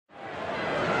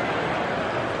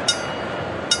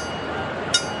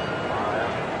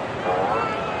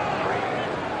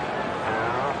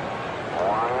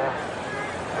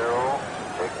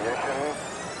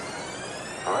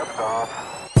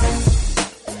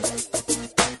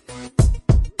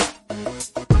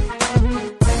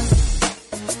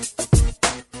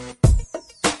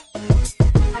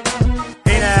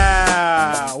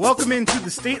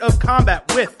State of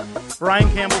Combat with Brian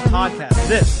Campbell podcast.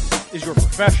 This is your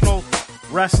professional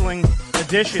wrestling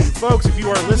edition. Folks, if you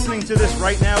are listening to this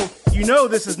right now, you know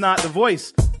this is not the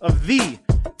voice of the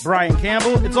Brian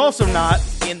Campbell. It's also not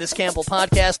in this Campbell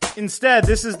podcast. Instead,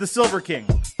 this is the Silver King,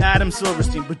 Adam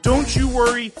Silverstein. But don't you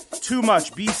worry too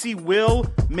much. BC will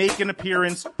make an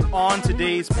appearance on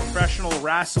today's professional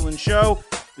wrestling show.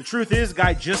 The truth is,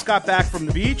 guy just got back from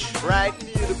the beach. Right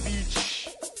near the beach.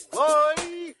 Boy.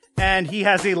 And he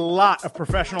has a lot of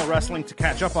professional wrestling to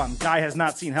catch up on. Guy has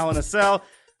not seen Hell in a Cell,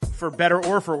 for better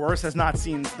or for worse, has not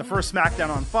seen the first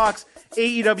SmackDown on Fox,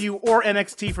 AEW or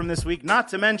NXT from this week, not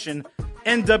to mention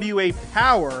NWA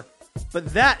Powerrr.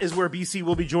 But that is where BC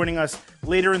will be joining us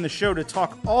later in the show to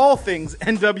talk all things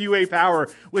NWA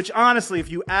Powerrr, which honestly,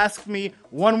 if you asked me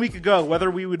 1 week ago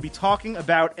whether we would be talking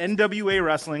about NWA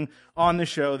wrestling on the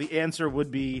show, the answer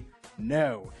would be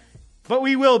no. But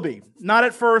we will be. Not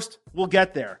at first. We'll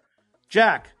get there.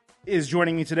 Jack is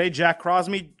joining me today. Jack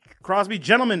Crosby,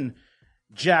 gentleman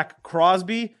Jack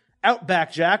Crosby,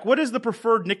 Outback Jack. What is the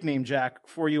preferred nickname, Jack,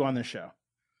 for you on this show?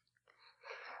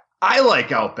 I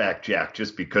like Outback Jack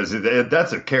just because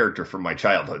that's a character from my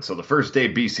childhood. So the first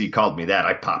day BC called me that,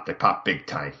 I popped big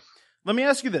time. Let me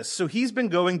ask you this. So he's been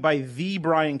going by the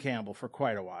Brian Campbell for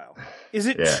quite a while. Is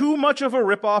it too much of a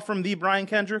ripoff from the Brian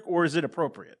Kendrick, or is it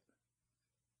appropriate?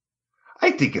 I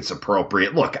think it's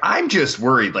appropriate. Look, I'm just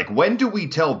worried. Like, when do we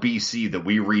tell BC that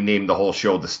we rename the whole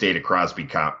show the State of Crosby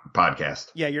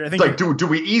podcast? Yeah, do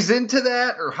we ease into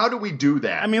that, or how do we do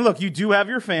that? I mean, look, you do have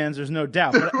your fans. There's no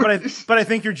doubt, but I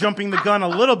think you're jumping the gun a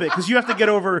little bit because you have to get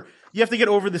over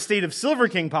the State of Silver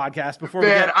King podcast before.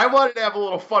 I wanted to have a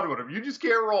little fun with him. You just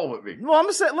can't roll with me. Well,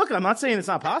 I'm not saying it's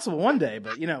not possible one day,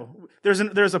 but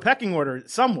there's a pecking order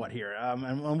somewhat here,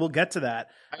 and we'll get to that.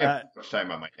 I have much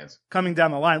time on my hands coming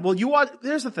down the line. Well,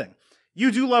 here's the thing.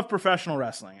 You do love professional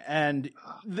wrestling, and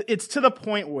it's to the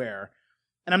point where,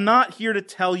 and I'm not here to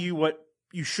tell you what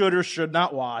you should or should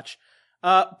not watch,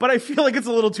 but I feel like it's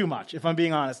a little too much, if I'm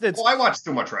being honest. I watch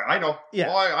too much wrestling. I know. Yeah.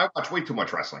 Well, I watch way too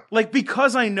much wrestling. Like,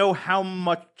 because I know how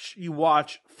much you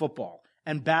watch football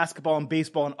and basketball and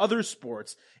baseball and other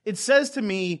sports, it says to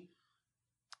me,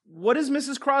 what are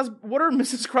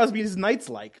Mrs. Crosby's nights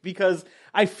like? Because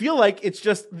I feel like it's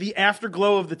just the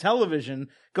afterglow of the television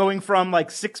going from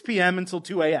like 6 p.m. until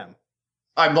 2 a.m.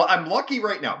 I'm lucky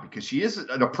right now because she is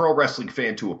a pro wrestling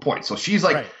fan to a point. So she's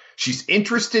like, She's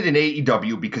interested in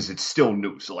AEW because it's still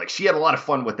new. So like she had a lot of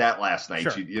fun with that last night,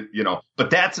 sure.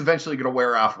 But that's eventually going to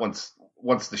wear off once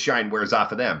the shine wears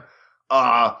off of them.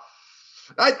 I'm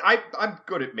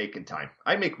good at making time.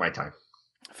 I make my time.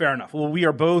 Fair enough. Well, we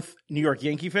are both New York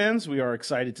Yankee fans. We are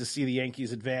excited to see the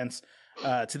Yankees advance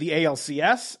to the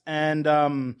ALCS. And,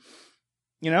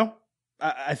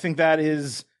 I think that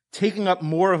is taking up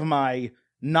more of my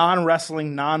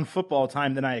non-wrestling, non-football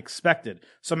time than I expected.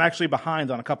 So I'm actually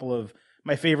behind on a couple of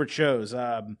my favorite shows,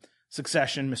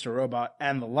 Succession, Mr. Robot,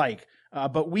 and the like.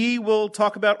 But we will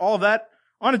talk about all of that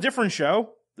on a different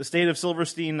show, the State of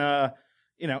Silverstein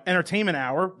Entertainment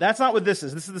Hour. That's not what this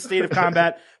is. This is the State of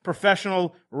Combat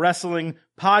Professional Wrestling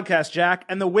Podcast, Jack.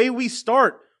 And the way we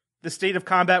start the State of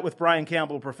Combat with Brian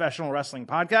Campbell Professional Wrestling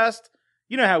Podcast,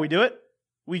 you know how we do it.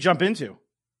 We jump into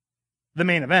the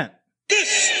main event. This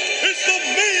is the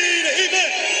main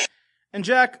event! And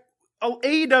Jack,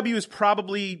 AEW is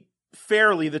probably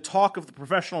fairly the talk of the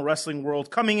professional wrestling world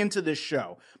coming into this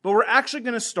show. But we're actually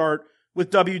going to start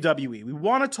with WWE. We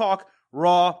want to talk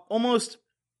Raw, almost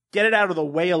get it out of the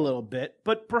way a little bit,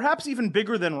 but perhaps even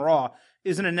bigger than Raw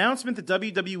is an announcement that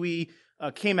WWE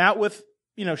came out with,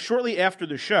 shortly after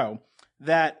the show,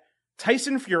 that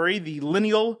Tyson Fury, the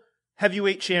lineal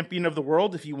heavyweight champion of the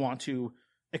world, if you want to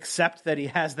accept that he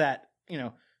has that,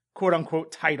 quote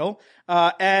unquote title,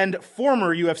 and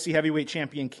former UFC heavyweight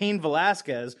champion Cain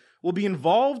Velasquez will be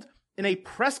involved in a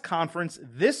press conference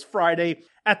this Friday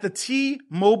at the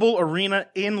T-Mobile Arena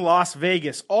in Las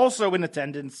Vegas. Also in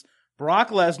attendance, Brock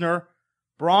Lesnar,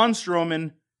 Braun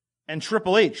Strowman, and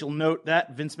Triple H. You'll note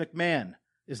that Vince McMahon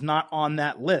is not on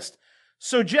that list.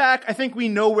 So, Jack, I think we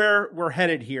know where we're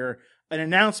headed here. An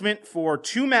announcement for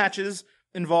 2 matches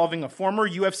involving a former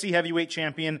UFC heavyweight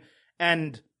champion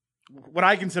and what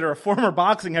I consider a former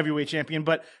boxing heavyweight champion,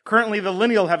 but currently the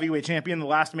lineal heavyweight champion, the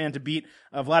last man to beat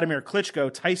Vladimir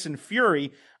Klitschko, Tyson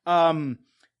Fury.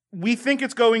 We think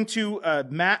it's going to a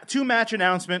 2-match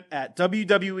announcement at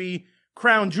WWE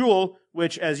Crown Jewel,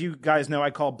 which, as you guys know,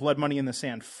 I call Blood Money in the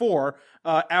Sand 4,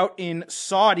 out in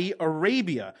Saudi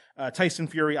Arabia. Tyson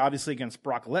Fury, obviously, against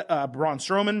Braun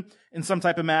Strowman in some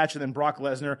type of match, and then Brock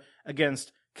Lesnar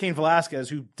against Cain Velasquez,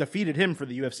 who defeated him for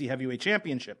the UFC Heavyweight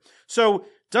Championship. So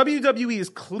WWE is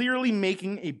clearly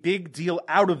making a big deal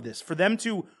out of this. For them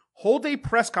to hold a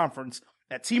press conference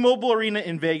at T-Mobile Arena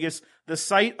in Vegas, the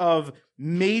site of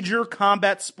major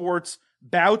combat sports,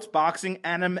 bouts, boxing,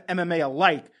 and MMA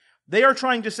alike, they are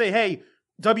trying to say, hey,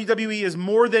 WWE is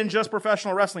more than just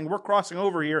professional wrestling. We're crossing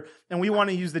over here, and we want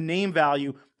to use the name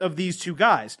value of these two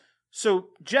guys. So,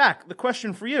 Jack, the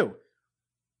question for you,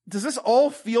 does this all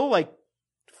feel like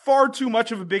far too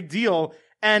much of a big deal?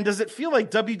 And does it feel like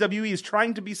WWE is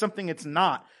trying to be something it's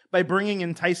not by bringing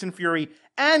in Tyson Fury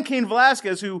and Cain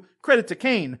Velasquez, who, credit to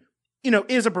Cain,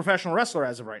 is a professional wrestler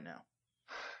as of right now?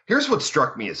 Here's what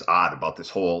struck me as odd about this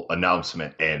whole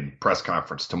announcement and press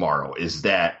conference tomorrow is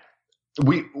that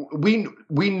we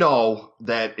know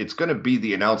that it's going to be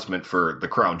the announcement for the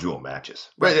crown jewel matches.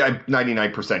 Right? I'm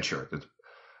 99% sure.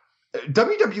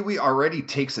 WWE already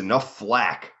takes enough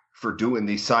flack for doing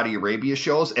these Saudi Arabia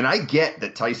shows, and I get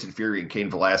that Tyson Fury and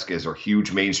Cain Velasquez are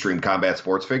huge mainstream combat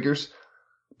sports figures,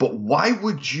 but why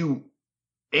would you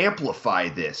amplify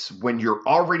this when you're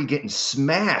already getting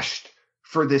smashed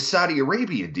for this Saudi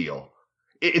Arabia deal?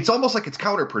 It's almost like it's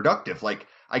counterproductive. Like,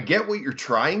 I get what you're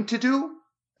trying to do,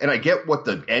 and I get what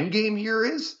the end game here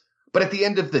is, but at the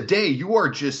end of the day, you are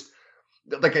just,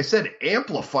 like I said,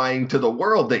 amplifying to the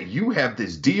world that you have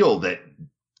this deal that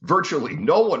virtually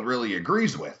no one really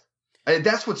agrees with. And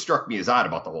that's what struck me as odd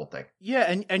about the whole thing.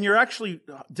 Yeah, and you're actually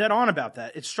dead on about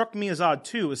that. It struck me as odd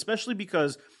too, especially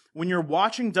because when you're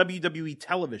watching WWE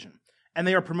television and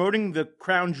they are promoting the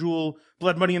Crown Jewel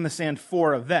Blood Money in the Sand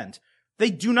 4 event, they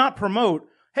do not promote,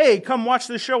 hey, come watch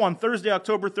this show on Thursday,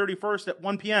 October 31st at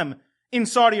 1 p.m. in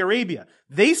Saudi Arabia.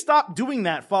 They stopped doing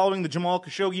that following the Jamal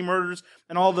Khashoggi murders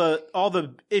and all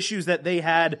the issues that they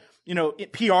had,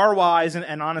 PR-wise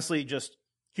and honestly just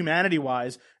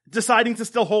humanity-wise, deciding to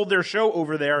still hold their show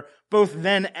over there, both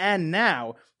then and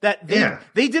now, that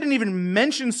they didn't even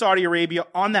mention Saudi Arabia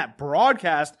on that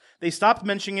broadcast. They stopped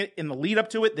mentioning it in the lead up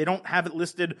to it. They don't have it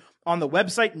listed on the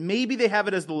website. Maybe they have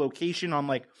it as the location on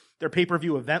like their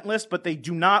pay-per-view event list, but they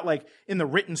do not like in the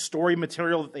written story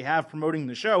material that they have promoting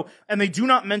the show, and they do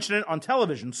not mention it on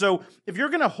television. So if you're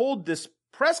going to hold this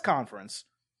press conference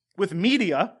with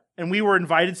media, and we were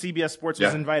invited, CBS Sports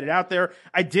was invited out there.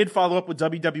 I did follow up with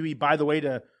WWE, by the way,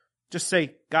 to just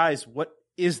say, guys, what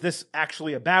is this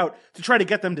actually about? To try to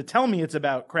get them to tell me it's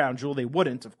about Crown Jewel. They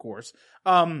wouldn't, of course.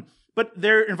 But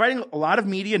they're inviting a lot of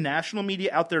media, national media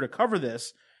out there to cover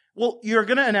this. Well, you're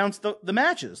going to announce the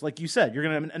matches. Like you said, you're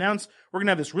going to announce, we're going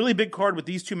to have this really big card with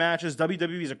these two matches.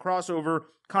 WWE is a crossover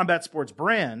combat sports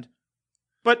brand.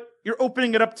 But you're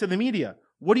opening it up to the media.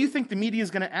 What do you think the media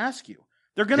is going to ask you?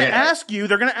 They're going to ask you,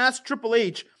 they're going to ask Triple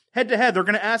H head to head. They're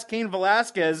going to ask Cain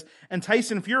Velasquez and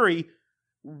Tyson Fury,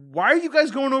 why are you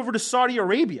guys going over to Saudi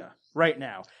Arabia right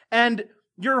now? And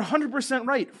you're 100%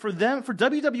 right. For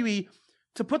WWE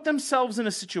to put themselves in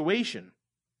a situation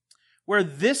where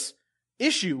this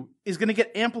issue is going to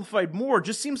get amplified more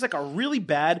just seems like a really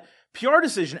bad PR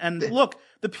decision. And look,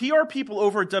 the PR people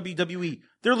over at WWE,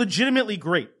 they're legitimately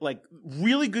great, like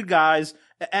really good guys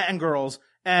and girls,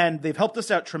 and they've helped us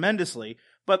out tremendously.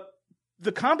 But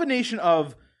the combination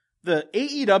of the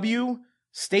AEW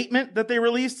statement that they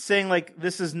released saying like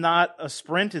this is not a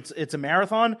sprint, it's a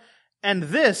marathon, and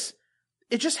this,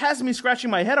 it just has me scratching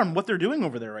my head on what they're doing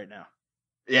over there right now.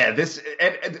 Yeah,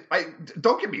 and I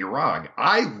don't get me wrong,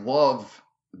 I love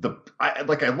the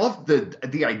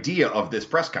idea of this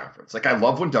press conference. Like, I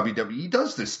love when WWE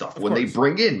does this stuff, when they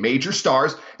bring in major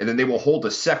stars and then they will hold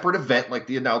a separate event like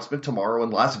the announcement tomorrow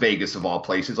in Las Vegas of all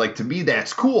places. Like, to me,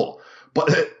 that's cool. But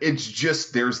it's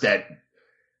just, there's that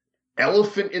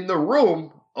elephant in the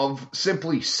room of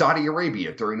simply Saudi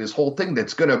Arabia during this whole thing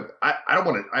that's going to, I don't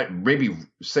want to, maybe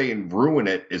saying ruin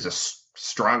it is a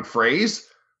strong phrase,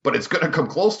 but it's going to come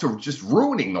close to just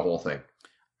ruining the whole thing.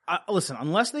 Listen,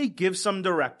 unless they give some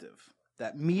directive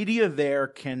that media there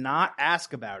cannot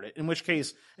ask about it, in which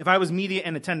case, if I was media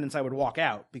in attendance, I would walk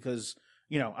out because,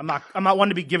 I'm not one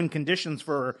to be given conditions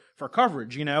for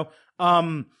coverage,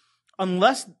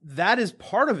 unless that is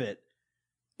part of it,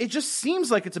 it just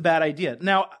seems like it's a bad idea.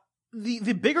 Now,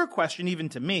 the bigger question, even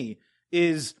to me,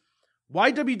 is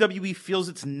why WWE feels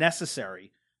it's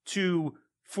necessary to,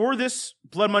 for this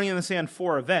Blood Money in the Sand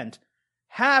 4 event,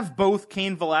 have both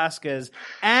Cain Velasquez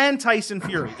and Tyson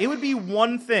Fury. It would be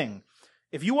one thing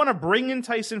if you want to bring in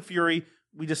Tyson Fury.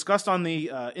 We discussed on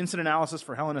the incident analysis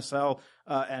for Hell in a Cell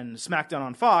and SmackDown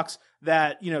on Fox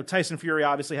that, Tyson Fury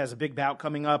obviously has a big bout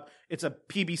coming up. It's a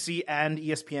PBC and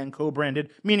ESPN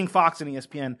co-branded, meaning Fox and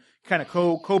ESPN kind of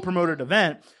co-promoted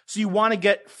event. So you want to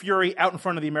get Fury out in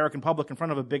front of the American public, in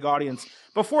front of a big audience.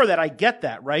 Before that, I get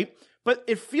that, right? But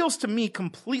it feels to me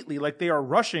completely like they are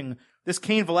rushing this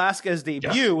Cain Velasquez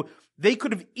debut, they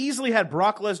could have easily had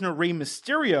Brock Lesnar, Rey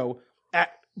Mysterio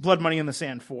at Blood Money in the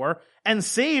Sand 4 and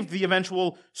saved the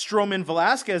eventual Strowman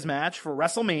Velasquez match for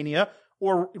WrestleMania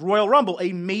or Royal Rumble,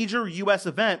 a major U.S.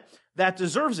 event that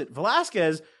deserves it.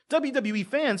 Velasquez, WWE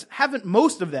fans haven't,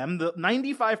 most of them, the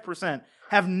 95%,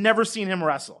 have never seen him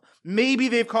wrestle. Maybe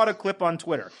they've caught a clip on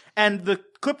Twitter. And the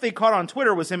clip they caught on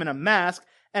Twitter was him in a mask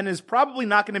and is probably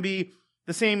not going to be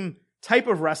the same type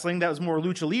of wrestling. That was more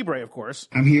lucha libre, of course.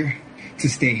 I'm here to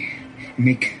stay,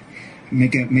 make a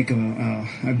good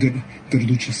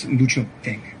lucha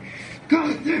thing.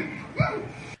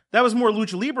 That was more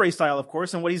lucha libre style, of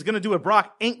course, and what he's going to do with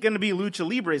Brock ain't going to be lucha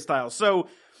libre style. So,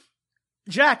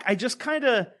 Jack, I just kind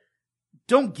of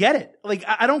don't get it. Like,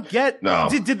 I don't get. No.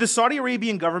 Did the Saudi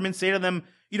Arabian government say to them,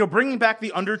 you know, bringing back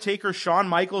the Undertaker, Shawn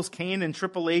Michaels, Cain, and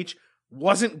Triple H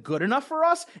wasn't good enough for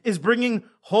us? Is bringing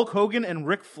Hulk Hogan and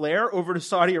Ric Flair over to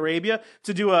Saudi Arabia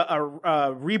to do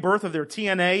a rebirth of their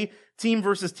TNA team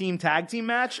versus team tag team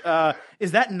match?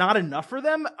 Is that not enough for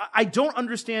them? I don't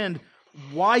understand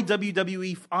why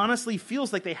WWE honestly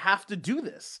feels like they have to do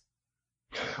this.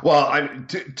 Well,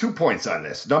 2 points on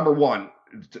this. Number one,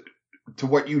 to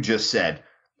what you just said,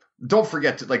 don't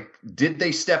forget to, did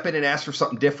they step in and ask for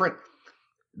something different?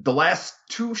 The last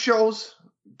 2 shows,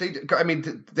 they've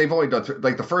only done,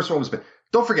 the first one was,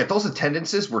 don't forget, those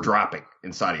attendances were dropping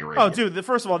in Saudi Arabia. Oh, dude,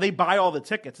 first of all, they buy all the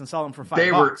tickets and sell them for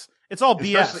 $5. It's all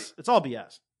BS. It's all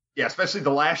BS. Yeah, especially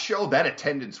the last show, that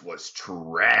attendance was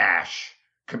trash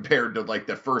compared to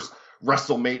the first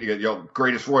WrestleMania,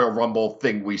 greatest Royal Rumble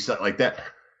thing we said like that.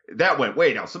 That went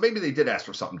way down. So maybe they did ask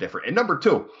for something different. And number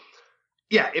 2,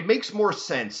 yeah, it makes more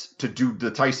sense to do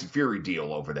the Tyson Fury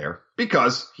deal over there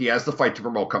because he has the fight to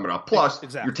promote coming up. Plus,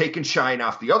 You're taking shine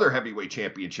off the other heavyweight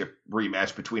championship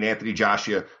rematch between Anthony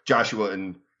Joshua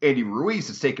and Andy Ruiz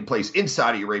that's taking place in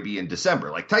Saudi Arabia in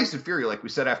December. Tyson Fury, like we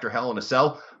said after Hell in a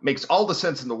Cell, makes all the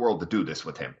sense in the world to do this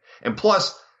with him. And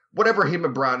plus, whatever him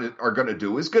and Braun are going to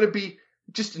do is going to be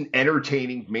just an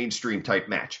entertaining mainstream type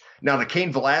match. Now, the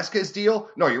Cain Velasquez deal,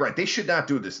 no, you're right. They should not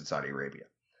do this in Saudi Arabia.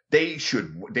 They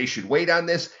should wait on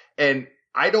this. And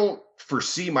I don't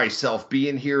foresee myself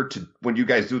being here to when you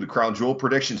guys do the Crown Jewel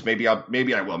predictions. Maybe I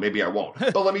will, maybe I won't.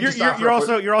 But let me just you're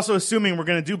also assuming we're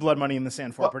going to do Blood Money in the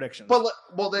Sand 4 predictions. Then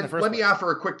let me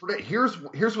offer a quick prediction.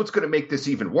 Here's what's going to make this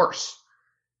even worse.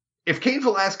 If Cain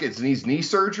Velasquez needs knee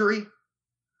surgery,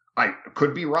 I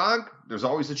could be wrong. There's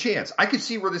always a chance. I could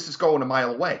see where this is going a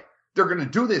mile away. They're going to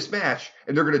do this match,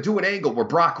 and they're going to do an angle where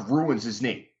Brock ruins his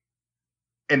knee.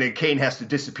 And then Cain has to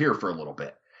disappear for a little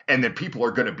bit. And then people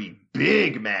are going to be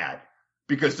big mad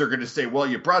because they're going to say, well,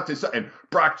 you brought this up. And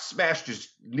Brock smashed his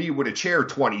knee with a chair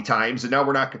 20 times, and now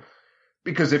we're not going to.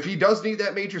 Because if he does need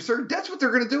that major surgery, that's what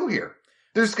they're going to do here.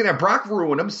 They're just going to have Brock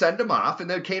ruin him, send him off, and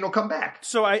then Cain will come back.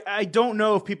 So I don't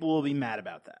know if people will be mad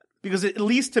about that. Because at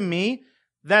least to me,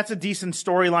 that's a decent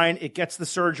storyline. It gets the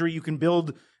surgery. You can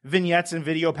build vignettes and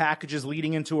video packages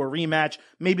leading into a rematch.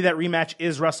 Maybe that rematch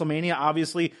is WrestleMania.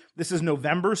 Obviously, this is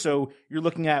November, so you're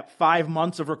looking at 5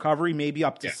 months of recovery, maybe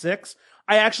up to 6.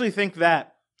 I actually think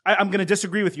that I'm going to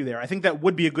disagree with you there. I think that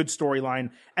would be a good storyline,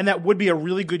 and that would be a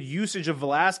really good usage of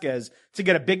Velasquez to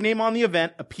get a big name on the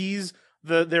event, appease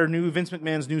their new Vince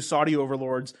McMahon's new Saudi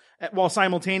overlords, while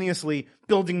simultaneously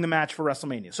building the match for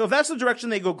WrestleMania. So if that's the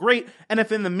direction they go, great. And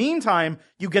if in the meantime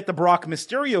you get the Brock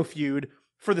Mysterio feud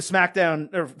for the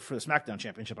SmackDown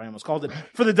Championship, I almost called it,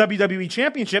 for the WWE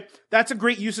Championship, that's a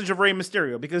great usage of Rey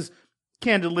Mysterio because,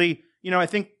 candidly, I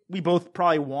think we both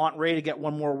probably want Rey to get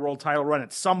one more world title run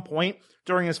at some point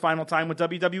during his final time with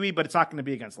WWE, but it's not going to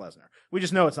be against Lesnar. We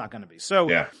just know it's not going to be. So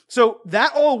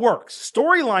that all works.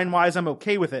 Storyline-wise, I'm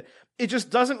okay with it. It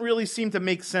just doesn't really seem to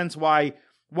make sense why,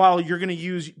 while you're going to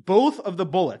use both of the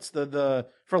bullets, the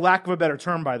for lack of a better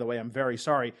term, by the way, I'm very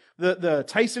sorry, the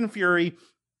Tyson Fury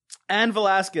and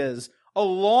Velasquez,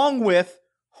 along with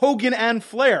Hogan and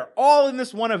Flair, all in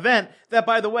this one event that,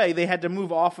 by the way, they had to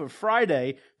move off of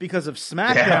Friday because of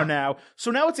SmackDown now.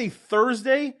 So now it's a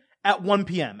Thursday at 1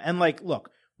 p.m. And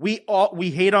look, we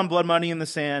hate on Blood Money in the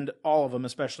Sand, all of them,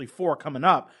 especially 4 coming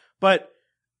up, but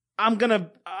I'll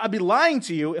be lying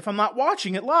to you if I'm not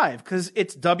watching it live because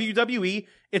it's WWE.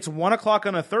 It's 1 o'clock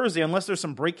on a Thursday, unless there's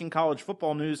some breaking college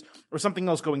football news or something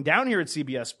else going down here at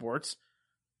CBS Sports.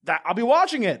 That I'll be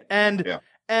watching it.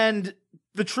 And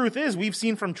the truth is, we've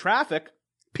seen from traffic,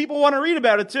 people want to read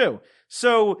about it too.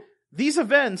 So these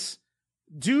events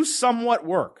do somewhat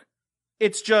work.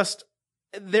 It's just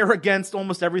they're against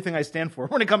almost everything I stand for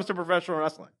when it comes to professional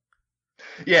wrestling.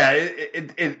 Yeah,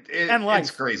 it's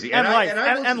crazy.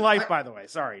 And life, by the way.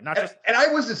 Sorry, not just. And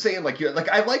I wasn't saying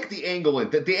I like the angle,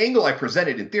 and the angle I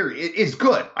presented in theory is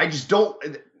good. I just don't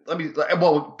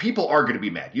people are going to be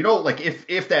mad. You know, like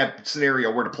if that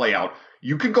scenario were to play out,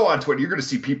 you could go on Twitter, you're going to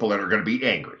see people that are going to be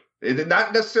angry.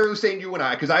 Not necessarily saying you and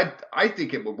I, because I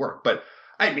think it would work. But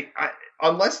I mean,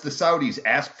 unless the Saudis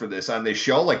ask for this on this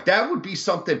show, like that would be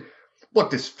something.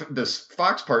 Look, this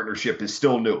Fox partnership is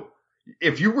still new.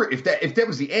 If that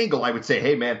was the angle, I would say,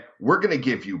 hey man, we're going to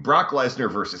give you Brock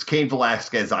Lesnar versus Cain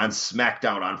Velasquez on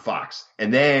SmackDown on Fox,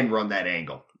 and then run that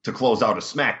angle to close out a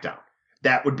SmackDown.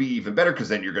 That would be even better, because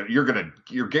then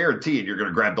you're guaranteed you're going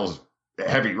to grab those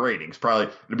heavy ratings. Probably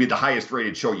it'll be the highest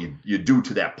rated show you do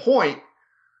to that point.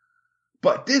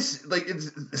 But this, like,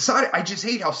 I just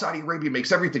hate how Saudi Arabia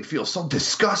makes everything feel so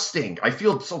disgusting. I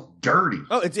feel so dirty.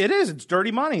 Oh, it is. It's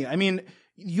dirty money. I mean,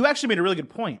 you actually made a really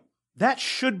good point. That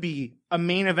should be a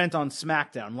main event on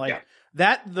SmackDown. Like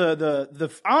that,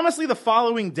 honestly, the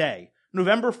following day,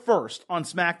 November 1st on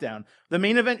SmackDown, the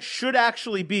main event should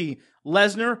actually be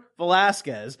Lesnar,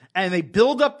 Velasquez, and they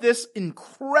build up this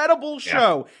incredible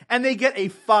show, and they get a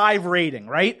 5 rating,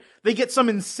 right? They get some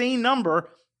insane number.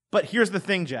 But here's the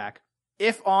thing, Jack.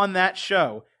 If on that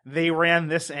show they ran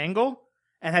this angle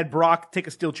and had Brock take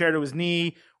a steel chair to his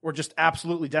knee or just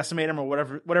absolutely decimate him or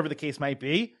whatever the case might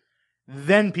be,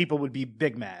 then people would be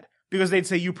big mad, because they'd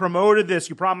say, you promoted this,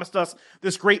 you promised us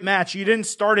this great match, you didn't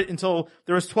start it until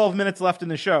there was 12 minutes left in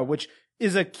the show, which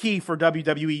is a key for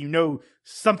WWE. You know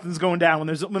something's going down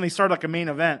when they start like a main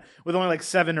event with only like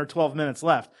 7 or 12 minutes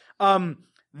left.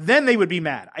 Then they would be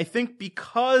mad. I think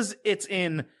because it's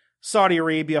in Saudi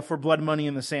Arabia for Blood Money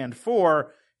in the Sand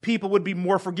 4, people would be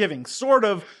more forgiving. Sort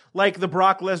of like the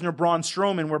Brock Lesnar Braun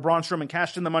Strowman, where Braun Strowman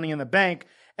cashed in the Money in the Bank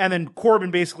and then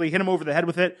Corbin basically hit him over the head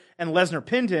with it and Lesnar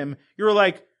pinned him. You were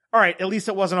like, all right, at least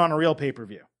it wasn't on a real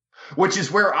pay-per-view. Which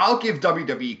is where I'll give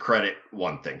WWE credit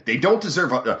one thing. They don't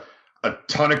deserve a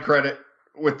ton of credit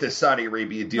with this Saudi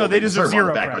Arabia deal. No, they deserve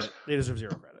zero credit. They deserve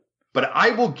zero credit. But I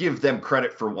will give them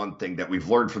credit for one thing that we've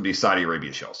learned from these Saudi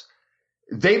Arabia shows.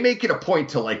 They make it a point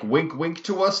to like wink, wink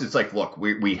to us. It's like, look,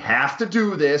 we have to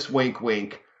do this, wink,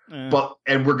 wink.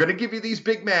 And we're going to give you these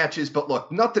big matches. But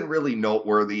look, nothing really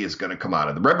noteworthy is going to come out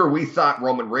of them. Remember, we thought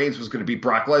Roman Reigns was going to beat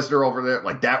Brock Lesnar over there.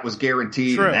 Like that was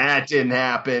guaranteed. And that didn't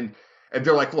happen. And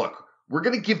they're like, look, we're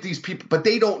going to give these people, but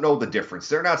they don't know the difference.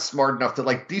 They're not smart enough to,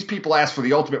 like, these people asked for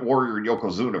the Ultimate Warrior and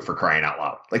Yokozuna, for crying out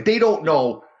loud. Like, they don't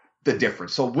know the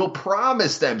difference. So we'll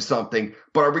promise them something,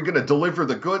 but are we going to deliver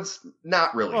the goods?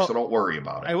 Not really. Well, so don't worry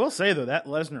about it. I will say though, that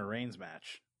Lesnar Reigns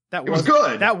match, it was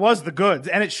good. That was the goods,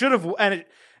 and it should have.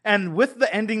 And with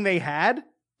the ending they had,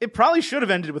 it probably should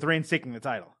have ended with Reigns taking the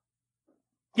title.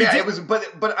 It was.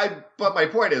 But my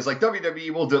point is, like,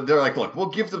 WWE they're like, look, we'll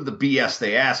give them the BS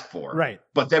they ask for, right?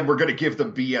 But then we're going to give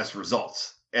them BS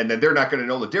results. And then they're not going to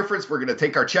know the difference. We're going to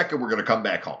take our check and we're going to come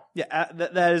back home. Yeah,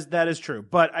 that is true.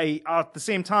 But at the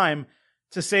same time,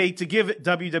 to give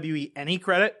WWE any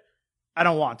credit, I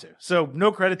don't want to. So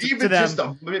no credit to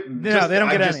them. They don't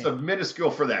get any. Just a minuscule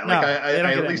for that. Like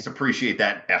I at least appreciate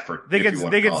that effort. They get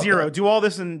zero. Do all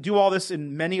this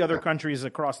in many other countries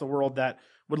across the world that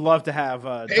would love to have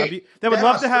that would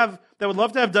love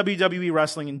to have WWE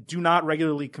wrestling and do not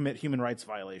regularly commit human rights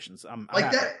violations.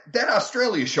 Like that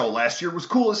Australia show last year was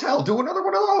cool as hell. Do another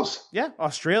one of those. Yeah,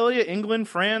 Australia, England,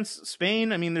 France,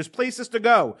 Spain. I mean, there's places to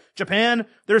go. Japan.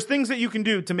 There's things that you can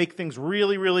do to make things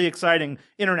really, really exciting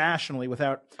internationally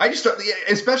without.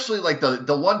 Especially like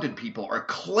the London people are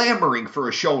clamoring for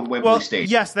a show in Wembley Stadium.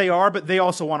 Yes, they are, but they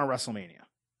also want a WrestleMania.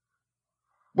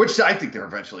 Which I think they're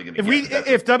eventually going to get.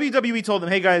 If WWE told them,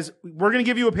 hey guys, we're going to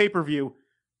give you a pay-per-view,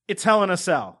 it's Hell in a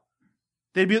Cell.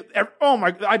 They'd be, oh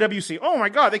my, IWC, oh my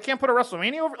God, they can't put a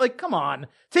WrestleMania over? Like, come on.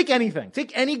 Take anything.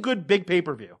 Take any good big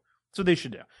pay-per-view. That's what they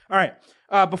should do. All right.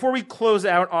 Before we close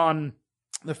out on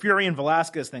the Fury and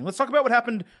Velasquez thing, let's talk about what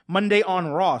happened Monday on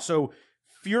Raw. So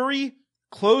Fury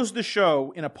closed the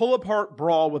show in a pull-apart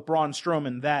brawl with Braun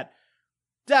Strowman that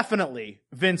definitely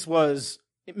Vince was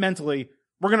mentally,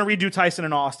 we're going to redo Tyson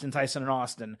and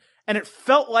Austin. And it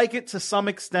felt like it to some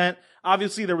extent.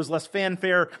 Obviously, there was less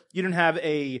fanfare. You didn't have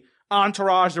a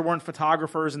entourage. There weren't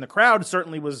photographers, and the crowd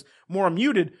certainly was more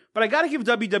muted. But I got to give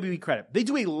WWE credit. They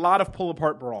do a lot of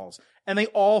pull-apart brawls, and they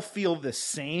all feel the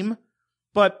same.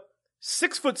 But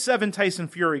 6'7" Tyson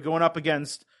Fury going up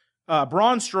against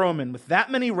Braun Strowman with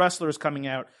that many wrestlers coming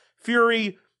out.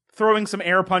 Fury throwing some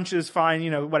air punches,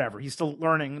 fine, whatever. He's still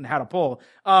learning how to pull.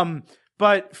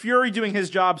 But Fury doing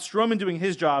his job, Strowman doing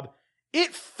his job,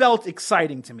 it felt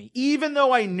exciting to me. Even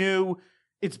though I knew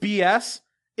it's BS,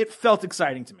 it felt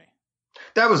exciting to me.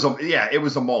 It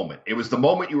was a moment. It was the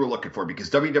moment you were looking for, because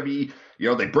WWE,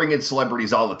 they bring in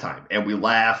celebrities all the time, and we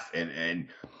laugh, and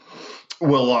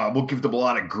we'll give them a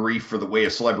lot of grief for the way a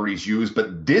celebrity's used,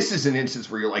 but this is an instance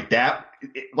where you're like that.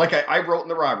 Like I wrote in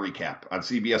the Raw recap on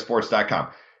CBSSports.com,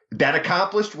 that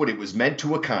accomplished what it was meant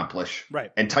to accomplish.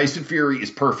 Right. And Tyson Fury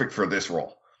is perfect for this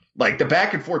role. Like the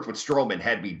back and forth with Strowman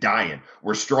had me dying,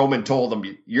 where Strowman told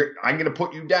him, I'm going to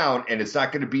put you down, and it's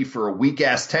not going to be for a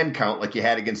weak-ass 10 count like you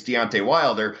had against Deontay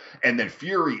Wilder. And then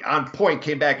Fury, on point,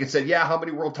 came back and said, yeah, how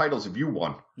many world titles have you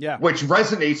won? Yeah. Which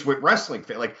resonates with wrestling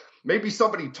fans. Like, maybe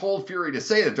somebody told Fury to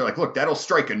say that. They're like, look, that'll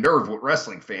strike a nerve with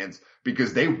wrestling fans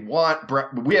because they want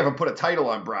we haven't put a title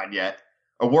on Braun yet,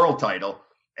 a world title,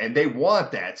 and they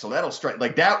want that. So that'll strike.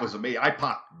 Like, that was amazing. I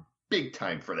popped big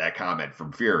time for that comment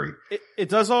from Fury. It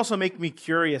does also make me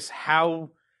curious how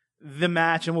the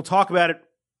match, and we'll talk about it,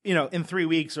 in 3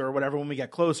 weeks or whatever when we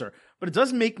get closer, but it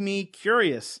does make me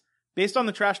curious, based on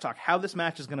the trash talk, how this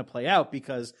match is going to play out,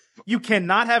 because you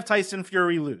cannot have Tyson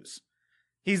Fury lose.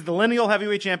 He's the lineal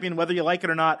heavyweight champion, whether you like it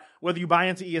or not, whether you buy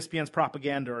into ESPN's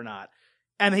propaganda or not.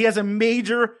 And he has a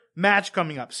major match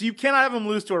coming up. So you cannot have him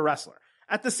lose to a wrestler.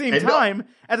 At the same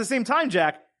time,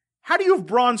 Jack, how do you have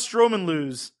Braun Strowman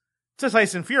lose to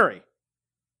Tyson Fury?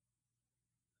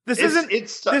 This isn't Big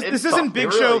Show. Really...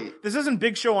 This isn't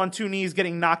Big Show on two knees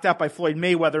getting knocked out by Floyd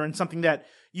Mayweather and something that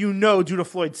due to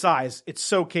Floyd's size, it's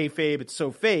so kayfabe, it's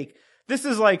so fake. This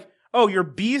is like, oh, your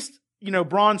beast,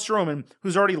 Braun Strowman,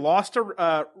 who's already lost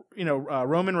to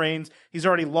Roman Reigns. He's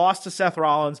already lost to Seth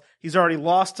Rollins. He's already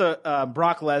lost to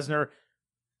Brock Lesnar.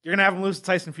 You're gonna have him lose to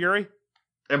Tyson Fury?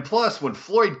 And plus, when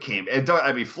Floyd came,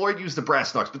 Floyd used the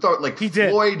brass knucks, but he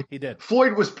did.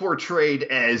 Floyd was portrayed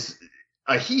as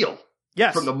a heel.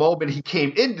 Yes. From the moment he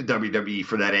came into WWE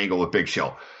for that angle with Big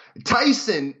Show.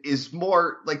 Tyson is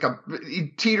more like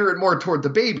teetering more toward the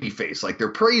baby face, like they're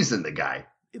praising the guy.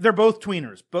 They're both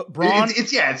tweeners, but Braun,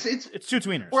 it's two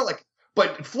tweeners. More like,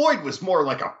 but Floyd was more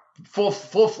like a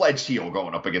full-fledged heel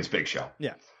going up against Big Show.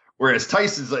 Yeah. Whereas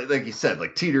Tyson's like you said,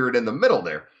 like teetering in the middle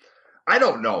there. I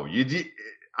don't know.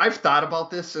 I've thought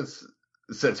about this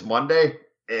since Monday,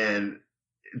 and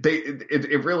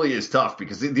it really is tough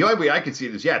because the only way I can see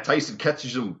it is, Tyson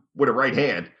catches him with a right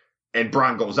hand and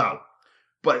Braun goes out.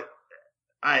 But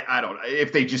I don't know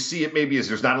if they just see it maybe as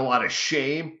there's not a lot of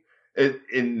shame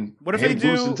in what if him they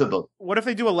do losing to the. What if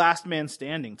they do a last man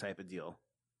standing type of deal?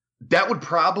 That would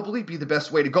probably be the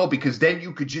best way to go, because then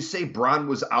you could just say Braun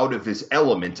was out of his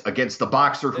element against the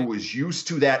boxer who was used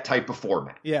to that type of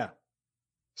format. Yeah.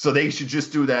 So they should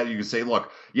just do that. You can say,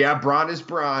 look, Braun is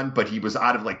Braun, but he was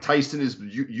out of, like, Tyson is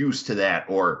used to that.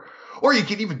 Or you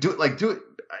can even do it.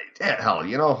 Hell,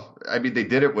 they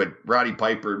did it with Roddy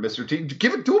Piper and Mr. T.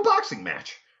 Do a boxing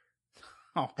match.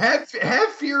 Oh.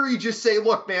 Have Fury just say,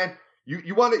 look, man,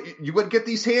 you want to get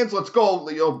these hands, let's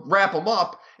go, wrap them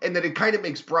up. And then it kind of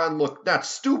makes Braun look not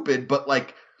stupid, but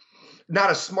like not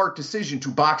a smart decision to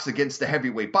box against the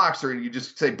heavyweight boxer. And you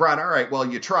just say, Braun, all right, well,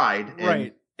 you tried. And,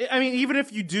 right. I mean, even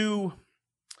if you do,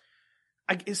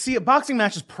 I see a boxing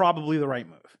match is probably the right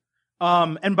move.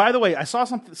 And by the way, I saw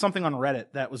something on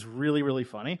Reddit that was really, really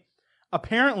funny.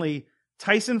 Apparently,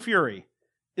 Tyson Fury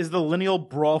is the lineal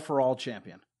Brawl for All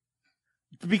champion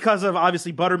because of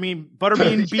obviously Butterbean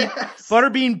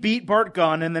beat Bart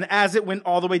Gunn, and then as it went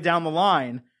all the way down the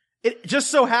line, it just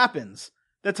so happens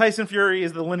that Tyson Fury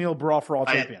is the lineal Brawl for All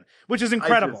champion, which is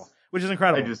incredible.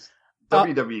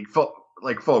 WWE.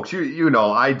 Like, folks,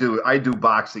 I do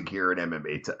boxing here at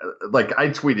MMA. I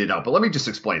tweeted out, but let me just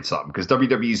explain something, because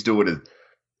WWE's doing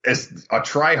as a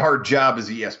try-hard job as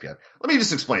ESPN. Let me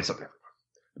just explain something.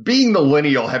 Being the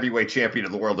lineal heavyweight champion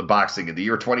of the world of boxing in the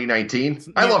year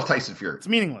 2019, I love Tyson Fury. It's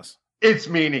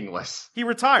meaningless. He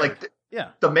retired.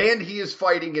 The man he is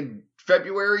fighting in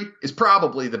February is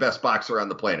probably the best boxer on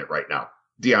the planet right now.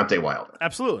 Deontay Wilder.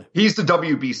 Absolutely. He's the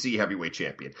WBC heavyweight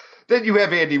champion. Then you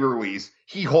have Andy Ruiz.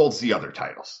 He holds the other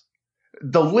titles.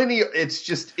 The lineal, here's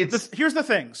the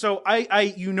thing. So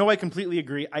I completely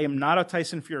agree. I am not a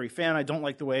Tyson Fury fan. I don't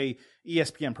like the way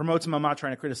ESPN promotes him. I'm not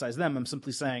trying to criticize them. I'm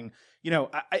simply saying,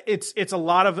 it's a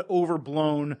lot of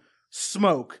overblown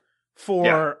smoke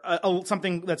for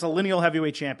something that's a lineal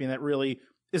heavyweight champion that really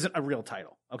isn't a real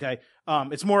title. Okay.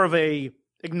 It's more of a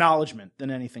acknowledgement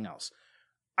than anything else.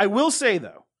 I will say,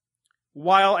 though,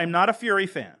 while I'm not a Fury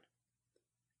fan,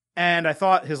 and I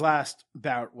thought his last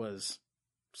bout was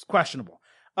questionable,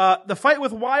 the fight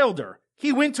with Wilder,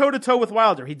 he went toe-to-toe with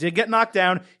Wilder. He did get knocked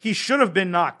down. He should have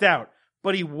been knocked out,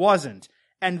 but he wasn't.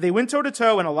 And they went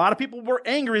toe-to-toe, and a lot of people were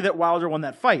angry that Wilder won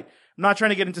that fight. I'm not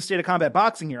trying to get into state of combat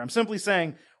boxing here. I'm simply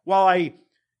saying, while I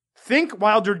think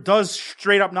Wilder does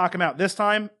straight up knock him out this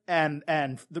time, and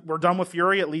we're done with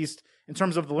Fury, at least in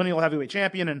terms of the lineal heavyweight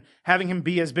champion and having him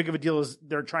be as big of a deal as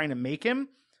they're trying to make him,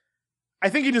 I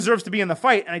think he deserves to be in the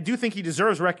fight, and I do think he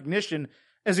deserves recognition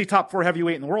as a top 4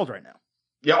 heavyweight in the world right now.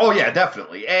 Yeah, oh yeah,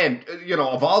 definitely. And,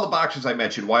 of all the boxers I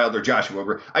mentioned, Wilder,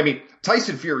 Joshua,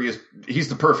 Tyson Fury he's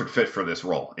the perfect fit for this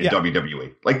role in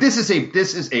WWE. Like, this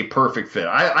is a perfect fit.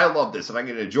 I love this, and I'm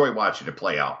going to enjoy watching it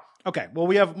play out. Okay, well,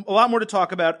 we have a lot more to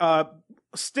talk about.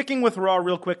 Sticking with Raw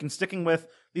real quick and sticking with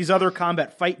these other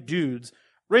combat fight dudes,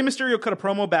 Rey Mysterio cut a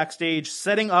promo backstage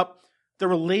setting up the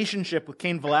relationship with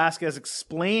Cain Velasquez,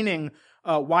 explaining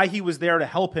why he was there to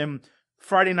help him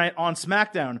Friday night on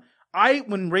SmackDown.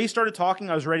 When Ray started talking,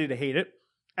 I was ready to hate it.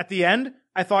 At the end,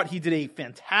 I thought he did a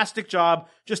fantastic job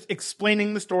just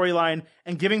explaining the storyline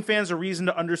and giving fans a reason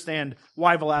to understand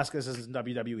why Velasquez is in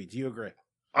WWE. Do you agree?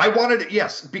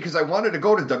 Yes, because I wanted to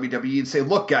go to WWE and say,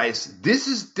 look, guys, this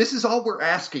is all we're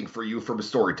asking for you from a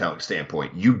storytelling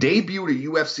standpoint. You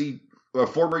debuted a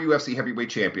former UFC heavyweight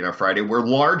champion on Friday, where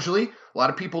largely a lot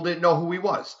of people didn't know who he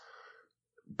was.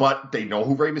 But they know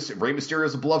who Rey Mysterio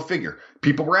is, a beloved figure.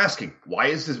 People were asking, why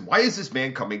is this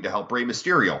man coming to help Rey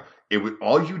Mysterio?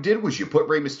 All you did was you put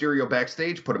Rey Mysterio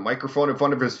backstage, put a microphone in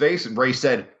front of his face, and Rey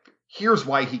said, here's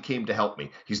why he came to help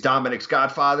me. He's Dominic's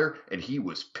godfather, and he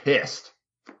was pissed.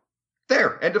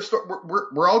 There, end of story.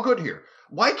 We're all good here.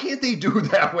 Why can't they do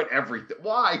that with everything?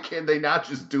 Why can they not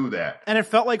just do that? And it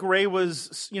felt like Ray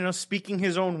was, speaking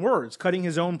his own words, cutting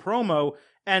his own promo.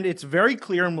 And it's very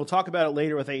clear, and we'll talk about it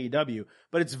later with AEW,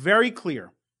 but it's very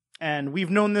clear. And we've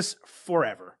known this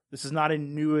forever. This is not a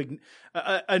new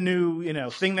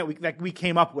thing that we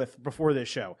came up with before this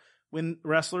show. When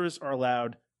wrestlers are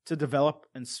allowed to develop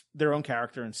their own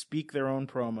character and speak their own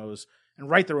promos and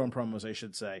write their own promos, I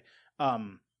should say,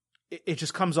 it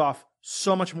just comes off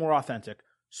so much more authentic,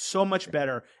 so much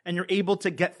better, and you're able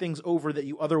to get things over that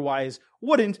you otherwise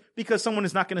wouldn't, because someone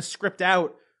is not going to script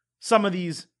out some of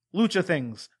these lucha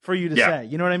things for you to say.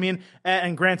 You know what I mean?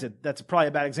 And granted, that's probably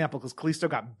a bad example because Kalisto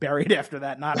got buried after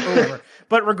that, not over.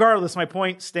 But regardless, my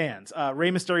point stands.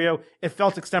 Rey Mysterio, it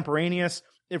felt extemporaneous.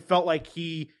 It felt like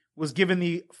he was given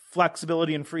the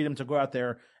flexibility and freedom to go out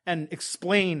there and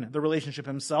explain the relationship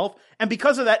himself. And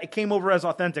because of that, it came over as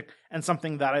authentic and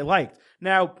something that I liked.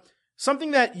 Now,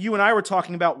 something that you and I were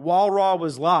talking about while Raw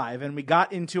was live, and we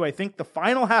got into, I think, the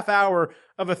final half hour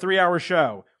of a 3-hour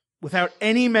show without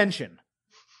any mention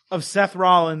of Seth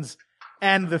Rollins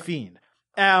and The Fiend.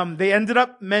 They ended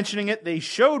up mentioning it. They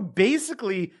showed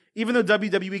basically, even though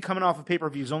WWE coming off of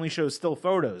pay-per-views only shows still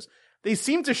photos, they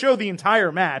seemed to show the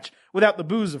entire match without the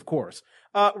booze, of course.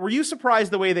 Were you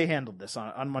surprised the way they handled this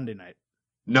on Monday night?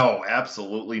 No,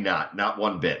 absolutely not. Not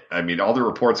one bit. I mean, all the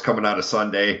reports coming out of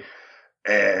Sunday,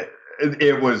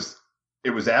 it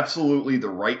was absolutely the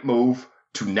right move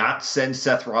to not send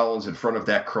Seth Rollins in front of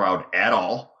that crowd at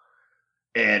all.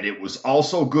 And it was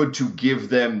also good to give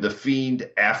them The Fiend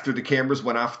after the cameras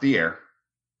went off the air,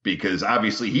 because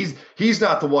obviously he's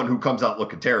not the one who comes out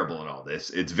looking terrible in all this.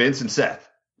 It's Vince and Seth,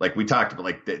 like we talked about.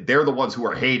 Like, they're the ones who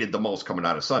are hated the most coming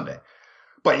out of Sunday.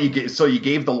 But you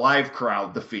gave the live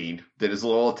crowd The Fiend, did his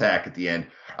little attack at the end.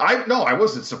 I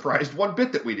wasn't surprised one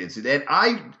bit that we didn't see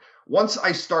that. Once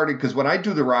I started, because when I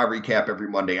do the Raw recap every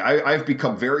Monday, I've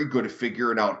become very good at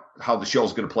figuring out how the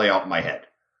show's going to play out in my head.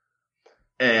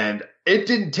 And it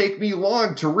didn't take me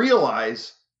long to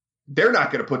realize they're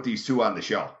not going to put these two on the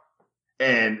show.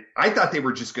 And I thought they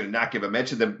were just going to not give a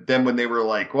mention. Then when they were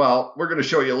like, well, we're going to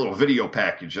show you a little video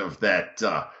package of that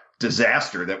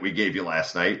disaster that we gave you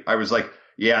last night, I was like,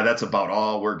 yeah, that's about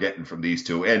all we're getting from these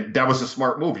two. And that was a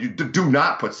smart move. You do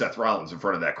not put Seth Rollins in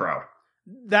front of that crowd.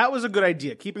 That was a good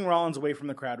idea. Keeping Rollins away from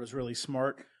the crowd was really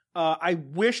smart. I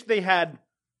wish they had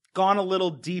gone a little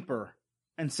deeper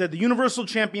and said the Universal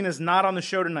Champion is not on the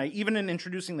show tonight, even in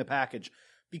introducing the package,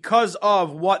 because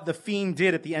of what The Fiend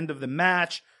did at the end of the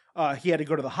match. He had to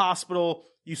go to the hospital.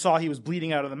 You saw he was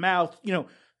bleeding out of the mouth,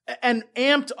 and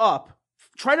amped up.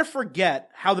 Try to forget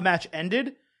how the match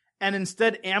ended and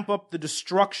instead amp up the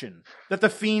destruction that The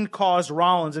Fiend caused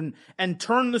Rollins and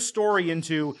turn the story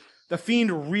into The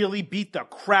Fiend really beat the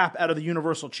crap out of the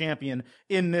Universal Champion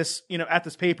in this, at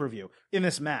this pay-per-view, in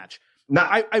this match. Now,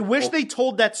 I wish they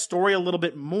told that story a little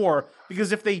bit more,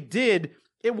 because if they did,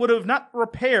 it would have not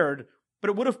repaired, but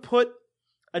it would have put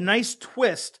a nice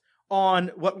twist on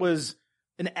what was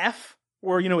an F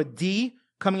or, a D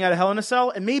coming out of Hell in a Cell,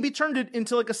 and maybe turned it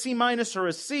into like a C- or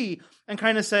a C, and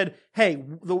kind of said, hey,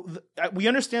 we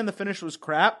understand the finish was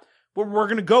crap, but we're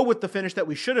going to go with the finish that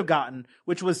we should have gotten,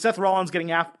 which was Seth Rollins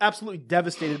getting absolutely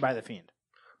devastated by The Fiend.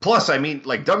 Plus, I mean,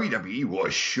 like, WWE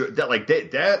was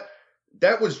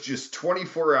that was just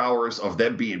 24 hours of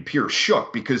them being pure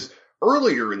shook, because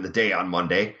earlier in the day on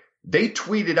Monday, they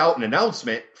tweeted out an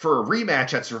announcement for a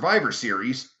rematch at Survivor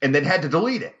Series and then had to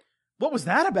delete it. What was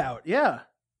that about? Yeah.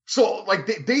 So, like,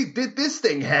 they did this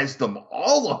thing has them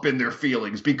all up in their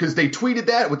feelings because they tweeted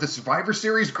that with the Survivor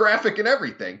Series graphic and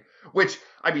everything, which,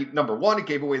 I mean, number one, it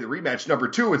gave away the rematch. Number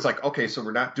two, it's like, okay, so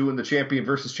we're not doing the champion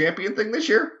versus champion thing this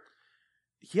year?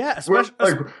 Yeah. Especially,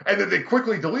 and then they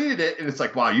quickly deleted it, and it's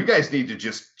like, wow, you guys need to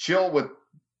just chill with...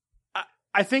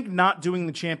 I think not doing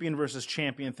the champion versus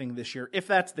champion thing this year, if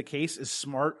that's the case, is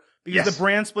smart because the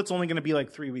brand split's only going to be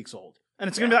like 3 weeks old. And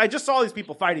it's going to be, I just saw these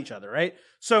people fight each other, right?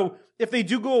 So if they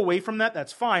do go away from that,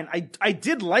 that's fine. I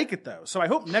did like it though. So I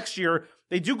hope next year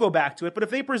they do go back to it. But if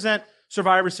they present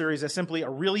Survivor Series as simply a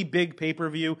really big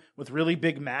pay-per-view with really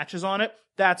big matches on it,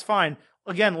 that's fine.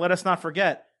 Again, let us not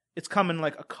forget, it's coming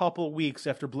like a couple weeks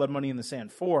after Blood Money in the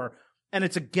Sand 4. And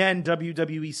it's again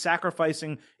WWE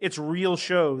sacrificing its real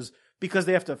shows because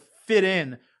they have to fit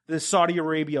in the Saudi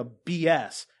Arabia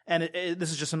BS. And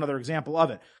this is just another example of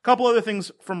it. A couple other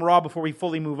things from Raw before we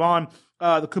fully move on.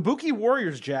 The Kabuki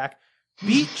Warriors, Jack,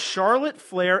 beat Charlotte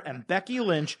Flair and Becky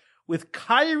Lynch with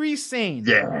Kairi Sane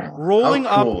rolling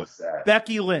up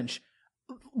Becky Lynch.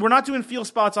 We're not doing feel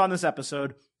spots on this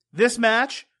episode. This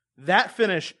match, that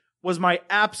finish, was my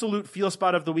absolute feel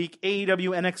spot of the week. AEW,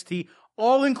 NXT,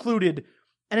 all included.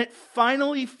 And it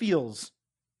finally feels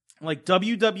like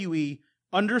WWE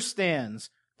understands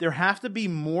there have to be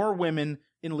more women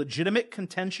in legitimate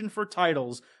contention for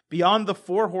titles beyond the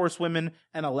 4 horsewomen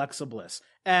and Alexa Bliss.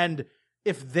 And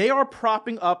if they are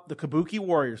propping up the Kabuki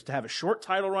Warriors to have a short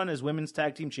title run as women's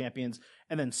tag team champions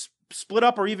and then split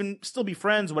up or even still be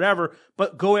friends, whatever,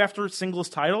 but go after singles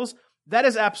titles, that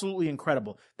is absolutely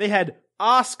incredible. They had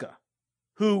Asuka,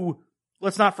 who,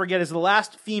 let's not forget, is the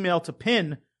last female to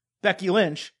pin Becky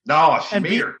Lynch. No, she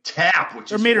made her tap,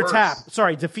 which is or made her worse. tap.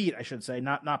 Sorry, defeat, I should say,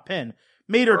 not pin.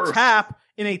 Made her tap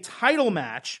in a title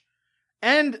match,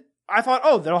 and I thought,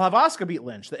 oh, they'll have Asuka beat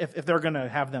Lynch if they're going to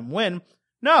have them win.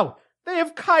 No, they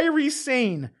have Kairi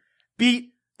Sane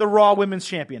beat the Raw Women's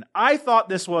Champion. I thought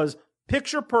this was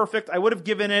picture perfect. I would have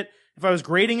given it, if I was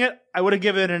grading it, I would have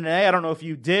given it an A. I don't know if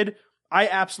you did. I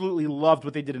absolutely loved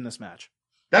what they did in this match.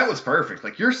 That was perfect.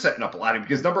 Like, you're setting up a lot of,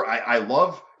 because I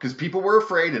love, because people were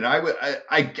afraid, and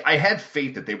I had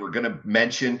faith that they were going to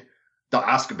mention the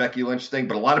Asuka Becky Lynch thing,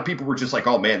 but a lot of people were just like,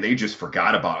 oh man, they just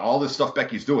forgot about all this stuff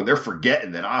Becky's doing. They're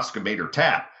forgetting that Asuka made her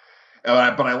tap.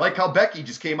 But I like how Becky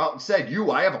just came out and said,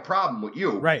 I have a problem with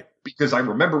you. Right. Because I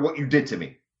remember what you did to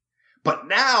me. But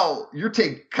now you're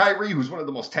taking Kairi, who's one of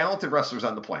the most talented wrestlers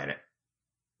on the planet,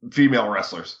 female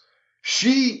wrestlers.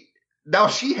 She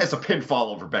has a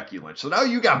pinfall over Becky Lynch. So now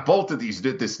you got both of these,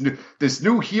 this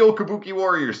new heel Kabuki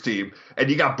Warriors team, and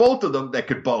you got both of them that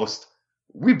could boast,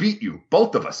 we beat you,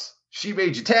 both of us. She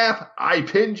made you tap. I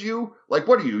pinned you. Like,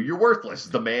 what are you? You're worthless.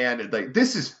 The man. Like,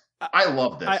 I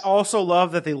love this. I also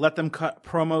love that they let them cut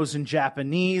promos in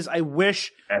Japanese. I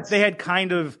wish they had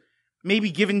kind of maybe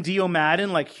given Dio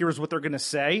Madden, like, here's what they're going to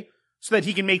say, so that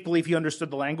he can make believe he understood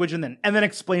the language and then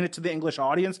explain it to the English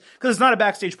audience. Because it's not a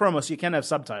backstage promo, so you can't have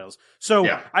subtitles. So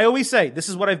I always say, this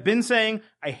is what I've been saying.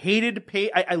 I hated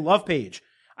Paige. I love Paige.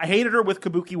 I hated her with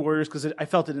Kabuki Warriors because I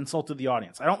felt it insulted the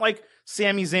audience. I don't like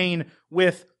Sami Zayn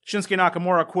with Shinsuke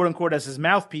Nakamura, quote unquote, as his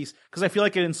mouthpiece because I feel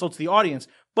like it insults the audience.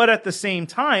 But at the same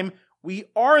time, we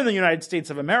are in the United States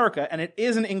of America and it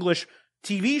is an English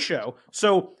TV show.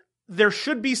 So there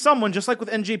should be someone, just like with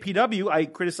NJPW, I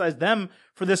criticize them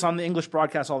for this on the English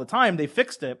broadcast all the time. They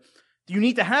fixed it. You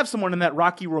need to have someone in that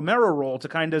Rocky Romero role to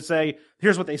kind of say,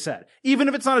 here's what they said. Even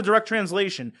if it's not a direct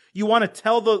translation, you want to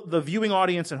tell the viewing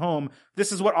audience at home,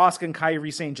 this is what Asuka and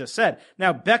Kairi Sane just said.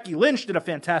 Now, Becky Lynch did a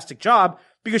fantastic job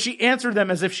because she answered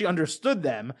them as if she understood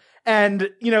them. And,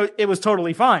 it was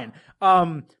totally fine.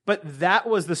 But that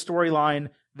was the storyline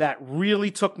that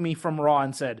really took me from Raw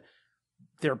and said,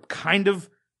 they're kind of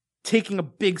taking a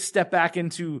big step back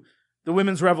into the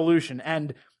women's revolution.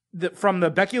 And from the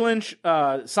Becky Lynch,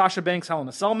 Sasha Banks Hell in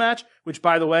a Cell match, which,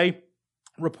 by the way,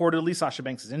 reportedly Sasha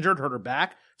Banks is injured, hurt her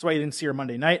back. That's why you didn't see her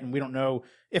Monday night, and we don't know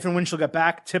if and when she'll get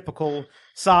back. Typical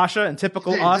Sasha and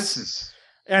typical us.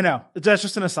 I know. That's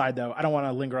just an aside, though. I don't want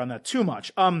to linger on that too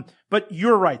much. But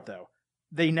you're right, though.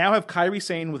 They now have Kairi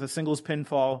Sane with a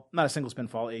pinfall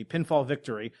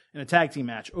victory in a tag team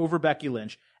match over Becky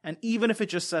Lynch. And even if it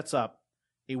just sets up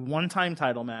a one-time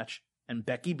title match and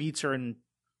Becky beats her in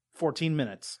 14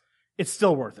 minutes, it's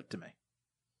still worth it to me.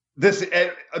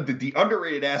 The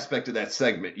underrated aspect of that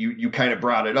segment, you kind of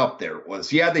brought it up there, was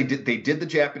they did the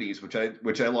Japanese, which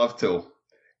I love too,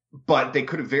 but they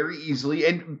could have very easily,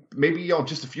 and maybe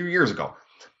just a few years ago,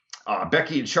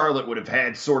 Becky and Charlotte would have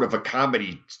had sort of a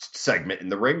comedy segment in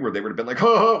the ring where they would have been like,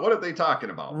 oh, what are they talking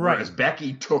about? Right. Whereas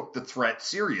Becky took the threat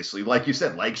seriously, like you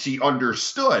said, like she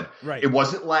understood. Right. It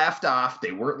wasn't laughed off.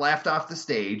 They weren't laughed off the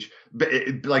stage.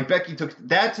 Like Becky took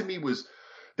that. To me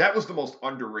that was the most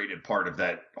underrated part of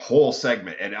that whole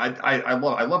segment. And I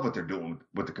love what they're doing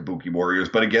with the Kabuki Warriors.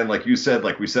 But again, like you said,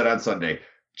 like we said on Sunday,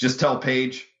 just tell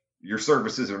Paige your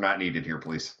services are not needed here,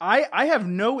 please. I have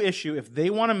no issue if they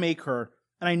want to make her,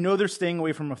 and I know they're staying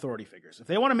away from authority figures, if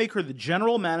they want to make her the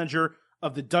general manager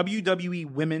of the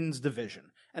WWE women's division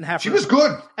and have she was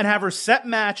good and have her set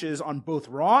matches on both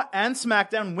Raw and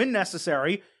SmackDown when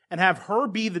necessary and have her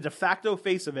be the de facto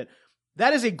face of it.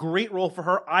 That is a great role for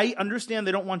her. I understand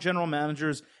they don't want general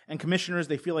managers and commissioners.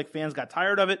 They feel like fans got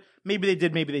tired of it. Maybe they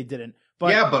did, maybe they didn't.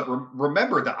 But yeah, but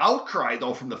remember, the outcry,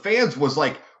 though, from the fans was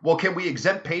like, well, can we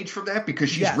exempt Paige from that?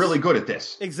 Because she's really good at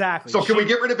this. Exactly. So can we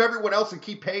get rid of everyone else and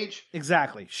keep Paige?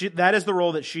 Exactly. That is the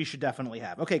role that she should definitely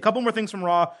have. Okay, a couple more things from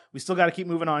Raw. We still got to keep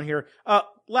moving on here.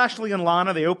 Lashley and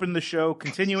Lana, they opened the show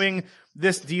continuing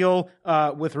this deal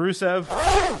with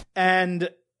Rusev. And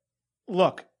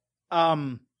look,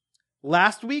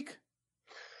 last week,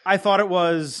 I thought it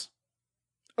was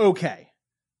okay.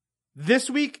 This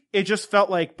week, it just felt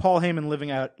like Paul Heyman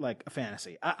living out like a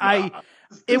fantasy.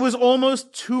 It was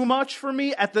almost too much for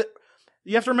me.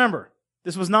 You have to remember,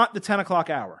 this was not the 10 o'clock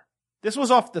hour. This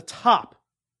was off the top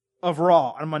of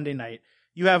Raw on Monday night.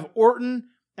 You have Orton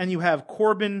and you have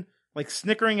Corbin like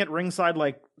snickering at ringside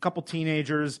like a couple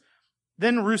teenagers.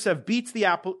 Then Rusev beats the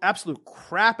absolute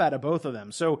crap out of both of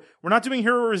them. So we're not doing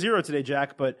hero or zero today,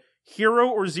 Jack, but hero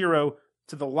or zero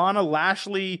to the Lana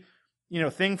Lashley,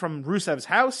 thing from Rusev's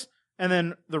house. And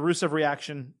then the Rusev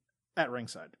reaction at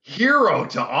ringside. Hero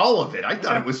to all of it. I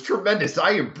thought it was tremendous.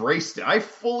 I embraced it. I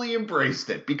fully embraced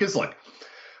it. Because, look,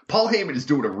 Paul Heyman is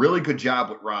doing a really good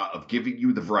job with Raw of giving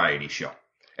you the variety show.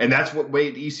 And that's what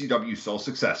made ECW so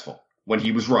successful when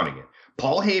he was running it.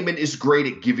 Paul Heyman is great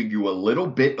at giving you a little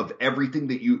bit of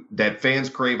everything that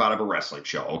fans crave out of a wrestling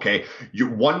show, okay?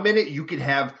 1 minute you could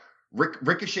have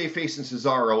Ricochet facing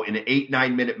Cesaro in an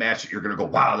 8-9 minute match that you're going to go,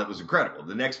 wow, that was incredible.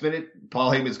 The next minute,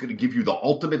 Paul Heyman is going to give you the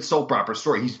ultimate soap opera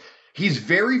story. He's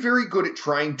very, very good at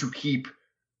trying to keep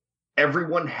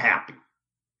everyone happy.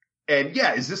 And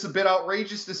yeah, is this a bit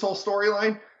outrageous, this whole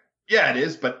storyline? Yeah, it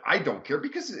is, but I don't care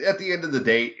because at the end of the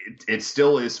day, it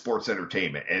still is sports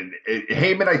entertainment. And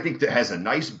Heyman, I think, that has a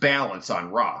nice balance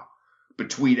on Raw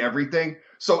between everything.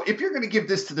 So if you're going to give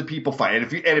this to the people, fine.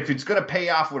 And if it's going to pay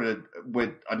off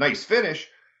with a nice finish,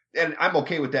 and I'm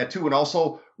okay with that too. And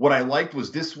also, what I liked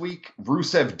was this week,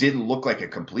 Rusev didn't look like a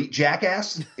complete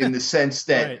jackass in the sense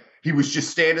that right. He was just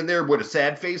standing there with a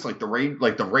sad face, like the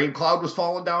rain cloud was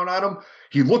falling down on him.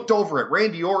 He looked over at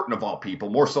Randy Orton, of all people,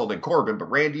 more so than Corbin,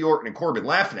 but Randy Orton and Corbin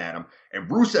laughing at him. And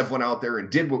Rusev went out there and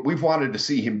did what we've wanted to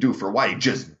see him do for a while. He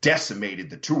just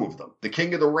decimated the two of them, the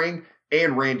King of the Ring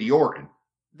and Randy Orton.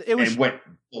 And went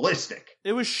ballistic.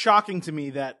 It was shocking to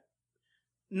me that,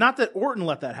 not that Orton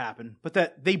let that happen, but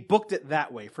that they booked it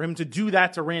that way, for him to do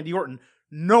that to Randy Orton.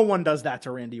 No one does that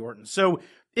to Randy Orton. So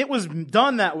it was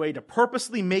done that way to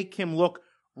purposely make him look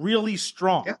really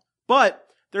strong. Yeah. But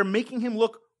they're making him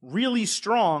look really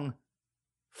strong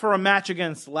for a match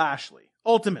against Lashley.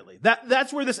 Ultimately,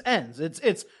 that's where this ends.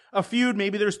 It's a feud.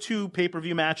 Maybe there's 2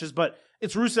 pay-per-view matches, but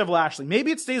it's Rusev Lashley.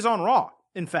 Maybe it stays on Raw,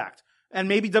 in fact. And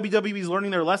maybe WWE's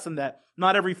learning their lesson that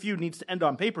not every feud needs to end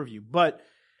on pay-per-view. But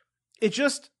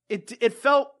it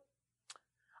felt,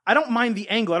 I don't mind the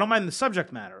angle. I don't mind the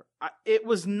subject matter. It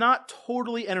was not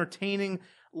totally entertaining.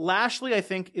 Lashley, I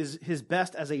think, is his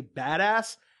best as a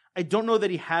badass. I don't know that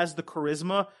he has the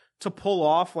charisma to pull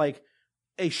off like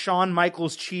a Shawn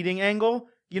Michaels cheating angle,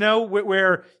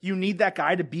 where you need that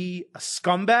guy to be a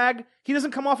scumbag. He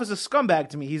doesn't come off as a scumbag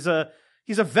to me. He's a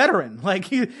veteran. Like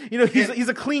he's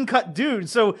a clean cut dude.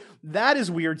 So that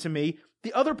is weird to me.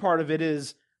 The other part of it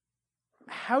is,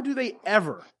 how do they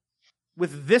ever,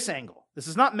 with this angle, this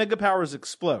is not Mega Powers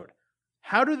Explode.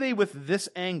 How do they, with this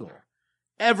angle,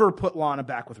 ever put Lana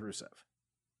back with Rusev?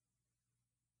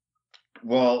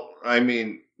 Well, I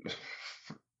mean,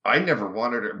 I never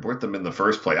wanted it with them in the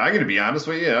first place. I'm going to be honest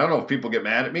with you. I don't know if people get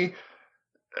mad at me.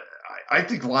 I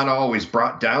think Lana always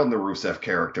brought down the Rusev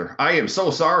character. I am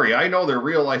so sorry. I know their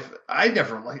real life. I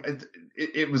never like it.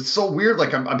 It was so weird.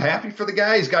 Like I'm happy for the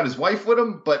guy. He's got his wife with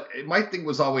him, but my thing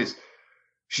was always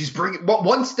she's bringing. Well,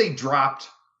 once they dropped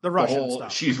the Russian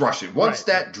stuff, she's Russian. Once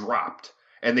that dropped,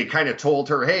 and they kind of told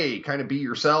her, "Hey, kind of be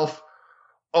yourself."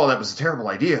 Oh, that was a terrible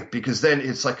idea because then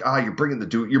it's like, you're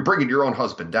bringing your own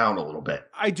husband down a little bit.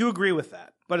 I do agree with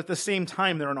that, but at the same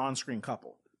time, they're an on-screen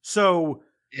couple. So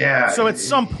yeah. So at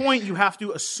some point, you have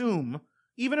to assume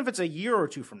even if it's a year or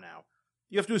two from now,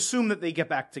 you have to assume that they get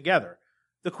back together.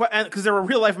 Because they're a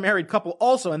real life married couple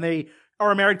also, and they are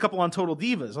a married couple on Total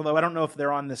Divas, although I don't know if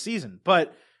they're on this season.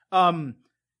 But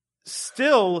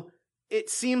still, it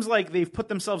seems like they've put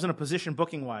themselves in a position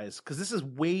booking wise, because this is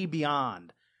way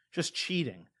beyond just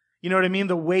cheating. You know what I mean?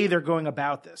 The way they're going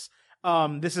about this.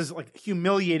 This is like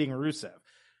humiliating Rusev.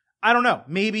 I don't know.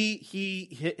 Maybe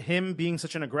him being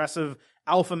such an aggressive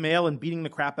alpha male and beating the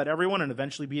crap out of everyone and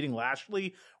eventually beating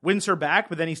Lashley wins her back,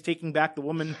 but then he's taking back the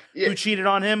woman who cheated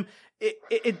on him.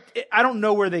 I don't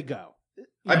know where they go.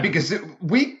 Because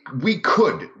we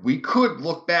could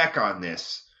look back on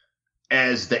this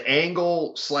as the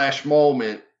angle /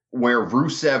 moment where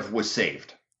Rusev was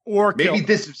saved. Or maybe killed.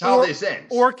 This is how this ends.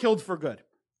 Or killed for good.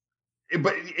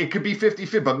 But it could be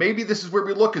 50-50. But maybe this is where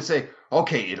we look and say,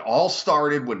 okay, it all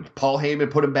started when Paul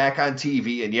Heyman put him back on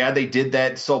TV. And yeah, they did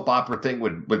that soap opera thing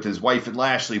with his wife and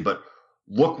Lashley. But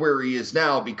look where he is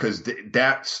now, because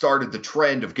that started the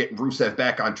trend of getting Rusev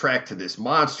back on track to this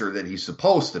monster that he's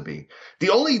supposed to be.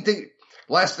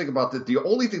 Last thing about that, the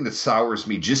only thing that sours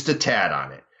me just a tad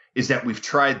on it is that we've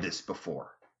tried this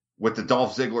before with the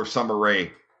Dolph Ziggler Summer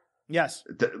Rae. Yes.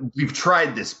 We've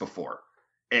tried this before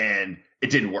and it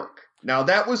didn't work. Now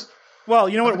that was, well,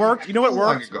 you know what worked? You know what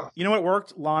worked? Ago? You know what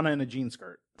worked? Lana in a jean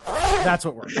skirt. That's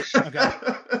what worked. Okay.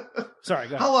 Sorry,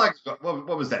 go ahead. How long ago?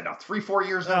 What was that now? 3-4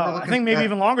 years now? I think maybe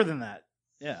even longer than that.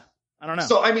 Yeah. I don't know.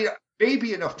 So, I mean,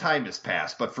 maybe enough time has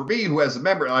passed, but for me, who has a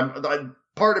memory,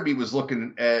 part of me was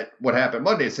looking at what happened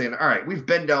Monday saying, all right, we've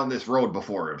been down this road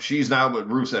before. If she's now with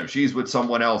Rusev, she's with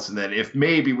someone else. And then if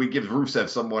maybe we give Rusev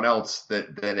someone else,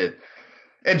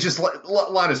 and just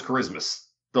Lana's charisma,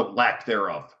 the lack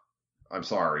thereof. I'm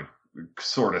sorry,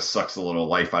 sort of sucks a little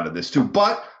life out of this too.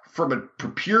 But from a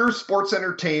pure sports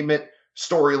entertainment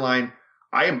storyline,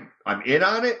 I'm in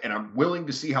on it, and I'm willing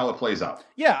to see how it plays out.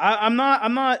 Yeah, I'm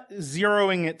not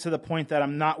zeroing it to the point that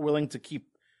I'm not willing to keep,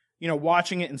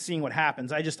 watching it and seeing what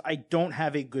happens. I don't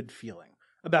have a good feeling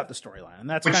about the storyline, and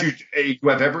that's. But you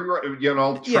have every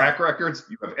right, track records.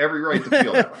 You have every right to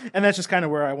feel that way. And that's just kind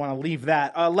of where I want to leave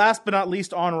that. Last but not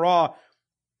least, on Raw.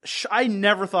 I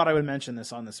never thought I would mention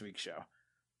this on this week's show.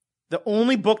 The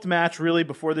only booked match really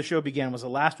before the show began was a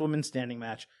last woman standing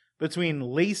match between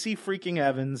Lacey freaking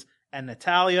Evans and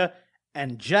Natalya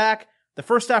and Jack. The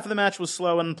first half of the match was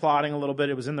slow and plodding a little bit.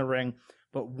 It was in the ring.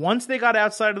 But once they got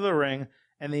outside of the ring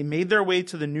and they made their way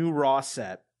to the new Raw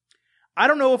set, I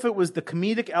don't know if it was the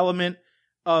comedic element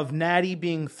of Natty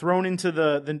being thrown into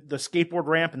the skateboard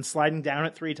ramp and sliding down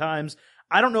it 3 times.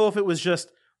 I don't know if it was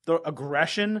just the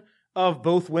aggression of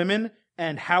both women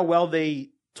and how well they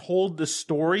told the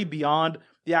story beyond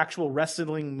the actual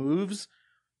wrestling moves.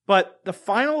 But the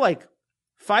final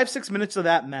 5-6 minutes of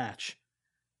that match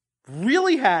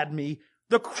really had me.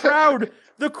 The crowd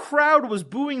was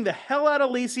booing the hell out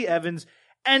of Lacey Evans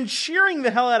and cheering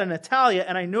the hell out of Natalya.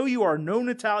 And I know you are no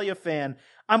Natalya fan.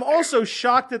 I'm also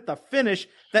shocked at the finish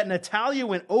that Natalya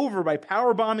went over by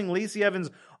powerbombing Lacey Evans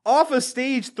off a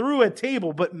stage through a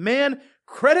table. But man,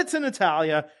 credit to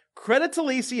Natalya. Credit to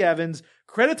Lacey Evans.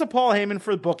 Credit to Paul Heyman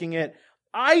for booking it.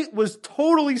 I was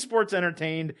totally sports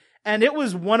entertained, and it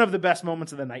was one of the best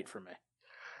moments of the night for me.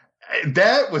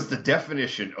 That was the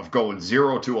definition of going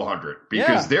 0 to 100,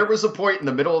 because there was a point in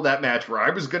the middle of that match where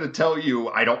I was going to tell you,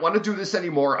 I don't want to do this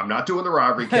anymore. I'm not doing the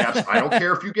Raw recaps. I don't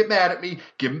care if you get mad at me.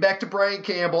 Give them back to Brian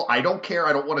Campbell. I don't care.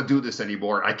 I don't want to do this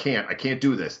anymore. I can't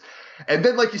do this. And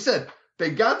then, like you said, they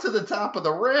got to the top of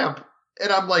the ramp,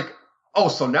 and I'm like, oh,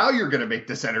 so now you're going to make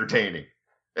this entertaining.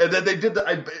 And then they did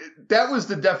that was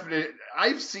the definite.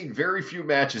 I've seen very few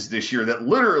matches this year that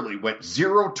literally went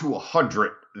 0 to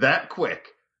 100 that quick.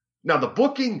 Now the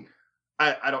booking,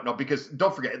 I don't know, because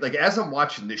don't forget, as I'm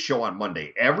watching this show on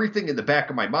Monday, everything in the back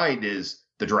of my mind is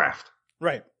the draft.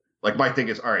 Right. My thing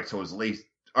is, all right, so it was late.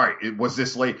 All right, was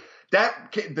this late?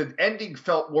 The ending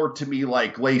felt more to me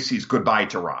like Lacey's goodbye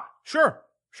to Raw. Sure.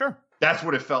 That's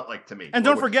what it felt like to me. And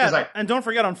don't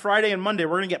forget, on Friday and Monday,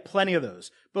 we're going to get plenty of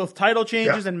those. Both title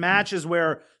changes and matches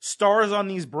where stars on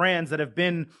these brands that have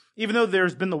been, even though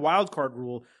there's been the wild card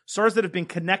rule, stars that have been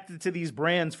connected to these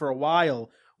brands for a while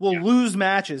will lose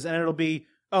matches, and it'll be,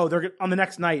 they're on the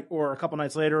next night or a couple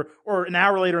nights later or an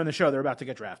hour later in the show, they're about to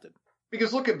get drafted.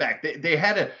 Because looking back,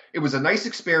 it was a nice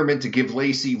experiment to give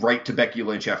Lacey right to Becky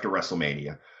Lynch after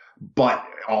WrestleMania, but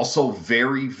also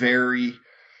very, very...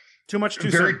 Too much too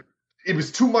soon. It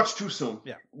was too much too soon.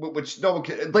 Yeah. Which no one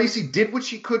can. Lacey did what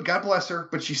she could, God bless her,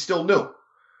 but she still knew.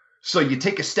 So you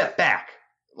take a step back,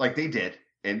 like they did,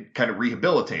 and kind of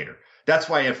rehabilitate her. That's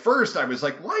why at first I was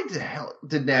like, why the hell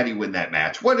did Natty win that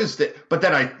match? What is that? But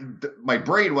then my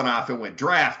brain went off and went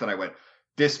draft, and I went,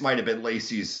 this might have been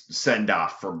Lacey's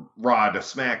send-off from Raw to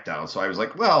SmackDown. So I was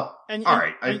like, well, all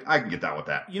right, I can get down with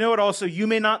that. You know what also? You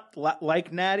may not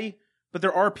like Natty, but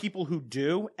there are people who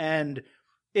do, and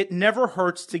it never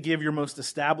hurts to give your most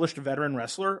established veteran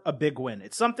wrestler a big win.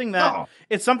 It's something that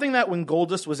when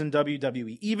Goldust was in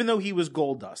WWE, even though he was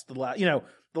Goldust,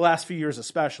 the last few years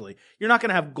especially, you're not going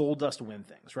to have Goldust win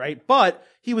things, right? But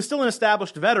he was still an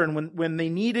established veteran. When they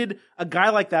needed a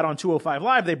guy like that on 205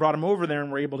 Live, they brought him over there and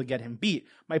were able to get him beat.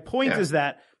 My point is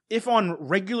that if on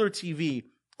regular TV,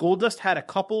 Goldust had a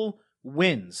couple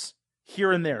wins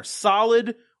here and there,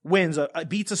 solid wins,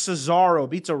 beats a Cesaro,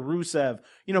 beats a Rusev,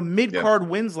 mid-card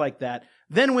wins like that.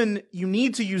 Then when you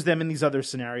need to use them in these other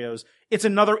scenarios, it's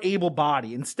another able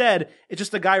body. Instead, it's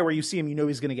just a guy where you see him,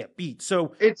 he's going to get beat.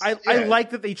 So I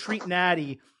like that they treat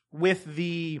Natty with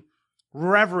the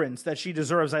reverence that she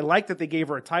deserves. I like that they gave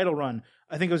her a title run.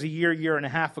 I think it was a year and a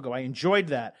half ago. I enjoyed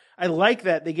that. I like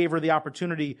that they gave her the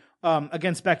opportunity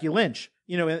against Becky Lynch,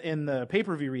 in the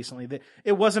pay-per-view recently.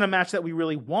 It wasn't a match that we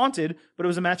really wanted, but it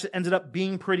was a match that ended up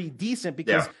being pretty decent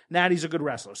because Natty's a good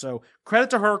wrestler. So credit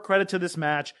to her, credit to this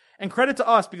match, and credit to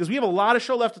us because we have a lot of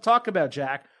show left to talk about,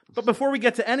 Jack. But before we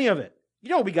get to any of it, you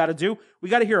know what we got to do? We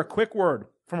got to hear a quick word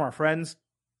from our friends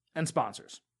and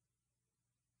sponsors.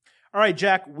 All right,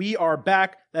 Jack, we are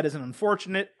back. That is an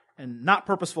unfortunate and not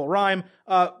purposeful rhyme.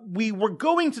 We were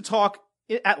going to talk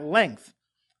at length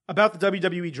about the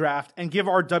WWE Draft and give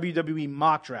our WWE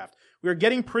mock draft. We are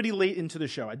getting pretty late into the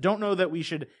show. I don't know that we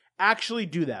should actually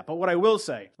do that, but what I will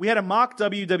say, we had a mock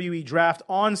WWE Draft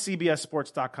on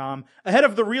CBSSports.com ahead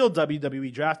of the real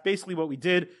WWE Draft. Basically what we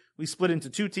did, we split into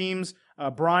two teams.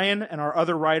 Brian and our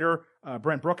other writer,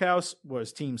 Brent Brookhouse,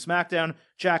 was Team SmackDown.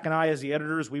 Jack and I, as the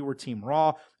editors, we were Team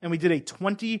Raw. And we did a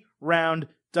 20-round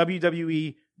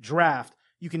WWE Draft.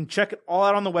 You can check it all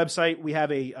out on the website. We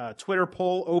have a Twitter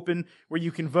poll open where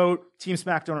you can vote Team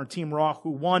SmackDown or Team Raw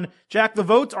who won. Jack, the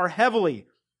votes are heavily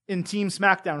in Team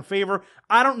SmackDown favor.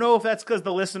 I don't know if that's because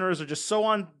the listeners are just so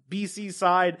on BC's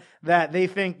side that they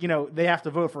think, they have to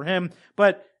vote for him.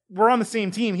 But we're on the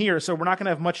same team here, so we're not going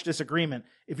to have much disagreement.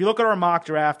 If you look at our mock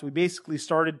draft, we basically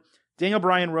started Daniel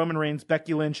Bryan, Roman Reigns,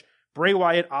 Becky Lynch, Bray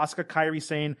Wyatt, Asuka, Kairi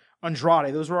Sane,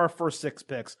 Andrade. Those were our first 6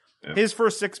 picks. Yeah. His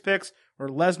first 6 picks were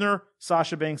Lesnar,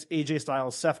 Sasha Banks, AJ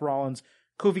Styles, Seth Rollins,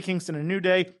 Kofi Kingston and New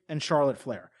Day, and Charlotte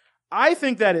Flair. I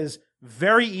think that is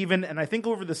very even, and I think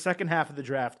over the second half of the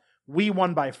draft, we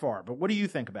won by far. But what do you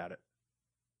think about it?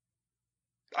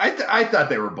 I thought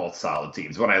they were both solid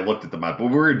teams when I looked at them up.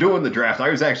 When we were doing the draft, I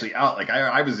was actually out.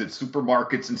 I was at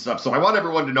supermarkets and stuff, so I want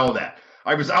everyone to know that.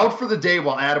 I was out for the day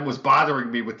while Adam was bothering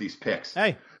me with these picks.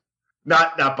 Hey.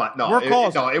 But no. Work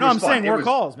calls. It was I'm fun. saying work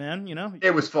calls, man.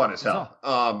 It was fun as hell.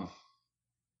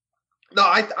 No,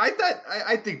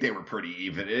 I think they were pretty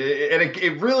even, and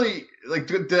it really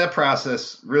that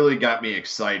process really got me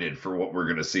excited for what we're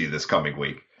going to see this coming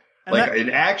week. And an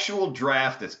actual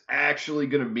draft that's actually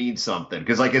going to mean something.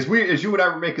 Because as you and I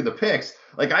were making the picks,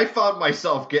 I found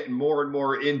myself getting more and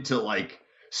more into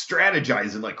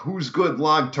strategizing who's good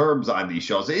long terms on these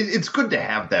shows. It's good to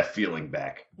have that feeling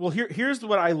back. Well, here's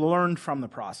what I learned from the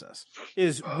process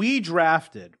is we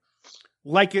drafted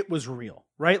like it was real,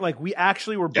 right? We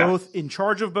actually were both in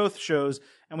charge of both shows,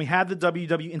 and we had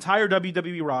the entire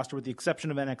WWE roster with the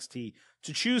exception of NXT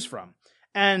to choose from.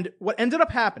 And what ended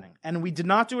up happening, and we did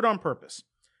not do it on purpose,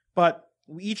 but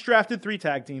we each drafted 3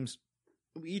 tag teams.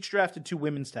 We each drafted 2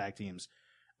 women's tag teams.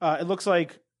 It looks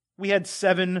like we had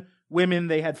 7 women,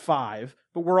 they had 5,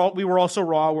 but we were also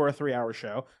Raw. We're a 3-hour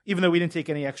show, even though we didn't take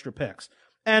any extra picks.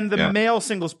 And the male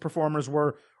singles performers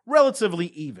were relatively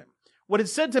even. What it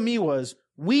said to me was,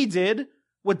 we did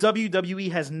what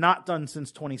WWE has not done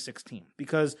since 2016.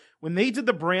 Because when they did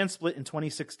the brand split in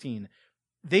 2016,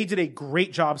 they did a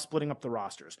great job splitting up the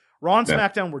rosters. Raw and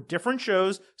SmackDown were different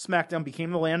shows. SmackDown became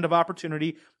the land of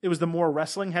opportunity. It was the more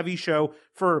wrestling-heavy show.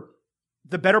 For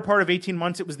the better part of 18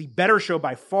 months, it was the better show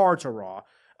by far to Raw.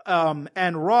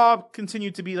 And Raw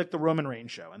continued to be the Roman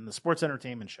Reigns show and the sports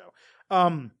entertainment show.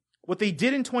 What they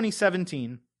did in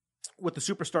 2017 with the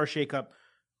Superstar Shakeup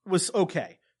was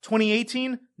okay.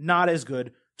 2018, not as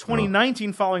good.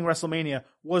 2019, following WrestleMania,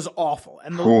 was awful.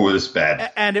 And it was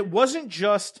bad. And it wasn't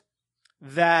just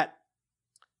that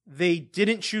they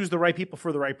didn't choose the right people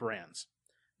for the right brands.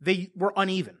 They were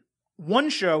uneven. One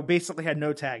show basically had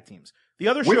no tag teams. The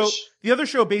other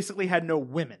show basically had no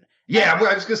women. Yeah,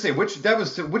 I was gonna say which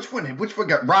one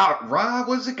got robbed? Raw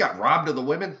was it got robbed of the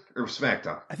women or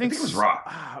SmackDown? I think it was Raw.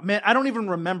 Man, I don't even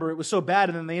remember. It was so bad,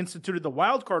 and then they instituted the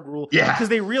wild card rule because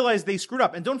they realized they screwed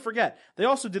up. And don't forget, they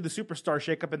also did the Superstar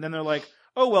Shakeup, and then they're like,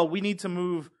 oh well, we need to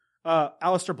move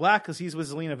Aleister Black because he's with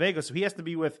Zelina Vega, so he has to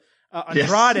be with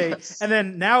Andrade, Yes. and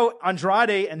then now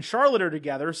Andrade and Charlotte are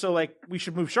together. So like we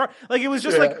should move Charlotte. Like it was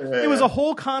just it was a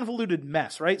whole convoluted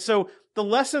mess, right? So the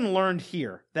lesson learned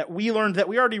here that we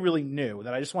already really knew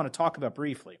that I just want to talk about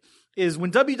briefly is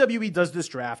when WWE does this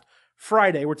draft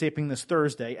Friday, we're taping this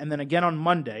Thursday, and then again on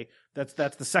Monday, that's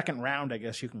the second round, I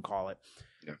guess you can call it.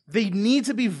 Yeah. They need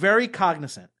to be very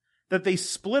cognizant that they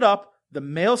split up the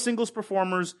male singles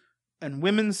performers and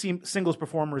women's singles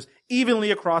performers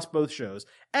evenly across both shows.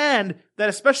 And that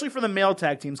especially for the male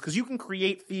tag teams, because you can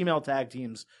create female tag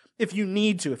teams if you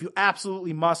need to, if you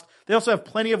absolutely must. They also have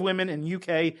plenty of women in UK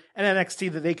and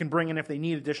NXT that they can bring in if they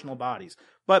need additional bodies.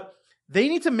 But they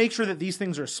need to make sure that these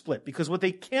things are split, because what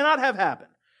they cannot have happen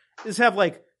is have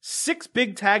like 6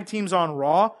 big tag teams on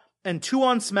Raw and 2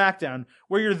 on SmackDown,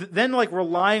 where you're then like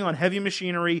relying on heavy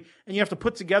machinery and you have to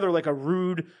put together like a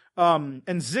Rude and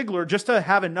Ziggler just to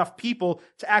have enough people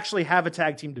to actually have a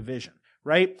tag team division,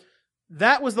 right?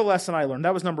 That was the lesson I learned.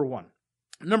 That was number 1.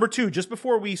 Number 2, just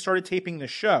before we started taping the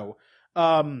show,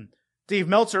 Dave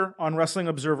Meltzer on Wrestling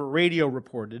Observer Radio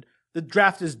reported the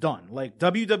draft is done. Like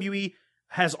WWE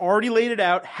has already laid it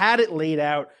out, had it laid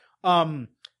out.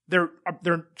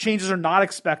 Their changes are not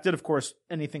expected. Of course,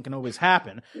 anything can always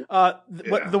happen.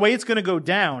 The way it's going to go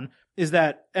down is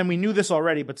that, and we knew this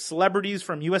already, but celebrities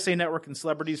from USA Network and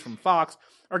celebrities from Fox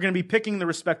are going to be picking the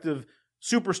respective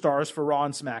superstars for Raw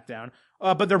and SmackDown,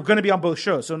 but they're going to be on both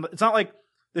shows. So it's not like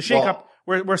the shakeup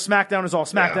where SmackDown is all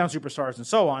SmackDown superstars and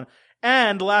so on.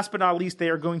 And last but not least, they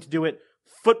are going to do it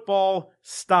football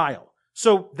style.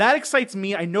 So that excites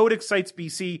me. I know it excites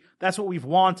BC. That's what we've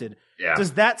wanted. Yeah.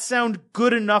 Does that sound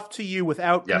good enough to you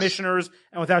without commissioners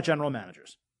and without general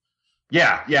managers?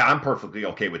 Yeah, I'm perfectly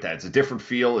okay with that. It's a different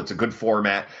feel. It's a good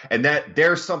format. And that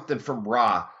there's something from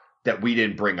Raw that we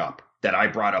didn't bring up, that I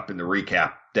brought up in the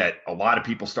recap, that a lot of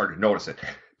people started noticing.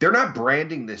 They're not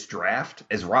branding this draft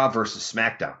as Raw versus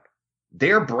SmackDown.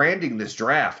 They're branding this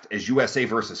draft as USA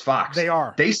versus Fox. They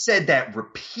are. They said that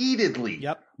repeatedly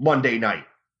Monday night.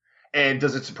 And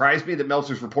does it surprise me that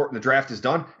Meltzer's reporting the draft is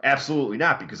done? Absolutely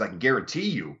not, because I can guarantee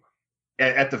you,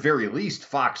 at the very least,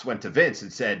 Fox went to Vince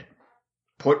and said,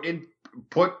 put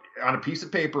on a piece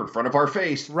of paper in front of our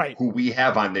face who we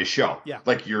have on this show. Yeah.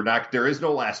 Like there is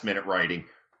no last minute writing.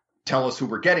 Tell us who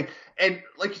we're getting. And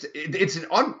like you said,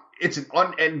 it's an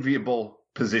unenviable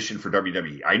position for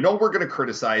WWE. I know we're going to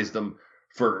criticize them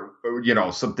for,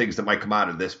 some things that might come out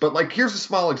of this, but like, here's a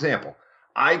small example.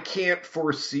 I can't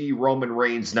foresee Roman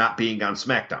Reigns not being on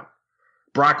SmackDown.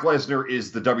 Brock Lesnar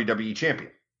is the WWE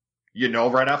champion.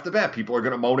 Right off the bat, people are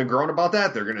going to moan and groan about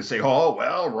that. They're going to say, oh,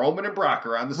 well, Roman and Brock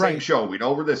are on the same show. We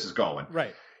know where this is going.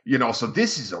 Right. So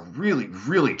this is a really,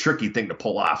 really tricky thing to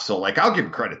pull off. So, like, I'll give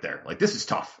them credit there. Like, this is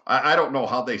tough. I don't know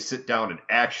how they sit down and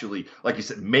actually, like you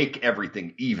said, make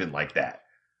everything even like that.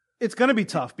 It's going to be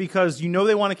tough because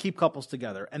they want to keep couples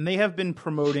together, and they have been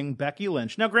promoting Becky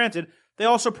Lynch. Now, granted, they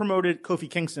also promoted Kofi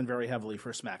Kingston very heavily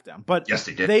for SmackDown, but yes,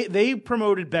 they did. They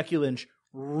promoted Becky Lynch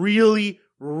really,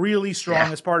 really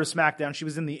strong as part of SmackDown. She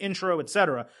was in the intro,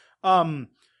 etc.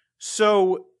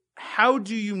 So how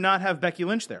do you not have Becky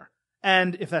Lynch there?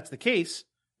 And if that's the case,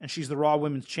 and she's the Raw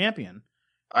Women's Champion,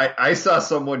 I saw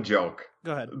someone joke.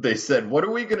 Go ahead. They said, "What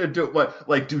are we gonna do? What,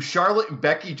 like, do Charlotte and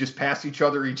Becky just pass each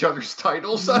other's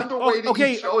titles on the way to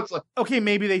each show?" It's like, okay,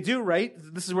 maybe they do, right?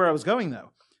 This is where I was going,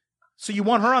 though. So you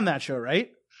want her on that show,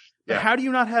 right? Yeah. But how do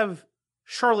you not have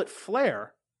Charlotte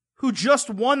Flair, who just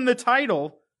won the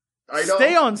title,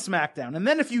 stay on SmackDown? And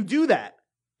then if you do that,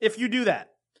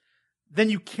 then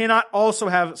you cannot also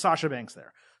have Sasha Banks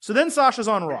there. So then Sasha's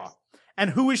on Raw.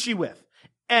 And who is she with?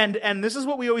 And this is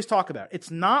what we always talk about. It's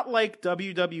not like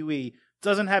WWE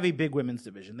doesn't have a big women's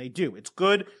division. They do. It's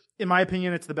good. In my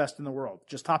opinion, it's the best in the world.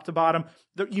 Just top to bottom.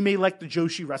 You may like the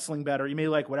Joshi wrestling better. You may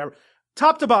like whatever.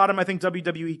 Top to bottom, I think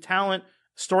WWE talent,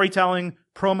 storytelling,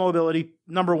 promo ability,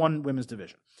 number 1 women's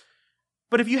division.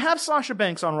 But if you have Sasha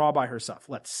Banks on Raw by herself,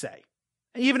 let's say,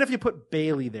 even if you put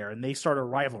Bayley there and they start a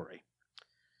rivalry,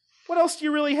 what else do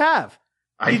you really have?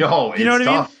 I know. You know what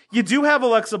tough. I mean? You do have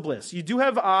Alexa Bliss. You do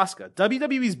have Asuka.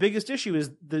 WWE's biggest issue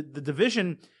is the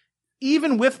division,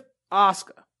 even with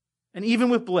Asuka and even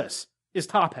with Bliss, is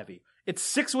top heavy. It's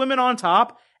 6 women on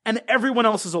top and everyone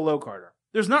else is a low carder.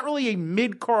 There's not really a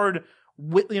mid card,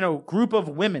 group of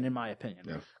women, in my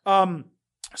opinion. Yeah.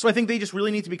 So I think they just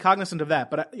really need to be cognizant of that.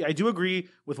 But I do agree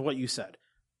with what you said.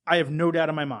 I have no doubt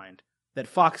in my mind that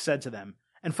Fox said to them,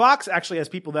 and Fox actually has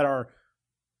people that are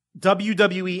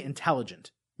WWE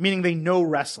intelligent, meaning they know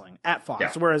wrestling at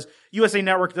Fox, whereas USA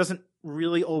Network doesn't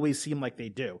really always seem like they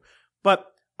do. But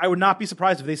I would not be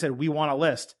surprised if they said, we want a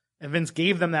list, and Vince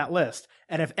gave them that list,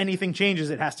 and if anything changes,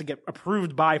 it has to get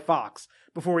approved by Fox.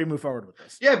 before we move forward with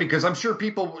this. Yeah, because I'm sure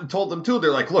people told them too.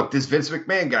 They're like, look, this Vince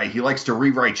McMahon guy, he likes to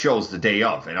rewrite shows the day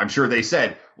of. And I'm sure they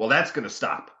said, well, that's going to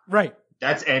stop. Right.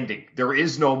 That's ending. There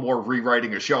is no more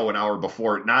rewriting a show an hour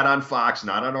before. Not on Fox,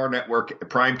 not on our network,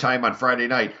 prime time on Friday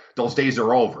night. Those days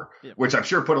are over, which I'm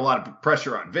sure put a lot of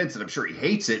pressure on Vince, and I'm sure he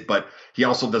hates it, but he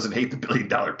also doesn't hate the $1 billion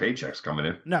paychecks coming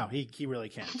in. No, he really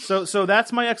can't. So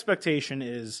that's my expectation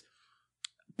is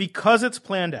because it's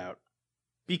planned out,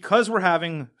 because we're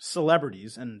having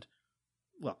celebrities, and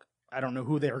look, I don't know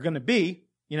who they are going to be,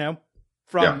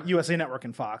 from USA Network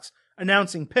and Fox,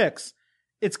 announcing picks.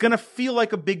 It's going to feel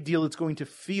like a big deal. It's going to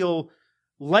feel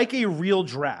like a real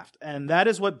draft. And that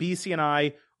is what BC and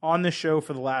I on this show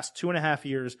for the last 2.5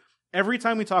 years, every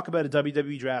time we talk about a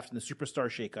WWE draft and the superstar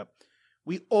shakeup,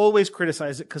 we always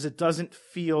criticize it because it doesn't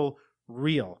feel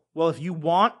real. Well, if you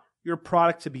want your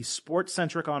product to be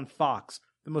sports-centric on Fox,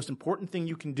 the most important thing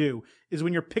you can do is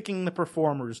when you're picking the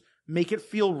performers, make it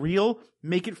feel real,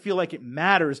 make it feel like it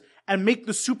matters, and make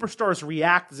the superstars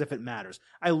react as if it matters.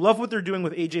 I love what they're doing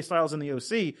with AJ Styles and the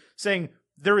OC, saying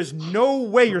there is no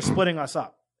way you're splitting us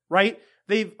up, right?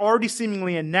 They've already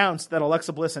seemingly announced that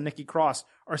Alexa Bliss and Nikki Cross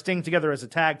are staying together as a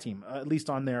tag team, at least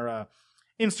on their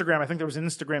Instagram. I think there was an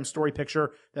Instagram story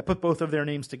picture that put both of their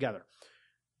names together.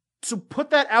 So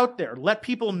put that out there. Let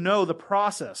people know the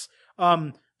process.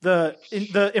 If the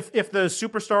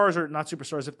superstars, or not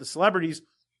superstars, if the celebrities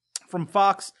from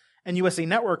Fox and USA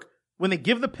Network, when they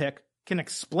give the pick, can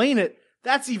explain it,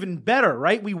 that's even better,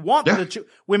 right? We want the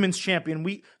women's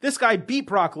champion. This guy beat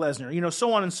Brock Lesnar,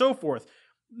 so on and so forth.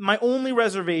 My only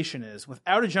reservation is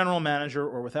without a general manager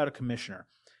or without a commissioner,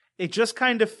 it just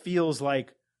kind of feels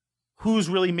like who's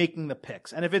really making the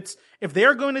picks. And if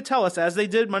they're going to tell us, as they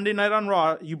did Monday Night on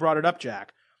Raw, you brought it up,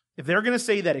 Jack, if they're going to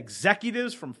say that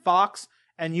executives from Fox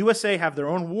and USA have their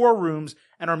own war rooms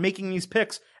and are making these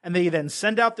picks, and they then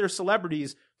send out their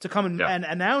celebrities to come and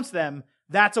announce them,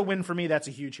 that's a win for me. That's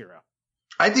a huge hero.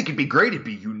 I think it'd be great. It'd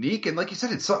be unique. And like you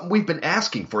said, it's something we've been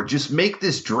asking for. Just make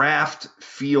this draft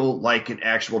feel like an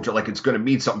actual draft, like it's going to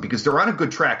mean something, because they're on a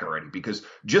good track already. Because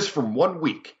just from 1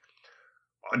 week,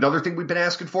 another thing we've been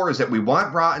asking for is that we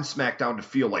want Raw and SmackDown to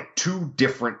feel like two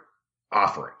different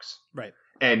offerings. Right.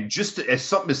 And just as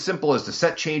something as simple as the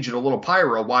set change and a little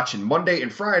pyro, watching Monday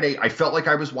and Friday, I felt like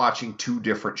I was watching two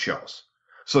different shows.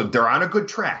 So they're on a good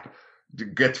track. To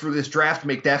get through this draft,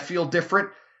 make that feel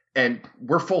different, and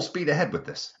we're full speed ahead with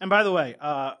this. And by the way,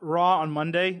 Raw on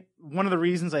Monday, one of the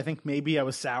reasons I think maybe I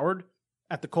was soured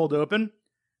at the cold open,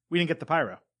 we didn't get the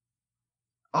pyro.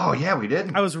 Oh, yeah, we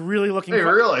did. I was really looking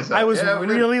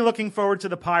looking forward to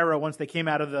the pyro once they came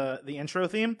out of the intro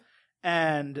theme,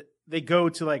 and they go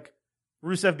to like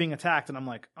Rusev being attacked, and I'm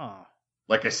like, oh.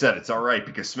 Like I said, it's all right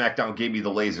because SmackDown gave me the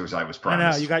lasers I was promised.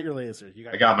 I know, you got your lasers.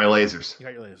 I got my lasers. You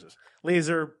got your lasers.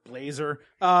 Laser, blazer.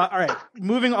 All right,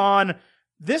 moving on.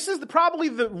 This is probably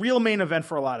the real main event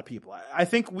for a lot of people. I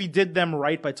think we did them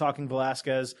right by talking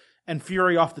Velasquez and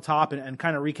Fury off the top and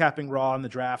kind of recapping Raw and the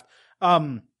draft.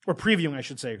 Or previewing, I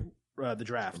should say, the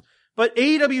draft. But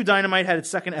AEW Dynamite had its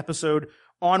second episode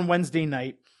on Wednesday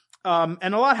night.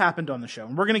 And a lot happened on the show.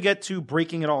 And we're going to get to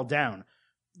breaking it all down.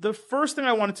 The first thing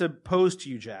I wanted to pose to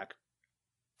you, Jack,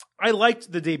 I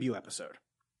liked the debut episode,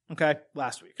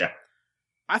 last week. Yeah.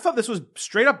 I thought this was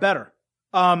straight up better.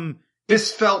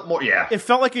 This felt more, It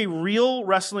felt like a real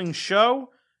wrestling show.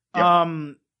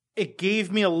 Yep. It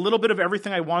gave me a little bit of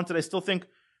everything I wanted. I still think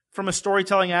from a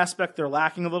storytelling aspect, they're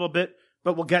lacking a little bit,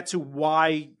 but we'll get to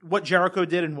what Jericho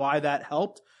did and why that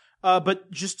helped. But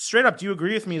just straight up, do you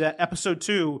agree with me that episode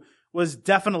 2 was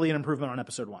definitely an improvement on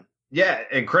episode 1? Yeah,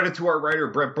 and credit to our writer,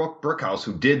 Brett Brookhouse,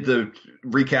 who did the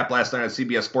recap last night on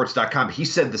CBSSports.com. He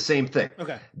said the same thing.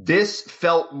 Okay. This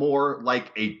felt more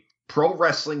like a pro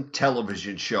wrestling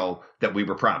television show that we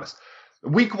were promised.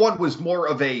 Week 1 was more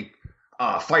of a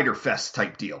Fighter Fest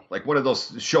type deal, like one of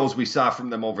those shows we saw from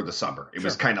them over the summer. It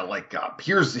was kind of like,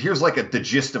 here's like the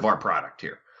gist of our product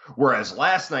here. Whereas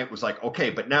last night was like, okay,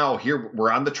 but now here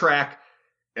we're on the track.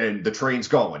 And the train's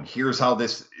going. Here's how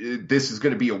this is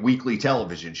going to be a weekly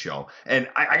television show. And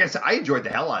I guess I enjoyed the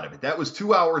hell out of it. That was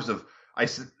 2 hours of, I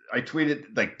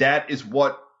tweeted, like, that is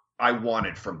what I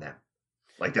wanted from them.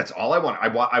 Like, that's all I want.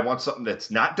 I want something that's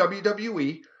not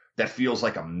WWE, that feels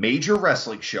like a major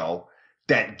wrestling show,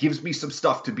 that gives me some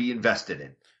stuff to be invested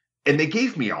in. And they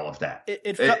gave me all of that.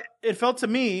 It felt to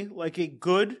me like a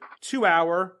good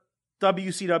 2-hour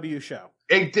WCW show.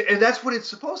 And that's what it's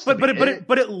supposed to be.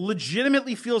 But it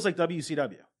legitimately feels like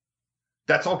WCW.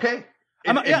 That's okay.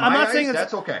 I'm not saying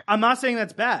that's okay. I'm not saying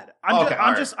that's bad.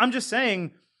 I'm just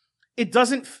saying it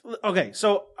doesn't. Okay,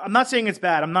 so I'm not saying it's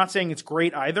bad. I'm not saying it's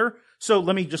great either. So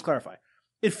let me just clarify.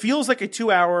 It feels like a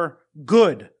 2-hour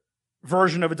good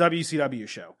version of a WCW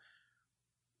show.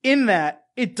 In that,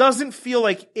 it doesn't feel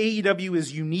like AEW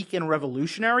is unique and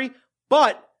revolutionary,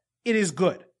 but it is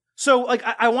good. So, like,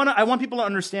 I want people to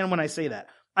understand when I say that.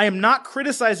 I am not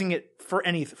criticizing it for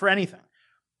anything.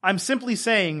 I'm simply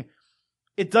saying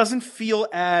it doesn't feel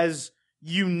as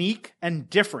unique and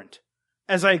different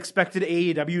as I expected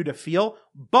AEW to feel,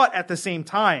 but at the same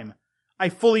time, I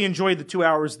fully enjoyed the 2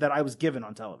 hours that I was given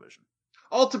on television.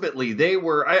 Ultimately, they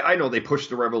were, I know they pushed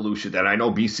the revolution, and I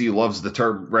know BC loves the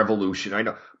term revolution, I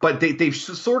know, but they've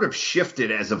sort of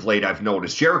shifted as of late, I've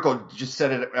noticed. Jericho just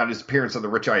said it on his appearance on the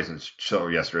Rich Eisen show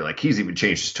yesterday, like he's even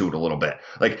changed his tune a little bit.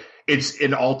 Like, it's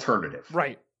an alternative.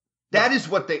 Right. That is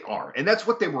what they are, and that's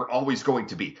what they were always going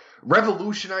to be.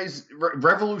 Revolutionary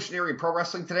in pro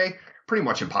wrestling today, pretty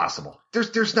much impossible.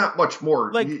 There's not much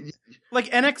more. Like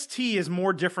NXT is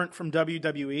more different from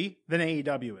WWE than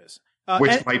AEW is.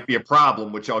 Which might be a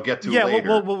problem, which I'll get to later.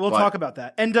 Yeah, we'll talk about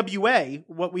that.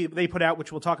 NWA, they put out,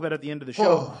 which we'll talk about at the end of the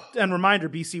show. And reminder,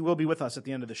 BC will be with us at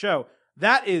the end of the show.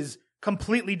 That is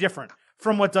completely different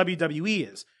from what WWE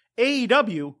is.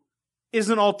 AEW is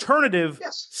an alternative,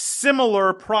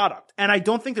 similar product. And I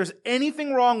don't think there's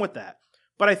anything wrong with that.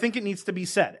 But I think it needs to be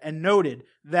said and noted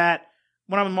that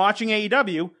when I'm watching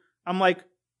AEW, I'm like,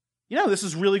 this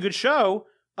is a really good show.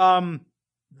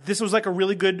 This was like a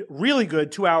really good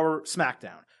 2-hour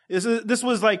SmackDown. This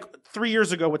was like 3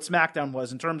 years ago what SmackDown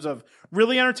was in terms of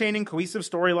really entertaining, cohesive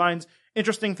storylines,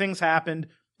 interesting things happened,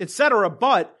 etc.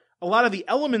 But a lot of the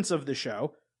elements of the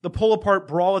show, the pull-apart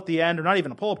brawl at the end, or not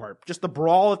even a pull-apart, just the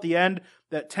brawl at the end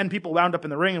that 10 people wound up in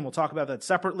the ring, and we'll talk about that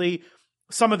separately.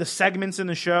 Some of the segments in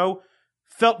the show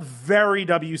felt very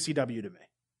WCW to me.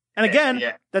 And again,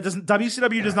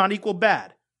 WCW does not equal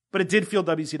bad, but it did feel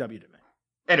WCW to me.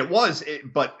 And it was,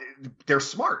 but they're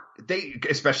smart.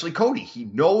 Especially Cody, he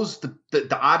knows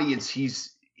the audience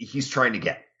he's trying to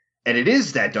get, and it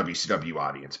is that WCW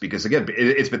audience because again,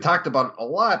 it's been talked about a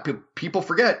lot. People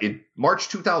forget in March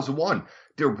 2001,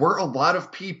 there were a lot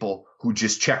of people who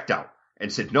just checked out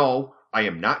and said, "No, I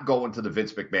am not going to the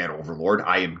Vince McMahon Overlord.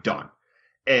 I am done."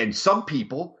 And some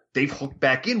people they've hooked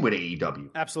back in with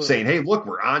AEW, absolutely saying, "Hey, look,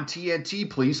 we're on TNT.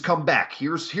 Please come back.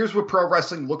 Here's what pro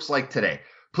wrestling looks like today.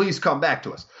 Please come back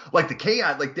to us." Like the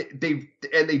chaos, like they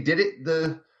did it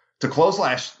to close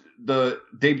the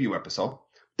debut episode.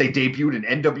 They debuted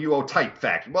an NWO type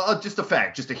faction. Well, just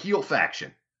a heel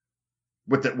faction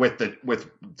with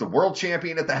the world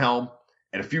champion at the helm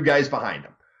and a few guys behind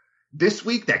him. This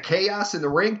week, that chaos in the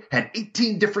ring had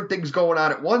 18 different things going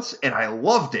on at once, and I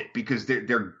loved it because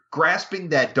they're grasping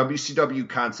that WCW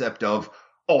concept of,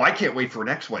 oh, I can't wait for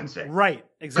next Wednesday. Right,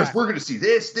 exactly. Because we're going to see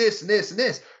this, and this, and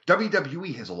this.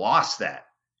 WWE has lost that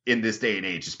in this day and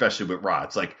age, especially with Raw.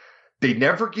 It's like they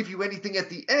never give you anything at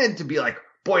the end to be like,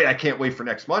 boy, I can't wait for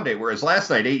next Monday. Whereas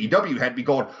last night, AEW had me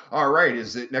going, all right,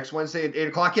 is it next Wednesday at 8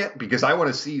 o'clock yet? Because I want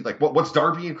to see, like, what's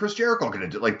Darby and Chris Jericho going to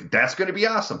do? Like, that's going to be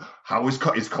awesome. How is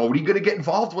Cody going to get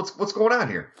involved? What's going on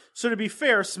here? So to be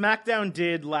fair, SmackDown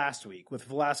did last week with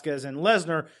Velasquez and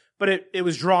Lesnar, but it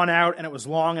was drawn out and it was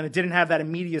long and it didn't have that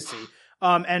immediacy.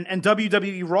 And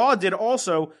WWE Raw did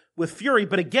also with Fury.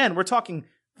 But again, we're talking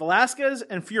Velasquez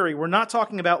and Fury. We're not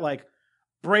talking about like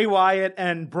Bray Wyatt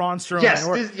and Braun Strowman. Yes,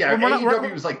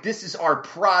 AEW was like, this is our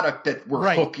product that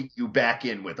we're hooking you back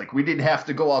in with. Like, we didn't have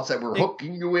to go outside. We're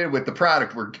hooking you in with the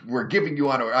product we're giving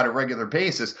you on a regular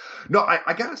basis. No,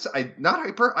 I gotta say,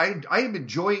 I am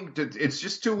enjoying, it's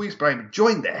just 2 weeks, but I'm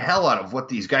enjoying the hell out of what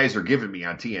these guys are giving me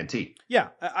on TNT. Yeah,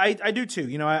 I do too.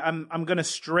 I'm going to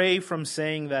stray from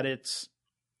saying that it's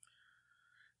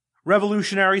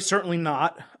revolutionary, certainly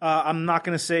not. I'm not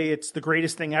going to say it's the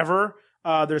greatest thing ever.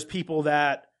 There's people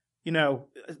that, the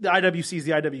IWC is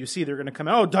the IWC. They're going to come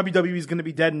out, WWE is going to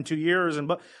be dead in 2 years. I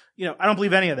don't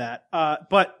believe any of that.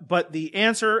 But the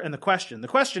answer and the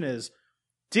question is,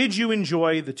 did you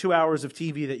enjoy the 2 hours of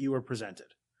TV that you were presented?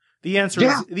 The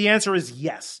answer is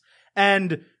yes.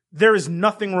 And there is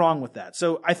nothing wrong with that.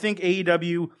 So I think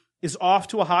AEW is off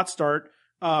to a hot start.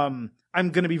 I'm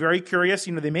going to be very curious.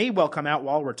 They may well come out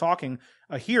while we're talking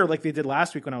here, like they did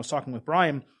last week when I was talking with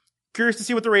Brian. Curious to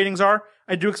see what the ratings are.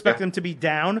 I do expect them to be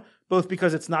down, both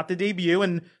because it's not the debut,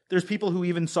 and there's people who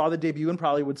even saw the debut and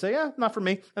probably would say, not for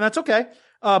me, and that's okay.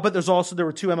 But there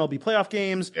were 2 MLB playoff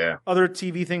games, other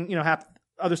TV thing,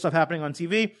 other stuff happening on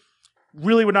TV.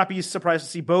 Really would not be surprised to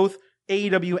see both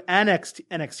AEW and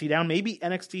NXT down, maybe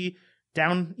NXT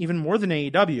down even more than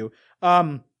AEW.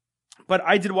 But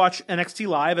I did watch NXT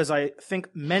live, as I think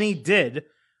many did.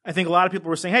 I think a lot of people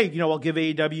were saying, hey, I'll give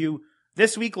AEW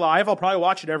this week live. I'll probably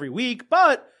watch it every week,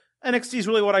 but NXT is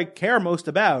really what I care most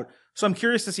about. So I'm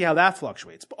curious to see how that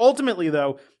fluctuates. But ultimately,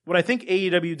 though, what I think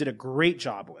AEW did a great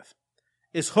job with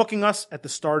is hooking us at the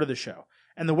start of the show.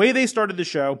 And the way they started the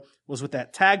show was with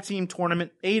that tag team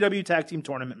tournament, AEW tag team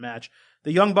tournament match,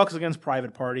 the Young Bucks against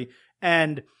Private Party.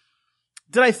 And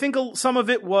did I think some of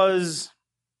it was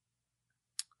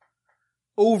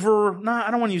I don't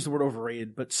want to use the word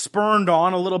overrated, but spurned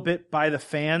on a little bit by the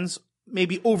fans,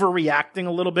 maybe overreacting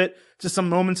a little bit to some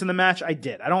moments in the match? I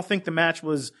did. I don't think the match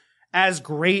was as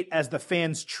great as the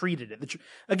fans treated it.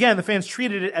 Again, the fans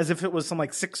treated it as if it was some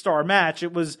like 6-star match.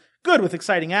 It was good with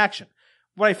exciting action.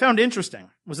 What I found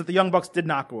interesting was that the Young Bucks did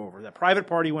not go over. That Private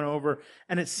Party went over,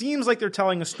 and it seems like they're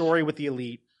telling a story with the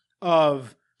Elite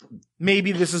of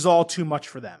maybe this is all too much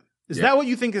for them. Is that what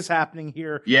you think is happening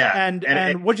here? Yeah.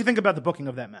 And what do you think about the booking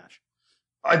of that match?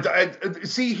 I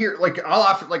see here, like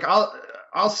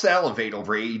I'll salivate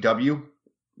over AEW,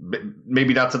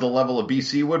 maybe not to the level of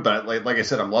BC would, but like I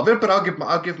said, I'm loving it. But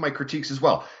I'll give my critiques as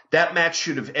well. That match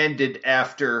should have ended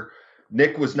after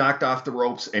Nick was knocked off the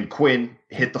ropes and Quinn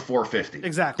hit the 450.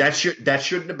 Exactly. That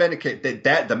shouldn't have been a case.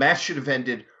 That the match should have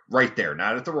ended right there,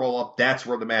 not at the roll up. That's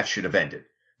where the match should have ended.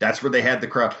 That's where they had the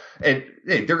crowd, and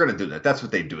hey, they're going to do that. That's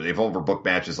what they do. They've overbooked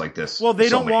matches like this. Well, they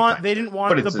didn't want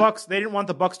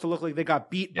the Bucks to look like they got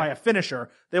beat by a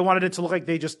finisher. They wanted it to look like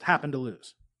they just happened to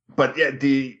lose. But yeah,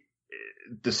 the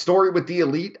story with the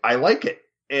Elite, I like it,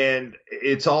 and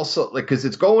it's also like because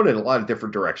it's going in a lot of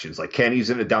different directions. Like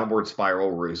Kenny's in a downward spiral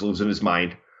where he's losing his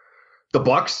mind. The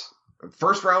Bucks,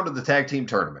 first round of the tag team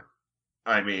tournament.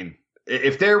 I mean,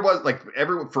 if there was like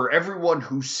everyone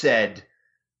who said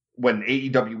when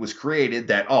AEW was created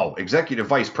that, executive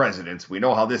vice presidents, we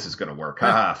know how this is going to work.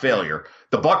 Haha, failure.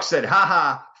 The Bucks said,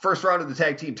 haha, first round of the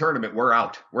tag team tournament, we're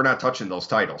out. We're not touching those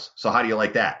titles. So how do you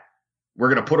like that? We're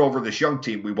going to put over this young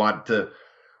team we want to,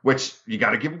 which you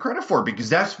got to give them credit for because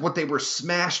that's what they were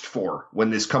smashed for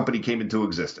when this company came into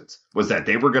existence, was that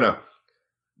they were going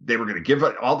to give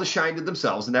all the shine to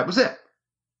themselves, and that was it.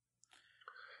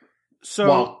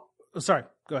 So, sorry,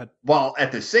 go ahead. While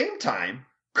at the same time,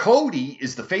 Cody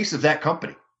is the face of that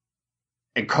company,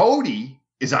 and Cody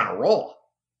is on a roll.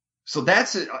 So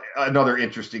that's another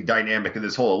interesting dynamic in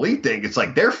this whole Elite thing. It's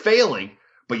like they're failing,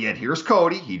 but yet here's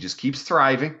Cody. He just keeps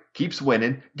thriving, keeps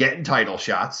winning, getting title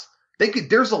shots.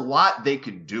 There's a lot they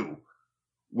can do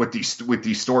with these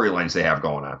storylines they have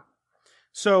going on.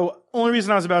 So, only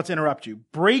reason I was about to interrupt you.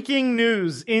 Breaking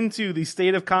news into the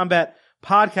State of Combat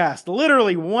podcast.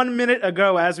 Literally 1 minute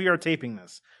ago as we are taping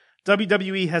this,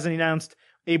 WWE has announced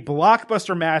a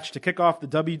blockbuster match to kick off the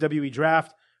WWE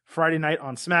Draft Friday night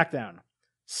on SmackDown.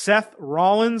 Seth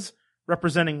Rollins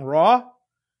representing Raw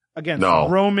against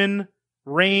Roman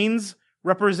Reigns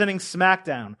representing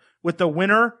SmackDown, with the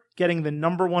winner getting the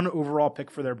 #1 overall pick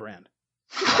for their brand.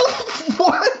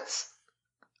 What?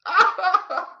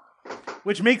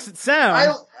 Which makes it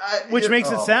sound,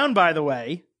 by the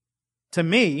way, to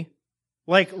me,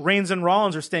 like Reigns and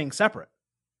Rollins are staying separate.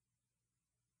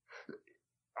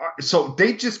 So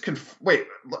they just wait.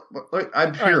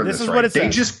 I'm hearing this right. What it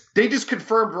says. They just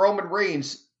confirmed Roman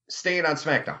Reigns staying on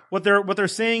SmackDown. What they're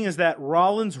saying is that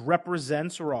Rollins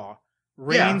represents Raw,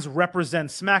 Reigns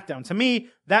represents SmackDown. To me,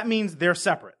 that means they're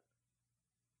separate.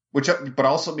 But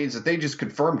also means that they just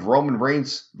confirmed Roman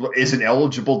Reigns isn't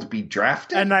eligible to be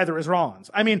drafted, and neither is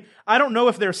Rollins. I mean, I don't know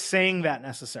if they're saying that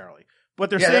necessarily. What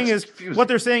they're saying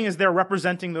is they're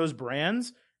representing those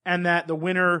brands, and that the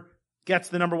winner gets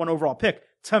the #1 overall pick.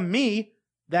 To me,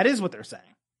 that is what they're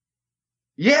saying.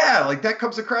 Yeah, like that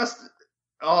comes across.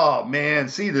 Oh man,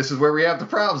 see, this is where we have the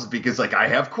problems because like I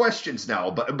have questions now,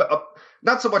 but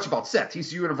not so much about Seth. He's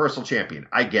the Universal Champion.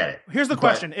 I get it. Here's the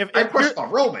question: I have questions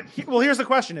about Roman. Here's the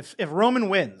question: If Roman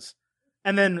wins,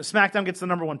 and then SmackDown gets the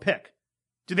 #1 pick,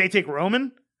 do they take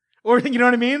Roman, or you know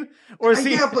what I mean? Or is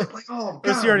he? Yeah, but like, oh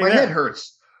god, my head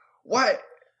hurts. Why?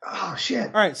 Oh, shit.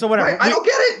 All right, so whatever. I don't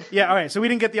get it. Yeah, all right. So we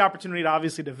didn't get the opportunity to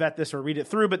obviously to vet this or read it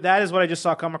through, but that is what I just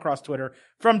saw come across Twitter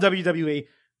from WWE.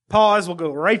 Pause. We'll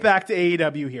go right back to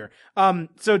AEW here.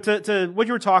 So to what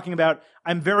you were talking about,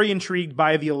 I'm very intrigued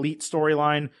by the Elite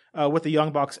storyline with the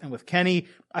Young Bucks and with Kenny.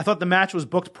 I thought the match was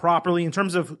booked properly in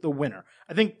terms of the winner.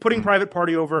 I think putting Private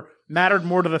Party over mattered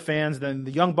more to the fans than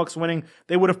the Young Bucks winning.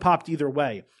 They would have popped either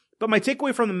way. But my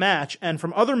takeaway from the match and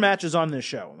from other matches on this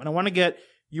show, and I want to get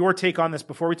your take on this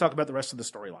before we talk about the rest of the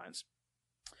storylines.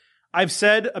 I've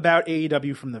said about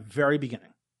AEW from the very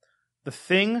beginning, the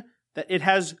thing that it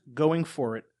has going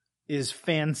for it is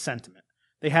fan sentiment.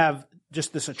 They have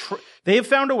just this, they have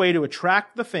found a way to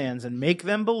attract the fans and make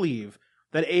them believe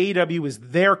that AEW is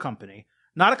their company,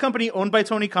 not a company owned by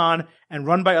Tony Khan and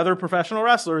run by other professional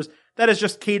wrestlers that is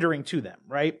just catering to them,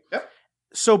 right? Yep.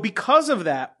 So because of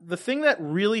that, the thing that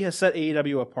really has set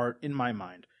AEW apart in my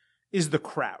mind is the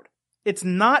crowd. It's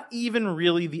not even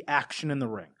really the action in the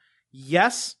ring.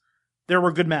 Yes, there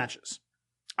were good matches.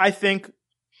 I think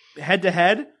head to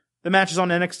head, the matches on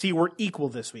NXT were equal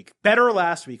this week. Better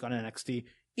last week on NXT,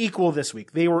 equal this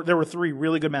week. There were 3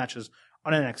 really good matches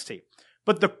on NXT.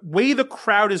 But the way the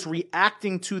crowd is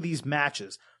reacting to these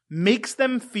matches makes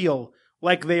them feel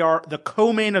like they are the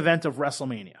co-main event of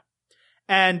WrestleMania.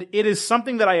 And it is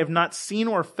something that I have not seen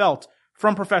or felt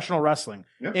from professional wrestling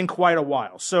in quite a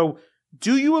while. So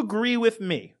do you agree with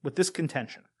me with this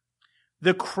contention?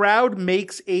 The crowd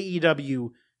makes AEW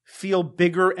feel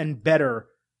bigger and better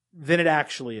than it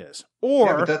actually is.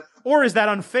 Or is that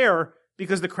unfair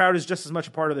because the crowd is just as much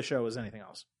a part of the show as anything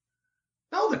else?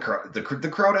 No, the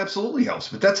crowd absolutely helps,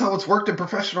 but that's how it's worked in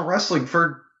professional wrestling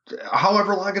for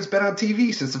however long it's been on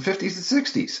TV, since the 50s and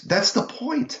 60s. That's the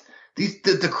point.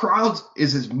 The crowd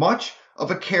is as much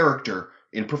of a character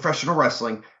in professional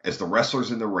wrestling as the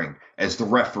wrestlers in the ring, as the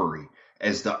referee,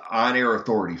 as the on-air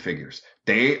authority figures.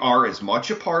 They are as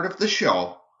much a part of the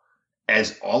show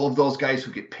as all of those guys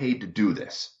who get paid to do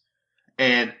this.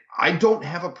 And I don't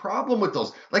have a problem with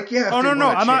those. Like, yeah. Oh, no.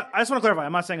 I just want to clarify.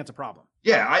 I'm not saying it's a problem.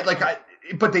 Yeah,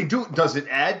 but they do. Does it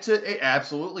add to?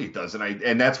 Absolutely, it does.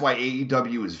 And that's why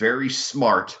AEW is very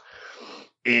smart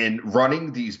in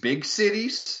running these big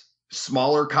cities,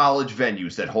 smaller college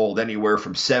venues that hold anywhere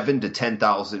from 7,000 to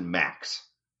 10,000 max,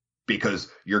 because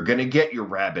you're going to get your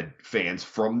rabid fans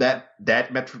from that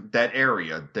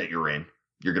area that you're in.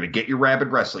 You're going to get your rabid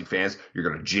wrestling fans. You're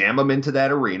going to jam them into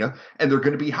that arena, and they're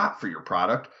going to be hot for your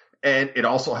product. And it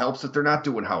also helps that they're not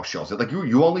doing house shows. Like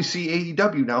you only see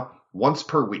AEW now once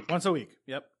per week. Once a week.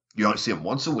 Yep. You only see them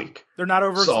once a week. They're not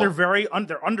over. So, they're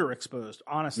underexposed.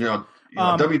 Honestly,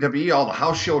 WWE, all the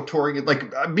house show touring.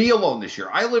 Like me alone this year.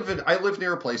 I live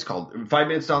near a place called 5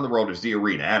 minutes down the road is the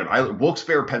arena. Adam,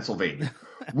 Wilkes-Barre, Pennsylvania.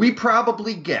 We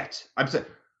probably get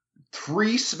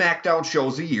 3 SmackDown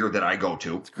shows a year that I go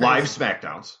to, live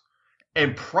SmackDowns,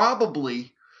 and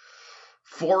probably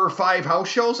 4 or 5 house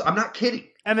shows. I'm not kidding.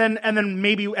 And then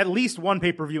maybe at least 1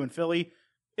 pay-per-view in Philly,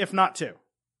 if not 2.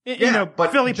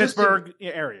 But Philly, Pittsburgh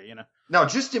area, Now,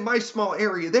 just in my small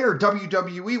area there,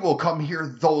 WWE will come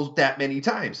here that many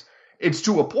times. It's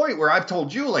to a point where I've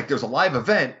told you, like, there's a live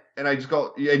event, and I just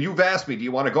go, and you've asked me, do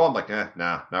you want to go? I'm like,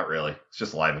 nah, not really. It's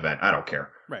just a live event. I don't care.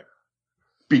 Right.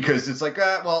 Because it's like,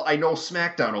 well, I know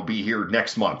SmackDown will be here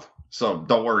next month, so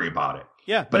don't worry about it.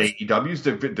 Yeah, but AEW's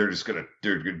they're just gonna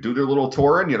do their little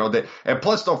tour, and and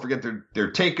plus don't forget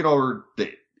they're taking over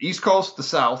the East Coast, the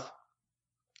South.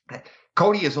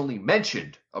 Cody has only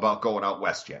mentioned about going out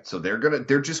west yet, so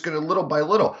they're just gonna little by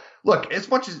little. Look, as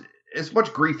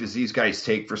much grief as these guys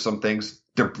take for some things,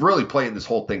 they're really playing this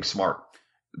whole thing smart.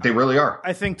 They really are.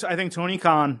 I think Tony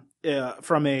Khan,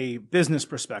 from a business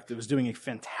perspective, is doing a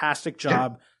fantastic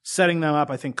job setting them up.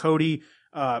 I think Cody.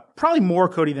 Probably more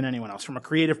Cody than anyone else from a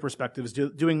creative perspective is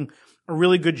doing a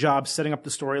really good job setting up the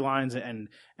storylines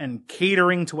and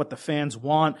catering to what the fans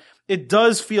want. It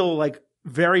does feel like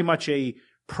very much a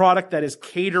product that is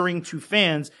catering to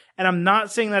fans. And I'm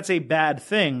not saying that's a bad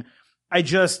thing.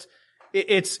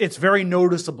 It's very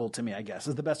noticeable to me, I guess,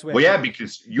 is the best way. Well, yeah,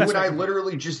 because you and I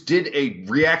literally just did a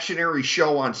reactionary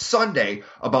show on Sunday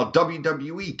about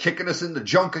WWE kicking us in the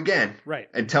junk again. Right.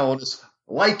 And telling us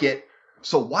like it.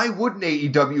 So why wouldn't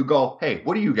AEW go, hey,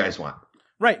 what do you guys want?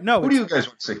 Right. No. What do you guys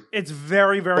want to see? It's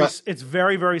very,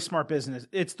 very smart business.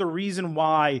 It's the reason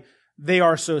why they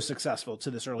are so successful to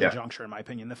this early juncture, in my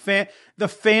opinion. The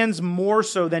fans more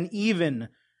so than even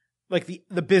like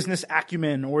the business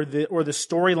acumen or the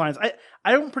storylines.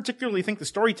 I don't particularly think the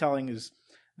storytelling is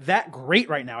that great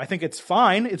right now. I think it's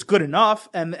fine. It's good enough.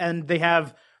 And they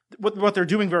have what they're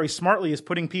doing very smartly is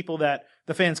putting people that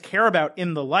the fans care about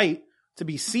in the light to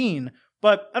be seen.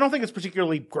 But I don't think it's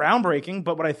particularly groundbreaking.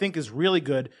 But what I think is really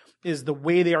good is the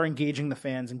way they are engaging the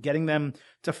fans and getting them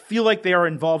to feel like they are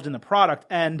involved in the product.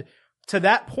 And to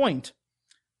that point,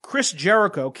 Chris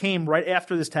Jericho came right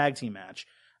after this tag team match,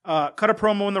 cut a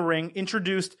promo in the ring,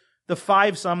 introduced the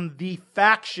Fivesome, the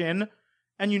faction.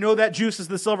 And you know that Juice is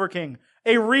the Silver King,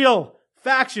 a real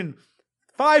faction.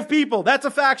 5 people, that's a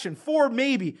faction. 4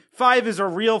 maybe. 5 is a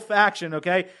real faction,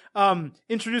 okay?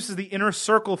 Introduces the Inner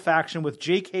Circle faction with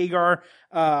Jake Hagar.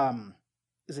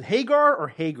 Is it Hagar or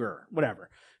Hager? Whatever.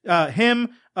 Him,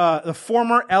 the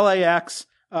former LAX,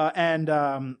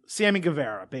 and Sammy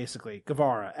Guevara, basically.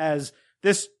 Guevara, as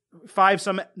this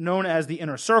Fivesome known as the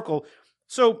Inner Circle.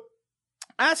 So,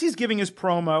 as he's giving his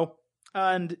promo,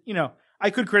 and, I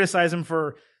could criticize him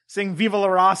for saying Viva la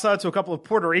Raza to a couple of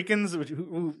Puerto Ricans,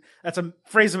 that's a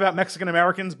phrase about Mexican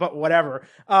Americans, but whatever.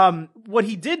 What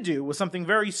he did do was something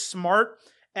very smart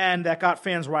and that got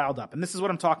fans riled up. And this is what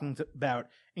I'm talking about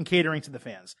in catering to the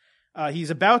fans. He's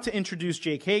about to introduce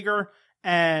Jake Hager,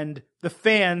 and the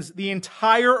fans, the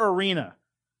entire arena,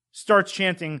 starts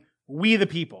chanting, "We the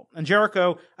people." And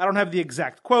Jericho, I don't have the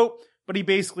exact quote, but he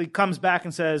basically comes back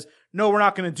and says, "No, we're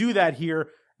not going to do that here.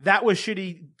 That was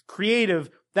shitty creative.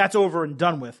 That's over and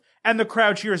done with." And the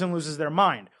crowd cheers and loses their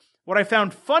mind. What I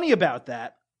found funny about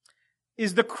that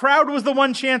is the crowd was the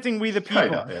one chanting "We the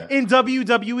people." Yeah. In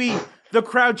WWE, the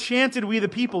crowd chanted "We the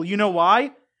people." You know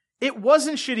why? It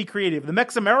wasn't shitty creative. The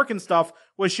Mex-American stuff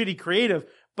was shitty creative,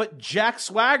 but Jack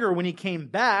Swagger, when he came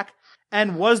back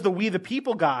and was the "We the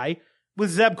people" guy with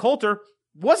Zeb Coulter,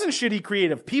 wasn't shitty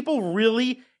creative. People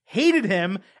really hated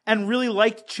him and really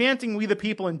liked chanting "We the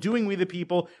people" and doing "We the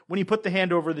people" when he put the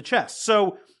hand over the chest.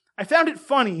 So I found it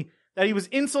funny that he was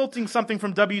insulting something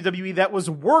from WWE that was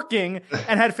working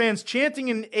and had fans chanting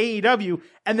in AEW,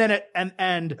 and then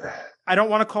and I don't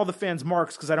want to call the fans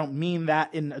marks because I don't mean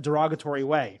that in a derogatory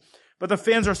way, but the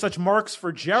fans are such marks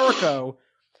for Jericho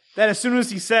that as soon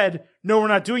as he said, "No, we're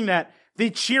not doing that," they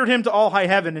cheered him to all high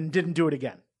heaven and didn't do it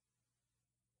again.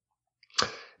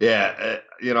 Yeah,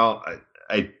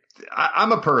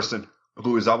 I'm a person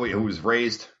who was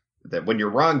raised that when you're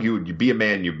wrong, you be a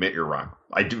man, you admit you're wrong.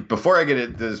 I do. Before I get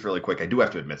into this really quick, I do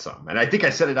have to admit something, and I think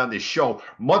I said it on this show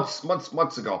months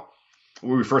ago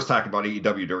when we first talked about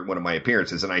AEW during one of my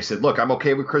appearances, and I said, "Look, I'm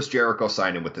okay with Chris Jericho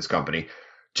signing with this company.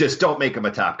 Just don't make him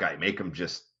a top guy. Make him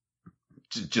just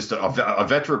a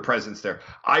veteran presence there."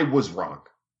 I was wrong.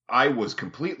 I was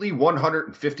completely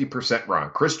 150% wrong.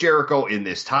 Chris Jericho in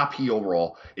this top heel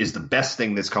role is the best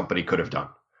thing this company could have done.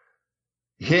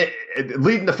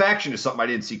 Leading the faction is something I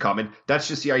didn't see coming. That's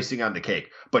just the icing on the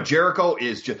cake. But Jericho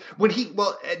is just,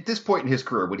 at this point in his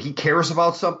career, when he cares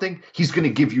about something, he's going to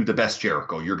give you the best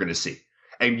Jericho you're going to see.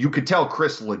 And you could tell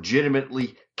Chris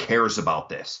legitimately cares about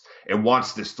this and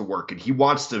wants this to work. And he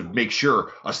wants to make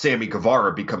sure a Sammy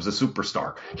Guevara becomes a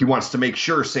superstar. He wants to make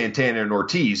sure Santana and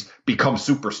Ortiz become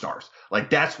superstars. Like,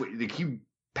 that's what he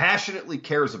passionately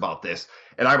cares about this.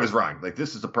 And I was wrong. Like,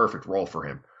 this is the perfect role for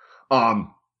him.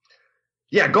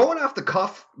 Yeah, going off the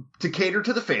cuff to cater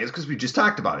to the fans, because we just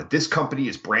talked about it. This company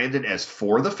is branded as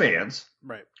for the fans.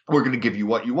 Right. We're going to give you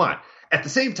what you want. At the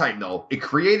same time, though, it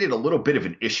created a little bit of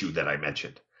an issue that I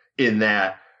mentioned in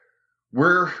that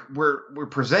we're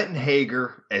presenting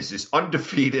Hager as this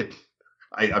undefeated.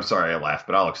 I'm sorry I laughed,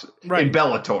 but in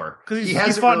Bellator, because he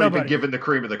hasn't really been given the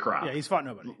cream of the crop. Yeah, he's fought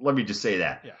nobody. Let me just say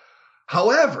that. Yeah.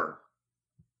 However,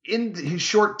 in his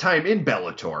short time in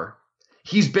Bellator,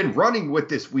 he's been running with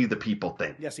this "We the People"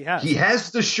 thing. Yes, he has. He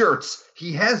has the shirts.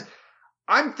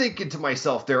 I'm thinking to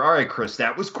myself there, all right, Chris,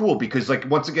 that was cool because, like,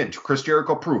 once again, Chris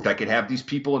Jericho proved I can have these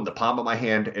people in the palm of my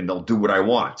hand and they'll do what I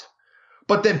want.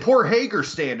 But then poor Hager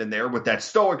standing there with that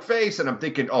stoic face, and I'm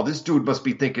thinking, oh, this dude must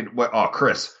be thinking, oh,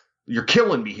 Chris, you're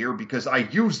killing me here because I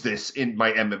use this in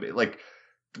my MMA. Like,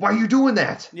 why are you doing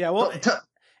that? Yeah, well,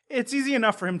 it's easy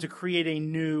enough for him to create a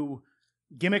new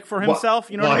gimmick for himself,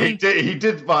 you know what I mean? He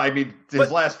did.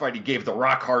 His last fight, he gave the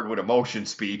rock hard with emotion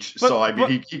speech.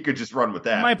 He could just run with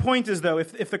that. My point is, though,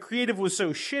 if the creative was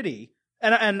so shitty,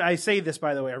 and I say this,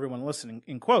 by the way, everyone listening,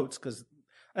 in quotes, because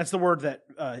that's the word that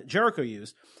Jericho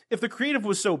used. If the creative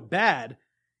was so bad,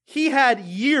 he had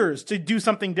years to do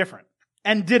something different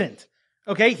and didn't.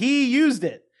 Okay? He used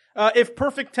it. If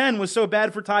Perfect 10 was so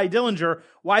bad for Ty Dillinger,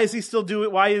 why is he still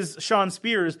doing? Why is Sean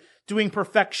Spears doing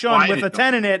Perfection with a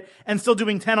 10 in it and still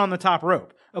doing 10 on the top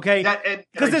rope? Okay,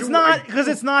 because it's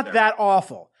not that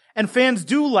awful, and fans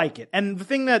do like it. And the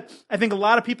thing that I think a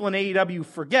lot of people in AEW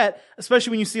forget,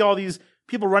 especially when you see all these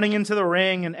people running into the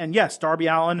ring, and yes, Darby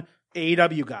Allin,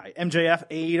 AEW guy, MJF,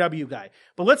 AEW guy,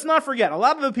 but let's not forget a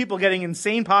lot of the people getting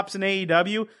insane pops in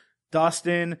AEW,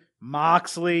 Dustin,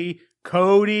 Moxley,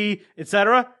 Cody,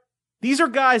 etc. These are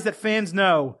guys that fans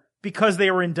know because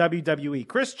they were in WWE.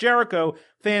 Chris Jericho,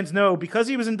 fans know because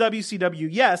he was in WCW,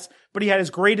 yes, but he had his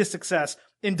greatest success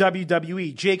in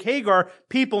WWE. Jake Hager,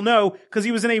 people know because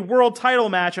he was in a world title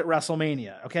match at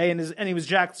WrestleMania, okay? And he was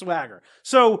Jack Swagger.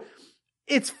 So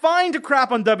it's fine to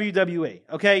crap on WWE,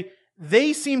 okay?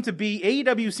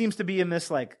 AEW seems to be in this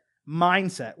like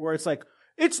mindset where it's like,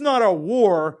 it's not a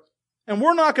war and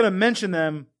we're not going to mention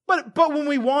them. But when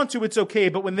we want to, it's okay.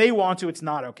 But when they want to, it's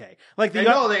not okay. Like they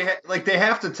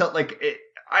have to tell.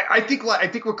 I think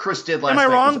what Chris did last. Am I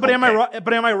wrong? But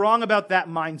am I wrong about that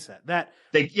mindset? That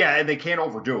and they can't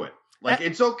overdo it. Like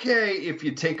it's okay if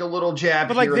you take a little jab.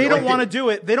 But like they don't want to do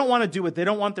it. They don't want to do it. They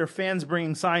don't want their fans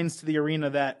bringing signs to the arena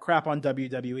that crap on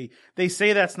WWE. They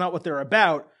say that's not what they're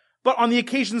about. But on the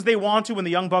occasions they want to, when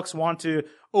the Young Bucks want to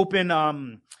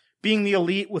open Being the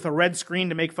Elite with a red screen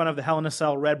to make fun of the Hell in a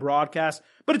Cell red broadcast,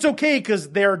 but it's okay because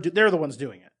they're the ones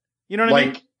doing it. You know what I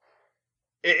mean?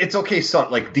 It's okay,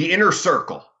 son. Like the Inner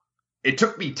Circle. It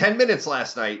took me 10 minutes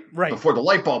last night before the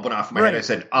light bulb went off in my head. I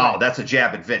said, that's a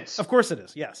jab at Vince. Of course it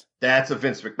is, yes. That's a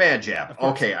Vince McMahon jab.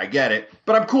 Okay, I get it.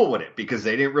 But I'm cool with it because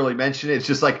they didn't really mention it. It's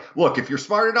just like, look, if you're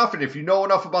smart enough and if you know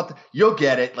enough about you'll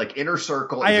get it. Like Inner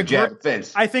Circle is a jab at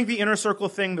Vince. I think the Inner Circle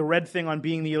thing, the red thing on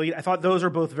Being the Elite, I thought those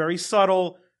are both very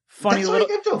subtle, funny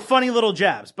little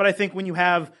jabs. But I think when you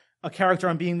have a character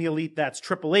on Being the Elite that's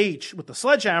Triple H with the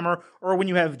sledgehammer, or when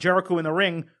you have Jericho in the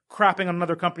ring crapping on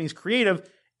another company's creative,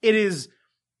 it is...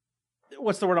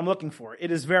 What's the word I'm looking for?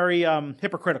 It is very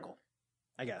hypocritical,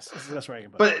 I guess. That's the best way I can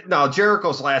put it. But no,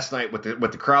 Jericho's last night with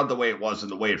the crowd the way it was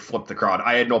and the way it flipped the crowd,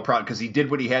 I had no problem because he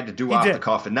did what he had to do off the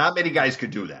cuff, and not many guys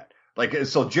could do that. Like,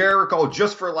 so Jericho,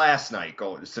 just for last night,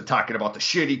 goes to talking about the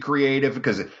shitty creative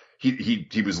because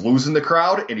he was losing the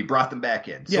crowd and he brought them back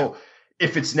in. Yeah. So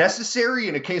if it's necessary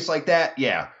in a case like that,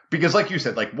 yeah. Because like you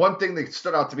said, like one thing that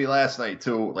stood out to me last night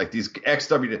too, like these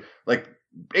XW, like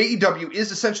AEW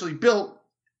is essentially built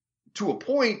to a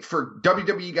point for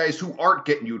WWE guys who aren't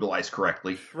getting utilized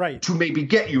correctly, to maybe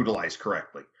get utilized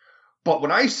correctly. But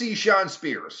when I see Sean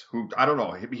Spears, who, I don't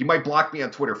know, he might block me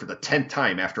on Twitter for the 10th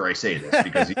time after I say this,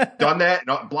 because he's done that,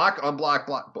 block, unblock,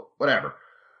 block, whatever.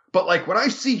 But like when I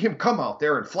see him come out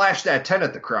there and flash that 10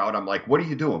 at the crowd, I'm like, what are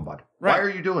you doing, bud? Why are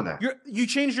you doing that? You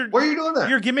changed your... Why are you doing that?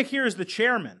 Your gimmick here is the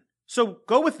chairman. So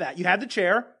go with that. You had the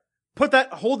chair, hold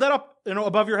that up,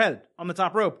 above your head on the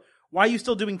top rope. Why are you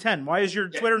still doing 10? Why is your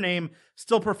Twitter name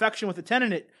still Perfection with a 10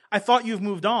 in it? I thought you've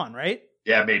moved on, right?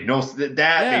 Yeah, made no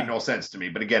sense to me.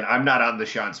 But again, I'm not on the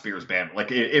Sean Spears band.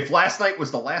 Like if last night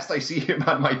was the last I see him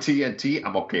on my TNT,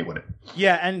 I'm okay with it.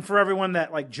 Yeah, and for everyone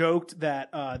that like joked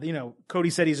that Cody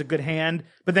said he's a good hand,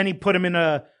 but then he put him in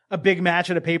a big match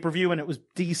at a pay-per-view and it was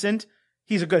decent.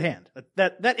 He's a good hand.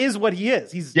 That is what he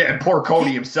is. And poor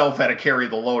Cody himself had to carry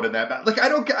the load in that match. Like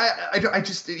I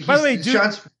just. By the way,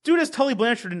 dude has Tully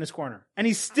Blanchard in his corner, and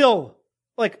he's still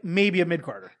like maybe a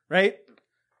mid-carder, right?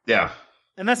 Yeah,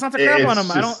 and that's not the crap on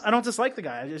him. I don't dislike the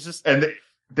guy. It's just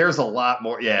there's a lot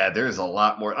more. Yeah, there's a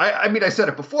lot more. I mean, I said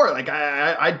it before. Like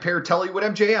I'd pair Tully with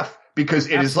MJF because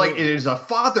it is a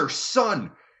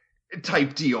father-son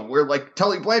type deal where like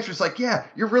Tully Blanchard's like, yeah,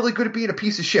 you're really good at being a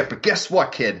piece of shit, but guess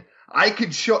what, kid?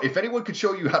 If anyone could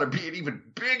show you how to be an even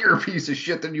bigger piece of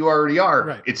shit than you already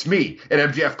are, it's me. And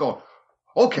MJF going,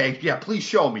 okay, yeah, please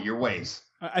show me your ways.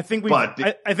 I think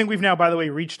we've now, by the way,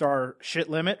 reached our shit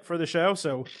limit for the show.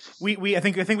 So I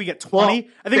think we get 20.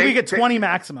 Well, I think we get 20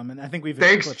 maximum, and I think we've.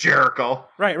 Thanks, Jericho.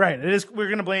 Right. It is. We're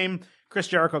going to blame Chris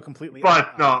Jericho completely.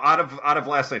 But no, out of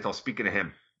last night, though. Speaking of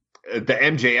him, the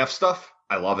MJF stuff,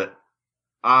 I love it.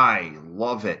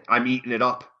 I'm eating it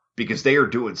up because they are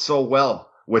doing so well.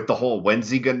 With the whole, when's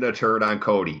he going to turn on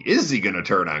Cody? Is he going to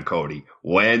turn on Cody?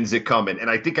 When's it coming? And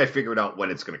I think I figured out when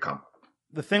it's going to come.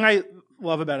 The thing I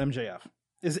love about MJF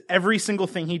is every single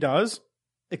thing he does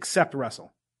except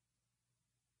wrestle.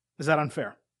 Is that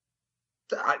unfair?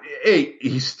 Hey,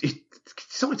 he's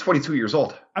only 22 years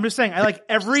old. I'm just saying I like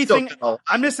everything.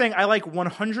 I'm just saying I like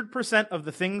 100% of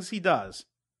the things he does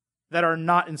that are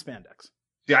not in spandex.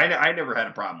 Yeah, I never had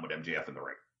a problem with MJF in the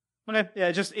ring. Okay, yeah,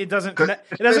 it doesn't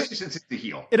connect. It doesn't. Since it's the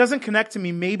heel. It doesn't connect to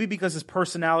me. Maybe because his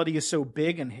personality is so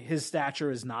big and his stature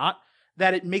is not.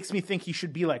 That it makes me think he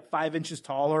should be like 5 inches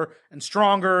taller and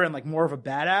stronger and like more of a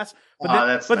badass.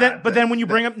 But then when you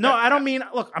bring him, no, I don't mean.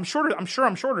 Look, I'm shorter. I'm sure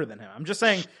I'm shorter than him. I'm just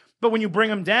saying. But when you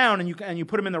bring him down and you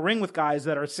put him in the ring with guys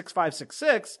that are 6'5",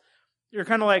 6'6", you're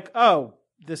kind of like, oh,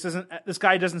 this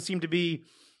guy doesn't seem to be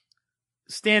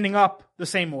standing up the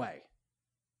same way.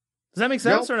 Does that make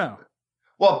sense or no?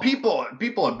 Well, people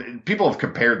have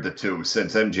compared the two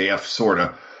since MJF sort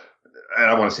of, I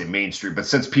don't want to say mainstream, but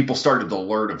since people started to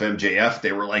learn of MJF,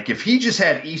 they were like, if he just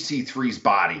had EC3's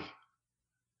body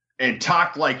and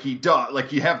talked like he does,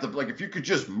 like if you could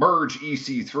just merge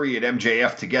EC3 and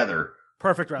MJF together,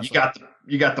 perfect wrestler.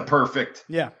 You got the perfect.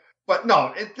 Yeah. But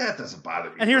no, that doesn't bother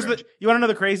me. And here's you want to know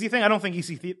the crazy thing? I don't think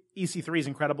EC3 is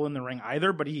incredible in the ring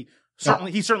either, but he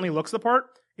certainly looks the part.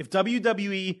 If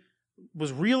WWE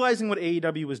was realizing what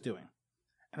AEW was doing,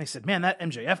 and they said, man, that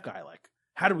MJF guy, like,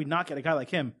 how did we not get a guy like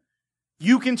him?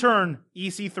 You can turn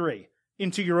EC3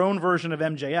 into your own version of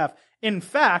MJF. In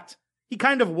fact, he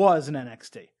kind of was in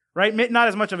NXT, right? Not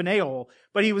as much of an a-hole,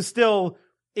 but he was still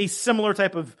a similar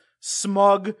type of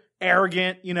smug,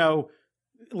 arrogant,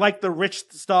 like the rich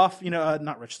stuff,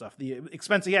 not rich stuff,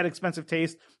 he had expensive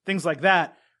taste, things like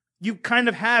that. You kind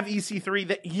of have EC3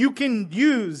 that you can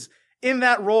use in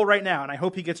that role right now, and I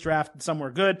hope he gets drafted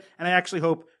somewhere good, and I actually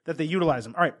hope that they utilize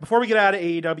him. All right, before we get out of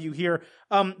AEW here,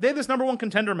 they have this number one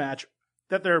contender match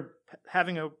that they're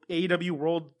having a AEW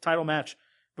world title match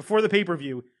before the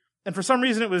pay-per-view, and for some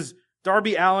reason it was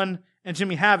Darby Allin and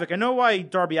Jimmy Havoc. I know why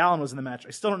Darby Allin was in the match.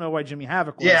 I still don't know why Jimmy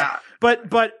Havoc was. Yeah.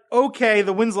 But okay,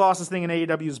 the wins-losses thing in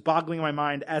AEW is boggling my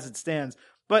mind as it stands.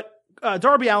 But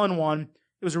Darby Allin won.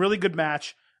 It was a really good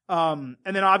match. And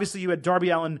then obviously you had Darby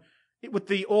Allin with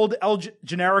the old El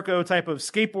Generico type of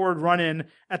skateboard run-in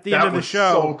at the end of the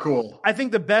show. So cool. I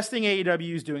think the best thing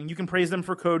AEW is doing, you can praise them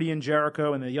for Cody and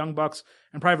Jericho and the Young Bucks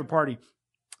and Private Party.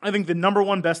 I think the number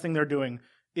one best thing they're doing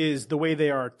is the way they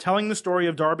are telling the story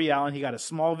of Darby Allin. He got a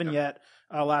small vignette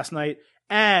last night,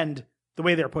 and the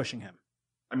way they're pushing him.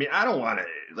 I mean, I don't want to,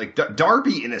 like,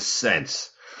 Darby in a sense,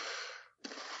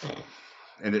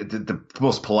 and the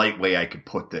most polite way I could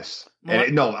put this.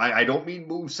 And no, I don't mean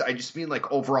moves. I just mean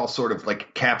like overall sort of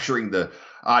like capturing the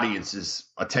audience's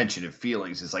attention and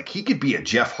feelings. Is like he could be a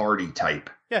Jeff Hardy type.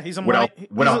 Yeah, he's a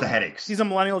without the headaches. He's a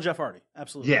millennial Jeff Hardy,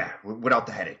 absolutely. Yeah, without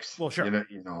the headaches. Well, sure.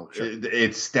 You know, sure.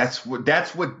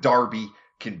 That's what Darby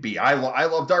can be. I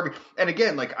love Darby, and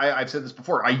again, like I've said this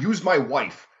before, I use my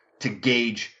wife to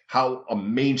gauge how a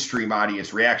mainstream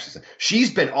audience reacts.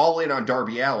 She's been all in on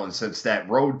Darby Allin since that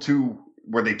Road to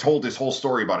where they told this whole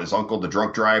story about his uncle, the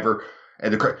drunk driver,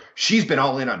 and she's been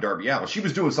all in on Darby Allin. She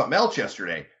was doing something else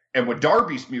yesterday, and when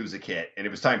Darby's music hit and it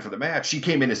was time for the match, she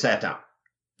came in and sat down.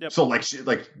 Yep. So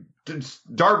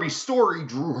Darby's story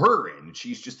drew her in.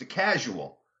 She's just a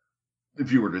casual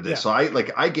viewer to this. Yeah. So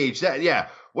I gauge that. Yeah,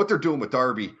 what they're doing with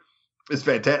Darby is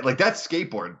fantastic. Like that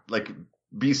skateboard, like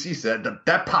BC said,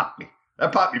 that popped me.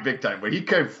 That popped me big time. When he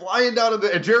came flying down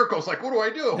and Jericho's like, "What do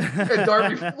I do?" And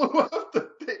Darby flew off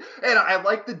the thing. And I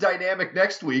like the dynamic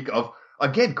next week of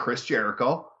again Chris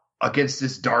Jericho against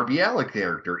this Darby Allin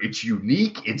character. It's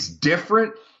unique. It's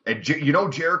different. And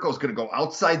Jericho's going to go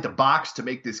outside the box to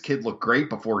make this kid look great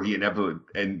before he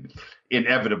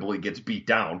inevitably gets beat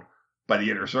down by the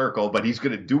Inner Circle. But he's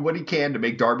going to do what he can to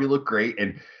make Darby look great.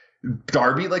 And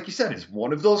Darby, like you said, is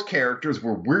one of those characters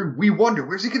where we wonder,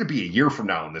 where's he going to be a year from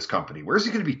now in this company? Where's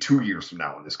he going to be 2 years from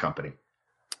now in this company?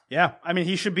 Yeah, I mean,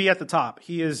 he should be at the top.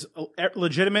 He is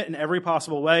legitimate in every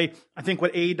possible way. I think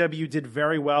what AEW did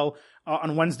very well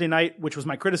on Wednesday night, which was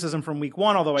my criticism from week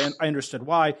one, although I understood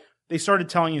why, they started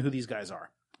telling you who these guys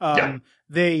are.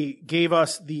 They gave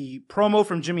us the promo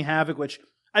from Jimmy Havoc, which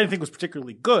I didn't think was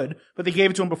particularly good, but they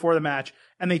gave it to him before the match,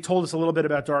 and they told us a little bit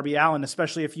about Darby Allin,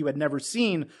 especially if you had never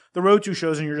seen the Road to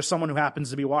shows and you're just someone who happens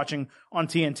to be watching on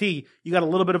TNT. You got a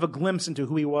little bit of a glimpse into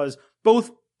who he was,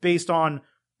 both based on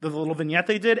the little vignette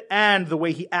they did and the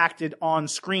way he acted on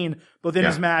screen, both in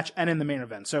his match and in the main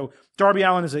event. So Darby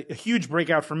Allin is a huge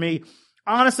breakout for me.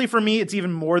 Honestly, for me, it's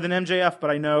even more than MJF, but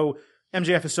I know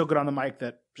MJF is so good on the mic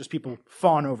that just people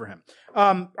fawn over him.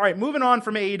 All right, moving on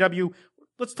from AEW,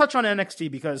 let's touch on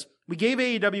NXT because we gave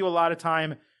AEW a lot of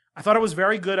time. I thought it was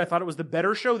very good. I thought it was the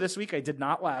better show this week. I did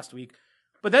not last week.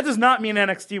 But that does not mean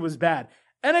NXT was bad.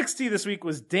 NXT this week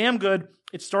was damn good.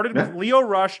 It started with Lio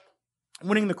Rush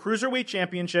winning the Cruiserweight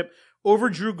Championship over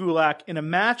Drew Gulak in a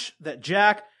match that,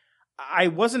 Jack, I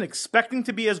wasn't expecting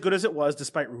to be as good as it was,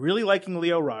 despite really liking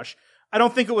Lio Rush. I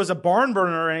don't think it was a barn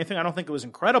burner or anything. I don't think it was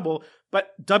incredible.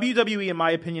 But WWE, in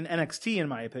my opinion, NXT, in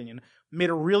my opinion,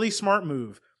 made a really smart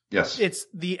move. Yes. It's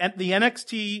the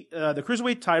NXT, the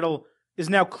Cruiserweight title is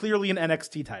now clearly an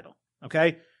NXT title.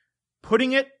 Okay?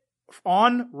 Putting it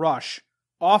on Rush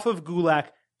off of Gulak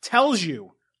tells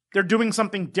you they're doing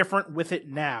something different with it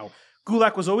now.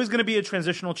 Gulak was always going to be a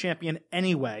transitional champion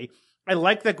anyway. I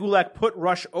like that Gulak put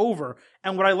Rush over.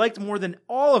 And what I liked more than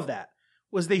all of that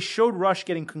was they showed Rush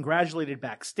getting congratulated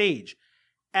backstage.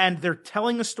 And they're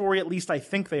telling a story, at least I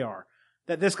think they are,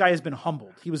 that this guy has been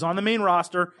humbled. He was on the main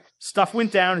roster. Stuff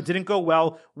went down. It didn't go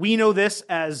well. We know this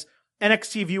as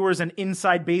NXT viewers and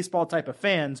inside baseball type of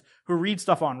fans who read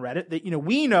stuff on Reddit that,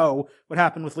 we know what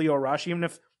happened with Lio Rush, even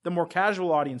if the more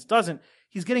casual audience doesn't.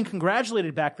 He's getting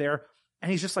congratulated back there. And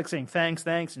he's just like saying thanks,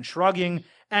 and shrugging.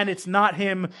 And it's not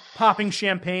him popping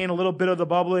champagne, a little bit of the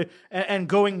bubbly, and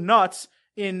going nuts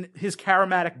in his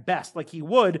charismatic best like he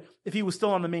would if he was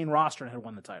still on the main roster and had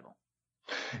won the title.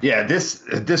 Yeah, this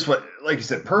what, like you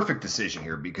said, perfect decision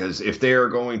here, because if they are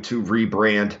going to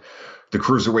rebrand the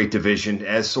Cruiserweight division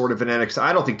as sort of an NXT,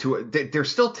 I don't think they're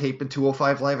still taping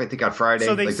 205 Live, I think, on Friday.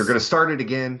 So they're going to start it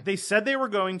again. They said they were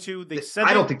going to.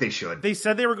 I don't think they should. They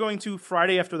said they were going to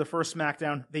Friday after the first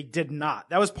SmackDown. They did not.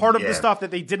 That was part of the stuff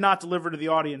that they did not deliver to the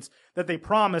audience that they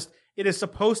promised. It is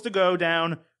supposed to go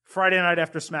down Friday night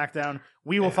after SmackDown.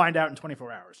 We will find out in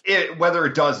 24 hours. Whether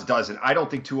it does, doesn't. I don't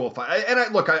think 205.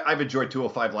 And I've enjoyed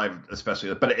 205 Live,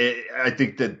 especially. But I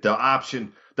think that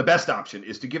the best option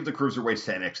is to give the cruiserweights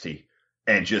to NXT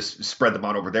and just spread them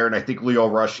out over there. And I think Lio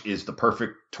Rush is the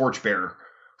perfect torchbearer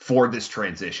for this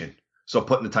transition. So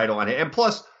putting the title on him. And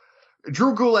plus,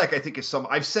 Drew Gulak, I think, is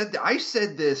I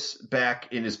said this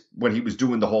back when he was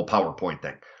doing the whole PowerPoint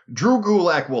thing. Drew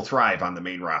Gulak will thrive on the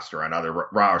main roster on either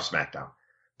Raw or SmackDown.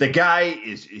 The guy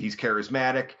he's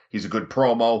charismatic. He's a good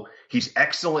promo. He's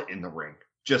excellent in the ring.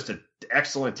 Just an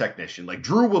excellent technician. Like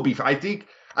Drew will be, I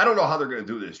don't know how they're going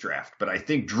to do this draft, but I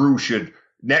think Drew should,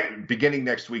 beginning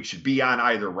next week, should be on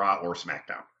either Raw or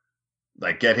SmackDown.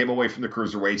 Like get him away from the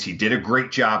cruiserweights. He did a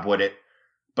great job with it.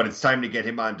 But it's time to get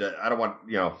him on to, I don't want,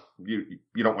 you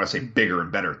don't want to say bigger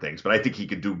and better things, but I think he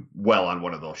could do well on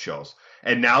one of those shows.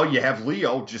 And now you have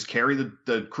Leo just carry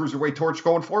the cruiserweight torch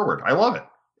going forward. I love it.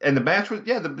 And the match was,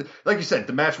 like you said,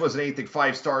 the match wasn't anything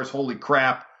 5 stars, holy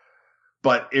crap,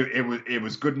 but it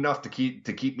was good enough to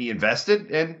keep me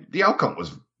invested, and the outcome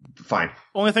was fine.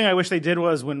 Only thing I wish they did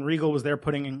was when Regal was there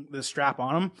putting the strap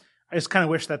on him, I just kind of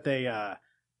wish that they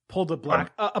pulled a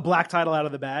black title out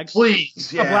of the bag.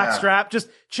 Please, yeah. A black strap. Just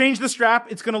change the strap.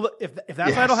 It's going to look, if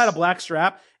that title had a black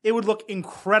strap, it would look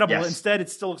incredible. Yes. Instead, it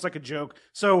still looks like a joke.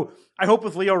 So I hope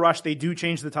with Lio Rush, they do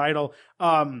change the title.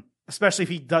 Especially if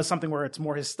he does something where it's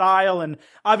more his style. And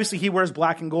obviously he wears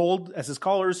black and gold as his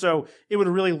colors. So it would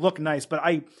really look nice. But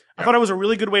I thought it was a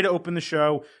really good way to open the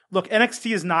show. Look,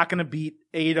 NXT is not going to beat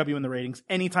AEW in the ratings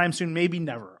anytime soon. Maybe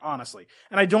never, honestly.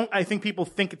 And I think people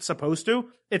think it's supposed to.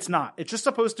 It's not. It's just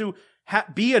supposed to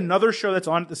be another show that's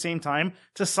on at the same time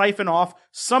to siphon off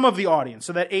some of the audience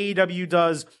so that AEW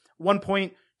does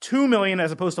 1.2 million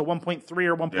as opposed to 1.3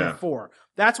 or 1.4. Yeah.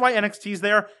 That's why NXT's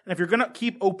there. And if you're going to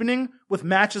keep opening with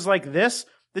matches like this,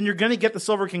 then you're going to get the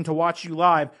Silver King to watch you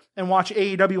live and watch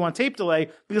AEW on tape delay,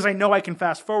 because I know I can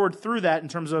fast forward through that in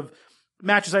terms of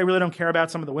matches I really don't care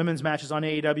about, some of the women's matches on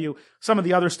AEW, some of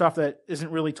the other stuff that isn't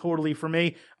really totally for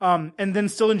me, and then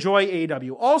still enjoy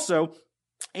AEW. Also,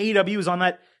 AEW is on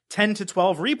that 10 to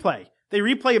 12 replay. They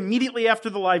replay immediately after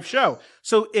the live show.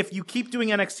 So if you keep doing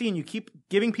NXT and you keep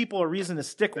giving people a reason to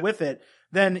stick with it,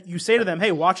 then you say to them,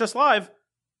 hey, watch us live.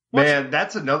 Man,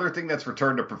 that's another thing that's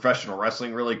returned to professional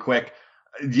wrestling really quick.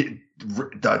 The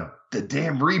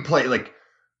damn replay. Like,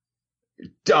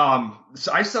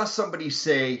 so I saw somebody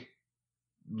say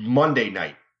Monday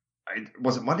night.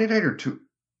 Was it Monday night or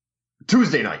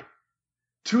Tuesday night?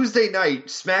 Tuesday night,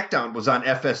 SmackDown was on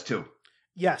FS2.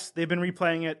 Yes, they've been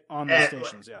replaying it on the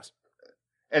stations, yes.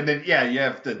 And then, you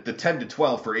have the 10 to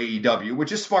 12 for AEW,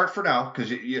 which is smart for now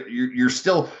because you're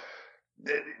still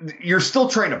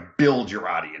trying to build your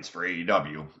audience for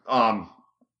AEW.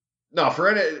 No,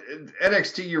 for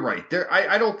NXT, you're right.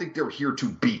 I don't think they're here to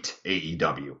beat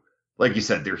AEW. Like you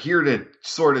said, they're here to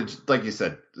sort of, like you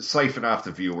said, siphon off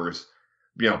the viewers,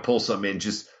 pull some in,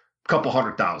 just a couple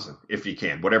 100,000 if you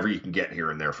can, whatever you can get here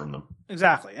and there from them.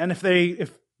 Exactly. And if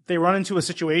they run into a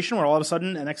situation where all of a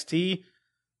sudden NXT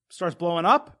starts blowing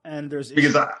up and there's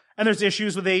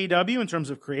issues with AEW in terms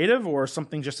of creative, or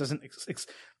something just doesn't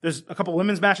there's a couple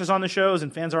women's matches on the shows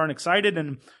and fans aren't excited,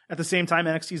 and at the same time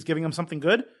NXT is giving them something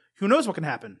good, who knows what can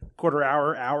happen? Quarter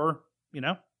hour,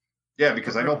 Yeah,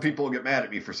 because I know people will get mad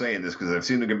at me for saying this because I've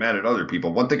seen them get mad at other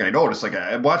people. One thing I noticed, like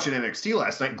I'm watching NXT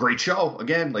last night, great show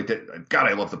again. Like that, God,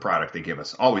 I love the product they give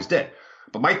us, always did.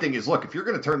 But my thing is, look, if you're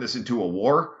going to turn this into a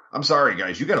war, I'm sorry,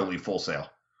 guys, you got to leave Full Sail.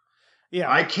 Yeah,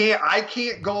 I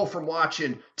can't go from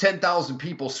watching 10,000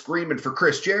 people screaming for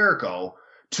Chris Jericho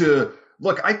to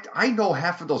look. I know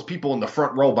half of those people in the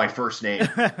front row by first name in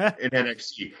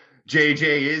NXT. JJ,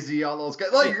 Izzy, all those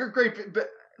guys. Like, you're great, but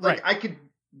like right. I could.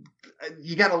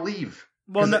 You got to leave.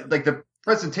 Well, like the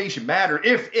presentation mattered.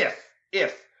 If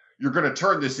you're going to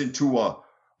turn this into a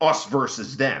us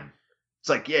versus them, it's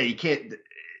like you can't.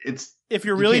 It's if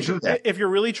you're really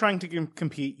trying to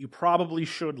compete, you probably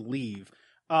should leave.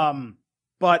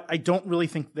 But I don't really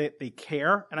think that they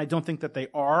care, and I don't think that they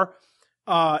are.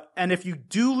 And if you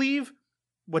do leave,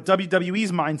 what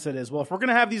WWE's mindset is, well, if we're going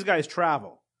to have these guys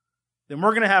travel, then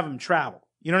we're going to have them travel.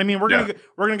 You know what I mean?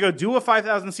 We're gonna go do a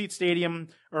 5,000 seat stadium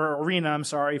or arena,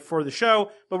 for the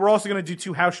show, but we're also gonna do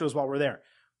 2 house shows while we're there.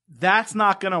 That's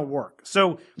not gonna work.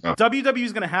 So WWE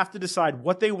is gonna have to decide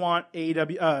what they want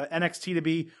NXT to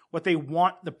be, what they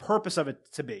want the purpose of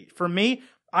it to be. For me,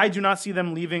 I do not see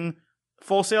them leaving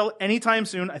Full Sail anytime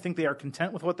soon. I think they are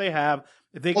content with what they have.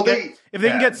 If they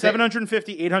can get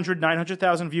 750, 800,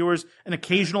 900,000 viewers, an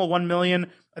occasional 1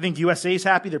 million, I think USA's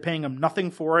happy. They're paying them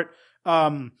nothing for it.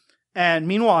 And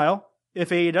meanwhile,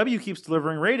 if AEW keeps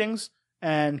delivering ratings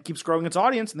and keeps growing its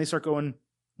audience and they start going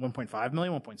 1.5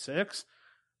 million, 1.6.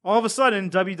 All of a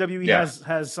sudden, WWE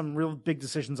has some real big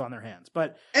decisions on their hands.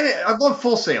 I love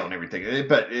Full Sail and everything.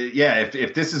 But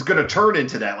if this is going to turn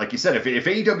into that, like you said, if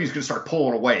AEW is going to start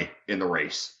pulling away in the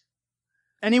race,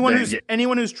 anyone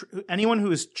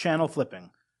who is channel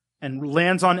flipping and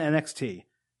lands on NXT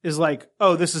is like,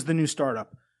 oh, this is the new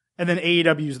startup, and then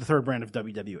AEW is the third brand of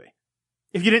WWE.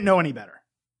 If you didn't know any better.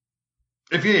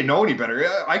 If you didn't know any better,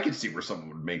 I could see where someone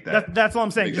would make that. That's all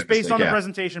I'm saying. Just based on the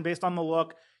presentation, based on the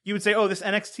look, you would say, oh, this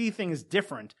NXT thing is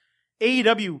different.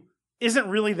 AEW isn't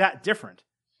really that different.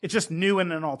 It's just new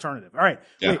and an alternative. All right,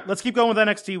 wait, let's keep going with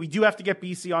NXT. We do have to get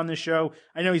BC on this show.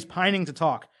 I know he's pining to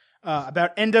talk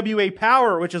about NWA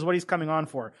Powerrr, which is what he's coming on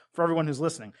for everyone who's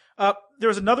listening. There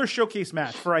was another showcase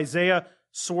match for Isaiah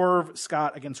Swerve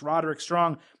Scott against Roderick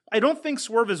Strong. I don't think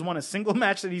Swerve has won a single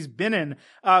match that he's been in,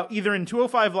 either in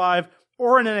 205 Live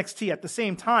or in NXT at the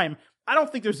same time. I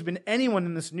don't think there's been anyone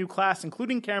in this new class,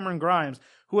 including Cameron Grimes,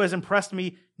 who has impressed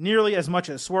me nearly as much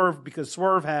as Swerve, because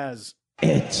Swerve has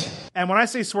it. And when I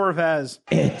say Swerve has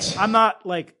it, I'm not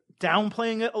like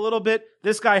downplaying it a little bit.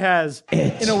 This guy has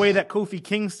it in a way that Kofi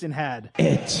Kingston had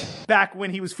it back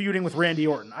when he was feuding with Randy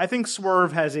Orton. I think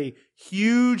Swerve has a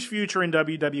huge future in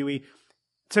WWE.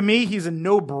 To me, he's a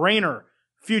no-brainer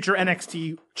future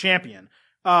NXT champion.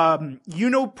 You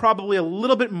know probably a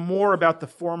little bit more about the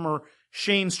former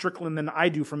Shane Strickland than I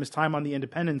do from his time on the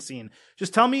independent scene.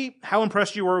 Just tell me how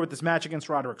impressed you were with this match against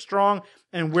Roderick Strong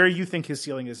and where you think his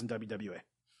ceiling is in WWE.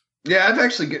 Yeah, I've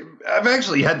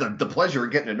actually had the pleasure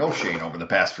of getting to know Shane over the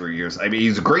past few years. I mean,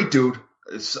 he's a great dude.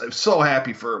 I'm so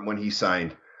happy for him when he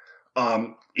signed.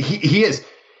 He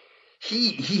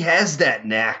has that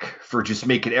knack for just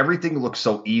making everything look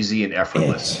so easy and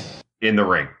effortless in the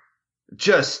ring.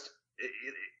 Just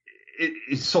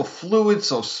it's so fluid,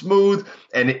 so smooth,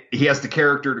 and he has the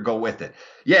character to go with it.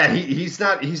 Yeah, he's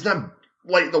not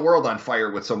lighting the world on fire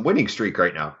with some winning streak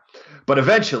right now. But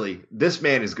eventually, this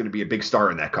man is going to be a big star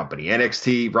in that company.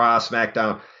 NXT, Raw,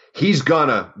 SmackDown. He's going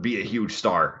to be a huge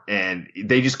star. And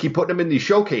they just keep putting him in these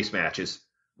showcase matches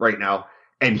right now.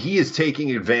 And he is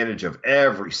taking advantage of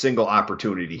every single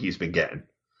opportunity he's been getting.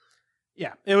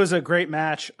 Yeah, it was a great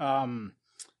match.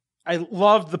 I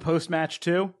loved the post-match,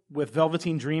 too, with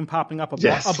Velveteen Dream popping up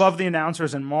above the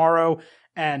announcers and Morrow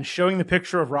and showing the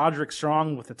picture of Roderick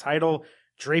Strong with the title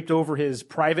draped over his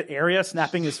private area,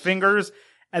 snapping his fingers.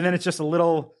 And then it's just a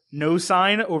little no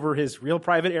sign over his real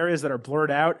private areas that are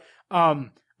blurred out. I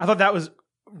thought that was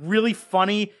really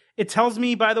funny. It tells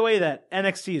me, by the way, that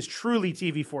NXT is truly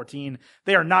TV-14.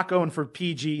 They are not going for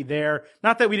PG there.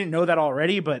 Not that we didn't know that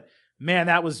already, but man,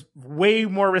 that was way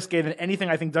more risque than anything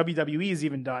I think WWE has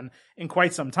even done in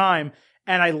quite some time.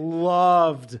 And I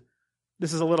loved,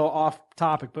 this is a little off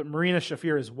topic, but Marina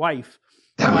Shafir's wife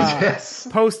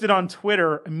posted on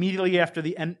Twitter immediately after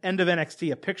the end of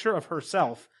NXT a picture of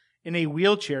herself in a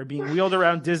wheelchair being wheeled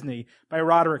around Disney by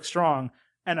Roderick Strong.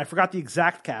 And I forgot the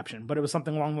exact caption, but it was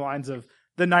something along the lines of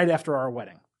 "the night after our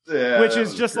wedding," which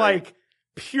is just great. Like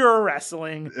pure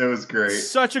wrestling. It was great.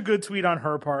 Such a good tweet on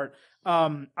her part.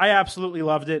 I absolutely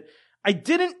loved it. I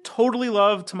didn't totally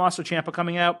love Tommaso Ciampa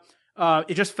coming out.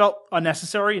 It just felt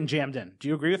unnecessary and jammed in. Do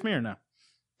you agree with me or no?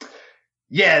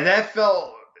 Yeah,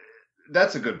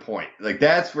 that's a good point. Like,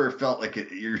 that's where it felt like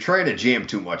you're trying to jam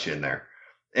too much in there.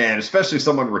 And especially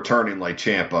someone returning like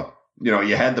Ciampa. You know,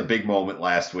 you had the big moment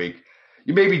last week.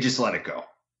 You maybe just let it go.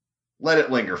 Let it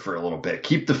linger for a little bit.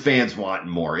 Keep the fans wanting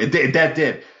more. That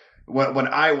did. When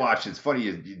I watched it, it's funny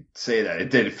you say that. It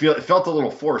did. It felt a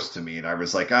little forced to me, and I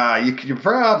was like, you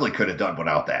probably could have done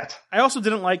without that. I also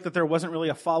didn't like that there wasn't really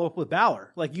a follow-up with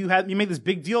Balor. Like, you made this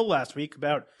big deal last week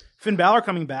about Finn Balor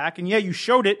coming back, and yeah, you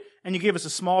showed it, and you gave us a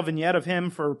small vignette of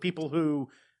him for people who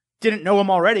didn't know him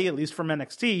already, at least from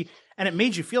NXT, and it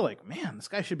made you feel like, man, this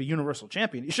guy should be Universal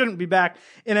Champion. He shouldn't be back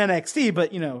in NXT,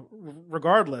 but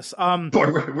regardless. Boy,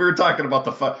 we were talking about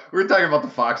the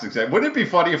Fox exec. Wouldn't it be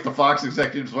funny if the Fox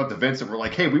executives went to Vince and were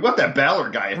like, "Hey, we want that Balor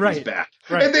guy if he's back,"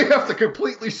 and they have to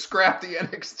completely scrap the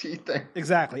NXT thing.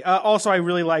 Exactly. Also, I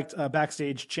really liked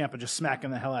backstage Ciampa just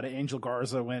smacking the hell out of Angel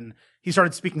Garza when he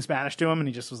started speaking Spanish to him, and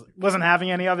he just wasn't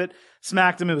having any of it.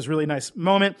 Smacked him. It was a really nice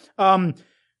moment.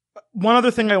 One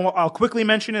other thing I'll quickly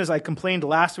mention is I complained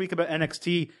last week about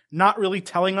NXT not really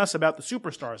telling us about the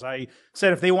superstars. I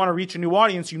said if they want to reach a new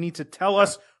audience, you need to tell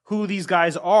us who these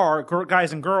guys are,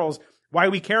 guys and girls, why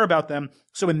we care about them.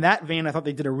 So in that vein, I thought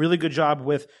they did a really good job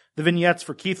with the vignettes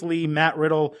for Keith Lee,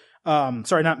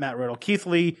 Keith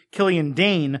Lee, Killian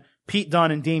Dane, Pete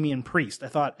Dunne, and Damian Priest. I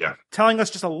thought telling us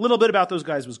just a little bit about those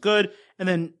guys was good. And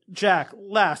then Jack,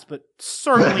 last but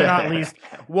certainly not least,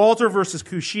 Walter versus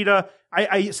Kushida.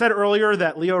 I said earlier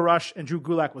that Lio Rush and Drew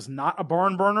Gulak was not a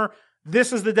barn burner.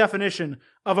 This is the definition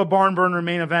of a barn burner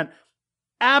main event.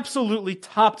 Absolutely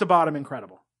top to bottom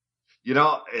incredible. You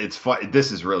know, it's fun.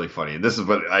 This is really funny. And this is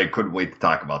what I couldn't wait to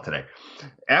talk about today.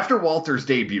 After Walter's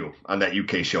debut on that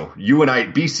UK show, you and I,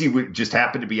 BC just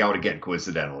happened to be out again,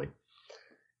 coincidentally.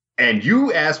 And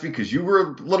you asked me, because you were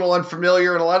a little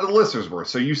unfamiliar and a lot of the listeners were.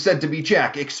 So you said to me,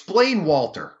 Jack, explain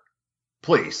Walter,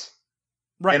 please.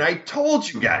 Right. And I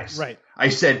told you guys, right. I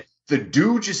said, the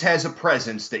dude just has a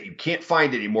presence that you can't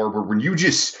find anymore, where when you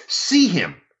just see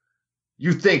him,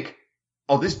 you think,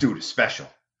 oh, this dude is special.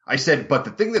 I said, but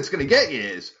the thing that's going to get you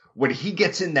is when he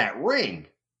gets in that ring,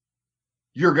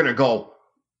 you're going to go,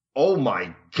 oh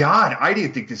my God, I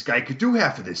didn't think this guy could do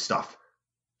half of this stuff.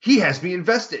 He has me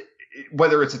invested,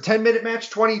 whether it's a 10-minute match,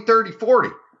 20, 30, 40.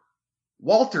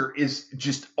 Walter is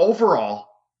just overall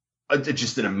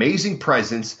just an amazing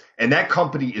presence, and that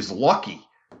company is lucky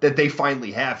that they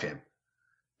finally have him.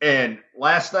 And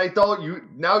last night, though,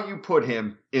 you put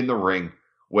him in the ring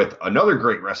with another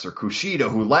great wrestler, Kushida,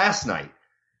 who last night,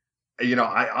 you know,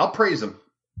 I'll praise him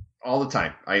all the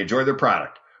time. I enjoy their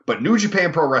product. But New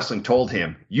Japan Pro Wrestling told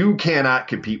him, you cannot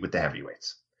compete with the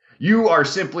heavyweights. You are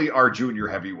simply our junior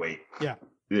heavyweight. Yeah.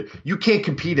 You can't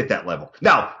compete at that level.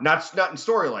 Now, not in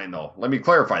storyline, though. Let me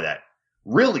clarify that.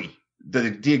 Really,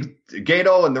 the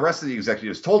Gato and the rest of the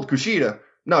executives told Kushida,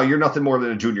 no, you're nothing more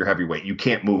than a junior heavyweight. You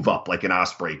can't move up like an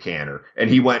Ospreay can. And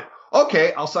he went,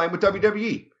 okay, I'll sign with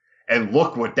WWE. And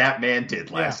look what that man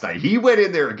did last night. He went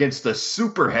in there against the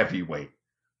super heavyweight.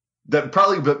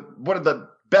 Probably one of the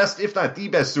best, if not the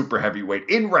best super heavyweight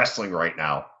in wrestling right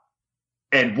now.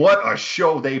 And what a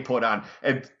show they put on.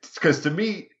 And because to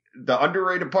me, the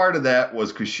underrated part of that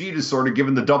was Kushida sort of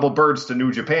giving the double birds to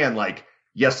New Japan, like,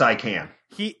 yes, I can.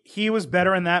 He was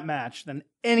better in that match than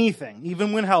anything,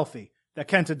 even when healthy, that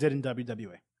Kenta did in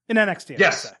WWE. In NXT,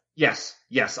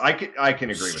 Yes. I can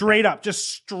agree straight with up, just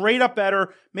straight up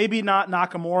better. Maybe not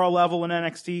Nakamura level in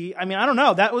NXT. I mean, I don't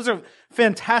know. That was a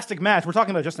fantastic match. We're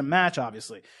talking about just a match,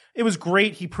 obviously. It was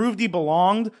great. He proved he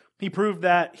belonged. He proved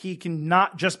that he can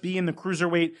not just be in the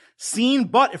cruiserweight scene,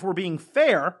 but if we're being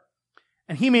fair,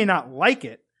 and he may not like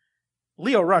it,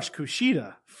 Lio Rush,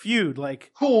 Kushida feud,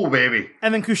 like cool, baby.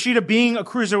 And then Kushida being a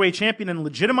cruiserweight champion and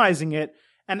legitimizing it.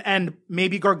 And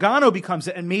maybe Gargano becomes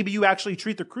it, and maybe you actually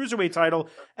treat the Cruiserweight title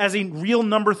as a real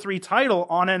number 3 title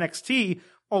on NXT,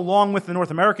 along with the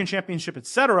North American Championship,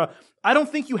 etc. I don't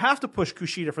think you have to push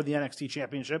Kushida for the NXT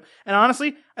Championship. And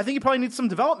honestly, I think he probably needs some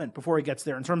development before he gets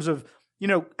there in terms of, you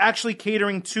know, actually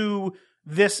catering to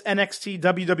this NXT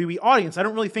WWE audience. I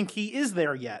don't really think he is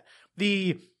there yet.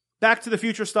 The Back to the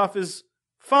Future stuff is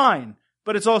fine,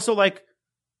 but it's also like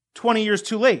 20 years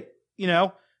too late, you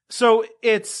know? So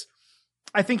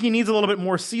I think he needs a little bit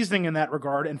more seasoning in that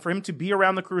regard. And for him to be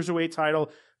around the Cruiserweight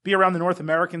title, be around the North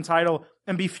American title,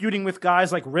 and be feuding with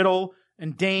guys like Riddle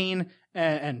and Dane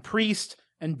and Priest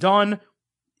and Dunn,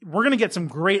 we're going to get some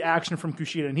great action from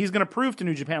Kushida. And he's going to prove to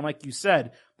New Japan, like you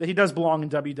said, that he does belong in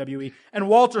WWE. And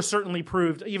Walter certainly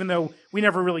proved, even though we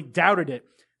never really doubted it,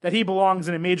 that he belongs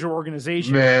in a major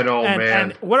organization. Man, man.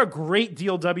 And what a great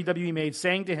deal WWE made,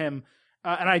 saying to him,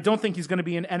 and I don't think he's going to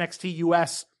be in NXT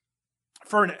US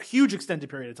for a huge extended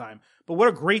period of time. But what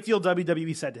a great deal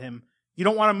WWE said to him. You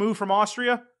don't want to move from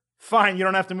Austria? Fine, you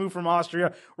don't have to move from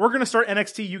Austria. We're going to start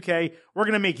NXT UK. We're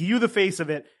going to make you the face of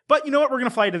it. But you know what? We're going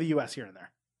to fly to the US here and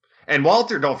there. And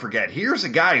Walter, don't forget, here's a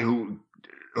guy who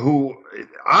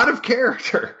out of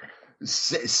character,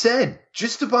 said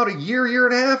just about a year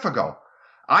and a half ago,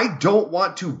 I don't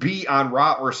want to be on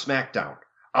Raw or SmackDown.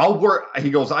 I'll work. He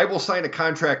goes, I will sign a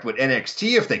contract with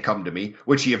NXT if they come to me,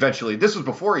 which he eventually, this was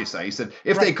before he signed. He said,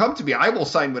 if they come to me, I will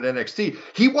sign with NXT.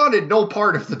 He wanted no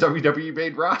part of the WWE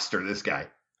main roster, this guy.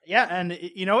 Yeah, and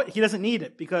you know what? He doesn't need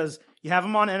it because you have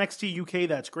him on NXT UK.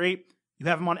 That's great. You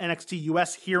have him on NXT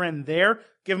US here and there.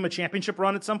 Give him a championship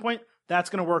run at some point. That's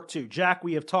going to work too. Jack,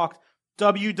 we have talked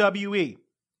WWE.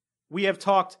 We have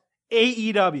talked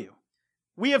AEW.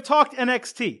 We have talked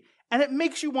NXT. And it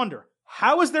makes you wonder,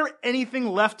 how is there anything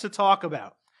left to talk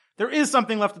about? There is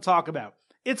something left to talk about.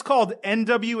 It's called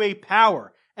NWA Powerrr.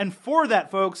 And for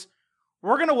that, folks,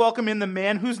 we're going to welcome in the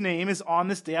man whose name is on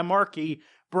this damn marquee,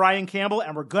 Brian Campbell,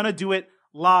 and we're going to do it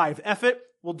live. Eff it,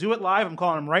 we'll do it live. I'm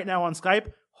calling him right now on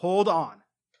Skype. Hold on.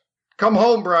 Come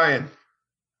home, Brian.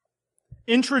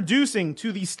 Introducing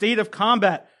to the State of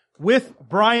Combat with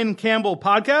Brian Campbell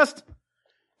podcast,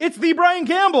 it's the Brian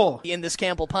Campbell. In this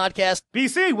Campbell podcast.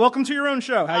 BC, welcome to your own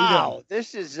show. How you doing?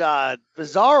 This is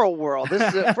bizarro world.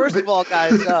 This is, first of all,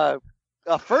 guys,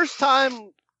 first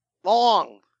time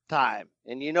long time.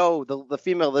 And you know, the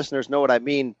female listeners know what I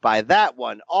mean by that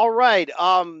one. All right.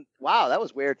 Wow, that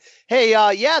was weird. Hey,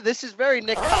 yeah, this is very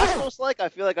Nick Cosmos-like. I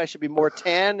feel like I should be more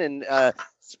tan and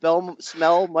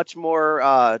smell much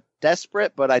more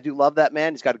desperate, but I do love that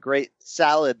man. He's got a great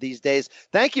salad these days.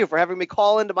 Thank you for having me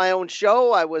call into my own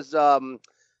show. I was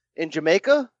in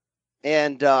Jamaica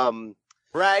and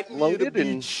Right loaded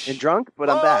and drunk, but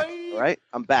I'm back. All right,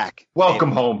 I'm back.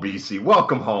 Welcome home, BC.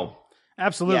 Welcome home.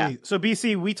 Absolutely. Yeah. So,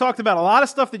 BC, we talked about a lot of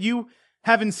stuff that you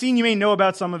haven't seen. You may know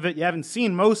about some of it. You haven't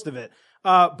seen most of it.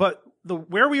 But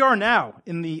where we are now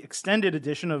in the extended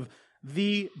edition of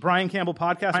the Brian Campbell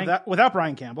podcast without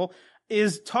Brian Campbell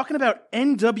is talking about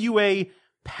NWA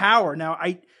Powerrr. Now,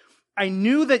 I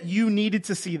knew that you needed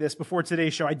to see this before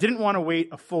today's show. I didn't want to wait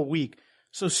a full week.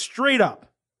 So straight up,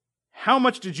 how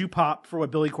much did you pop for what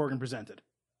Billy Corgan presented?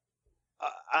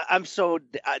 I'm so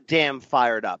damn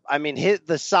fired up. I mean, hit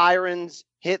the sirens,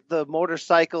 hit the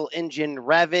motorcycle engine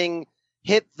revving,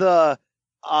 hit the,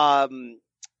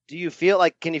 do you feel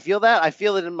like, can you feel that? I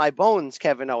feel it in my bones,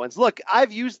 Kevin Owens. Look,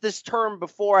 I've used this term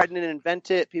before. I didn't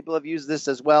invent it. People have used this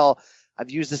as well.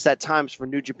 I've used this at times for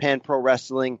New Japan Pro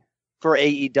Wrestling, for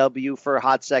AEW, for a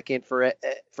hot second, for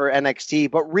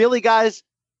NXT. But really, guys,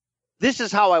 this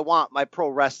is how I want my pro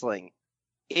wrestling.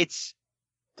 It's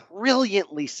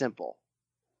brilliantly simple.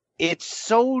 It's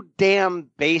so damn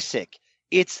basic.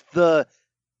 It's the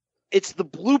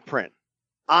blueprint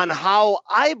on how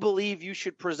I believe you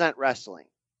should present wrestling.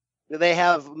 Do they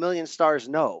have a million stars?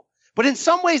 No. But in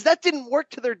some ways that didn't work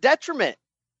to their detriment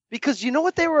because you know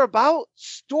what they were about?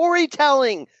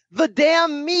 Storytelling, the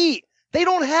damn meat. They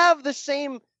don't have the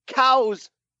same cows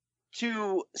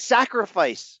to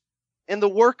sacrifice and the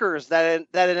workers that an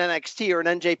NXT or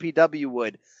an NJPW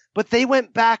would. But they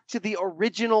went back to the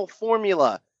original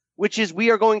formula, which is we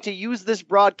are going to use this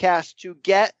broadcast to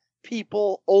get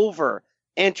people over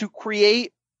and to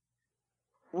create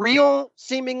real,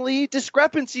 seemingly,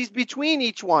 discrepancies between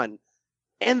each one.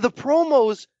 And the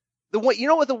promos, the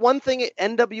one thing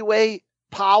NWA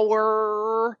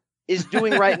Powerrr is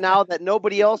doing right now that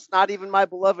nobody else, not even my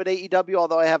beloved AEW,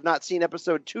 although I have not seen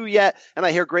episode 2 yet, and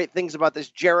I hear great things about this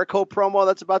Jericho promo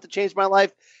that's about to change my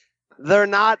life. They're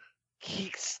not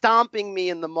stomping me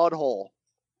in the mud hole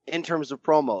in terms of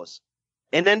promos.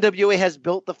 And NWA has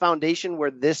built the foundation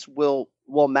where this will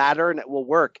matter and it will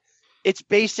work. It's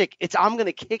basic. It's I'm going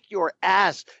to kick your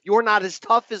ass. You're not as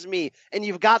tough as me. And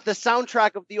you've got the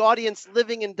soundtrack of the audience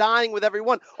living and dying with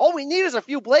everyone. All we need is a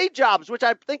few blade jobs, which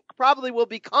I think probably will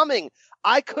be coming.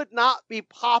 I could not be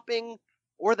popping,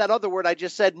 or that other word I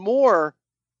just said, more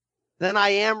than I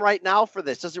am right now for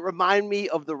this. Does it remind me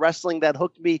of the wrestling that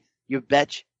hooked me? You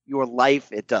bet your life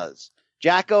it does.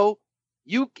 Jacko,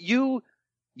 you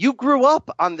grew up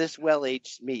on this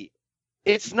well-aged meat.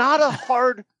 It's not a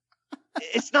hard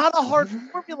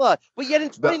formula, but yet in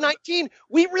 2019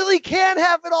 we really can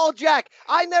have it all, Jack.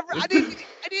 I didn't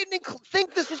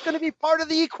think this was going to be part of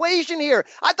the equation here.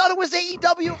 I thought it was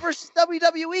AEW versus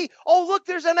WWE. Oh, look,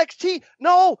 there's NXT.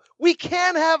 No, we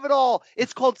can have it all.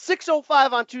 It's called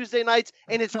 605 on Tuesday nights,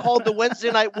 and it's called the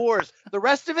Wednesday Night Wars. The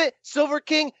rest of it, Silver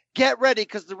King, get ready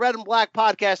because the Red and Black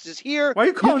podcast is here. Why are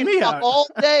you calling me talk out all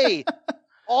day?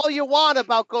 All you want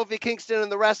about Kofi Kingston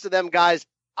and the rest of them guys.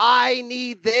 I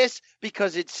need this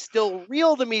because it's still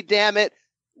real to me, damn it.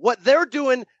 What they're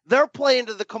doing, they're playing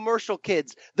to the commercial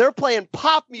kids. They're playing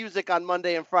pop music on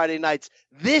Monday and Friday nights.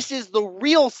 This is the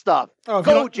real stuff. Oh,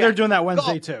 go, Jack. They're doing that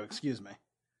Wednesday too. Excuse me.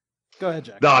 Go ahead,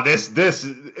 Jack. No, this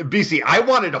BC. I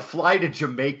wanted to fly to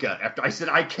Jamaica after I said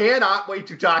I cannot wait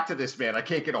to talk to this man. I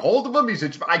can't get a hold of him.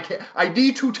 I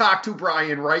need to talk to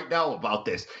Brian right now about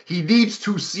this. He needs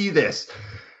to see this.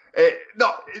 That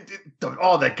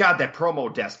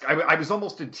promo desk. I was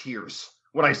almost in tears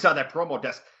when I saw that promo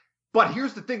desk. But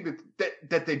here's the thing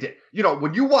that they did. You know,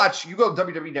 when you go to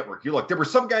WWE Network, you look, there were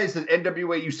some guys that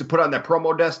NWA used to put on that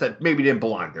promo desk that maybe didn't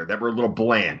belong there, that were a little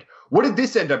bland. What did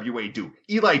this NWA do?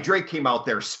 Eli Drake came out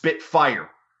there, spit fire.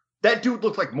 That dude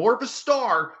looked like more of a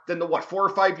star than the 4 or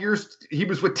 5 years he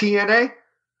was with TNA?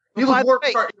 He looked more of a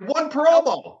star in one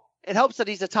promo. It helps that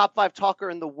he's a top 5 talker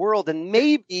in the world and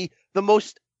maybe the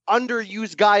most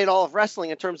underused guy in all of wrestling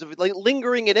in terms of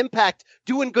lingering at Impact,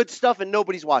 doing good stuff, and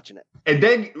nobody's watching it. And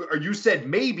then you said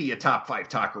maybe a top 5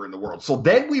 talker in the world. So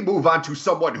then we move on to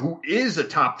someone who is a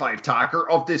top 5 talker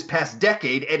of this past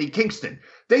decade, Eddie Kingston.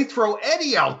 They throw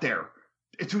Eddie out there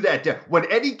to that desk. When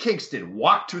Eddie Kingston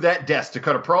walked to that desk to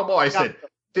cut a promo, I said,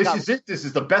 this is it. This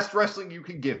is the best wrestling you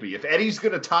can give me. If Eddie's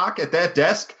going to talk at that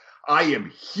desk, I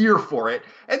am here for it.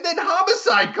 And then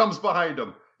Homicide comes behind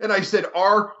him. And I said,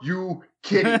 are you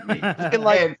kidding me?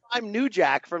 I'm New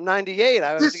Jack from '98.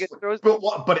 I was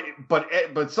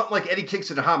but something like Eddie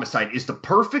Kingston and Homicide is the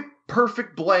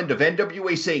perfect blend of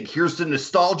NWA saying, here's the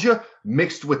nostalgia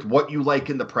mixed with what you like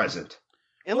in the present.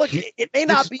 And look, it may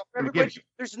not be for everybody.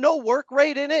 There's no work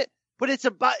rate in it, but it's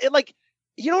about it. Like,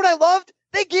 you know what I loved?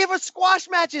 They gave us squash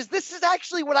matches. This is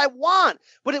actually what I want.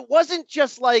 But it wasn't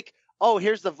just like, oh,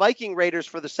 here's the Viking Raiders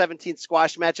for the 17th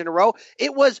squash match in a row.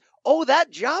 It was, oh, that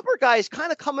jobber guy is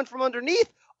kind of coming from underneath.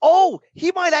 Oh,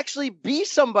 he might actually be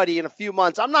somebody in a few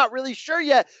months. I'm not really sure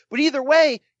yet. But either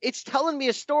way, it's telling me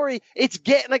a story. It's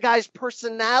getting a guy's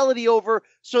personality over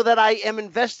so that I am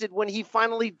invested when he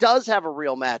finally does have a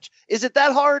real match. Is it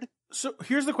that hard? So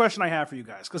here's the question I have for you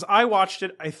guys, because I watched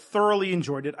it. I thoroughly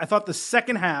enjoyed it. I thought the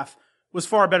second half was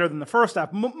far better than the first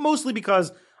half, mostly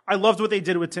because I loved what they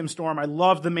did with Tim Storm. I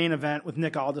loved the main event with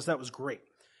Nick Aldis. That was great.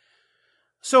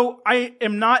 So I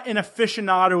am not an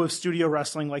aficionado of studio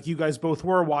wrestling like you guys both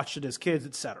were, watched it as kids,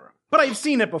 etc. But I've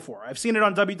seen it before. I've seen it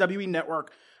on WWE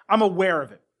Network. I'm aware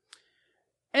of it.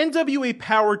 NWA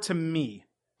Powerrr, to me,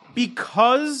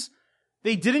 because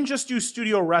they didn't just do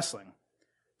studio wrestling,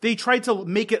 they tried to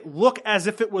make it look as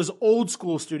if it was old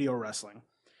school studio wrestling.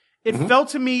 It felt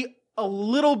to me a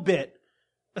little bit,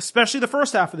 especially the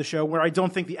first half of the show, where I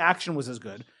don't think the action was as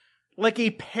good, like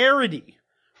a parody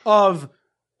of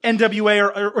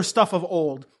NWA or stuff of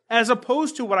old, as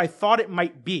opposed to what I thought it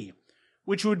might be,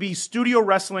 which would be studio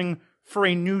wrestling for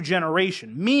a new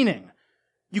generation. Meaning,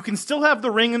 you can still have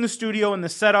the ring in the studio and the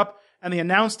setup and the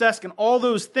announce desk and all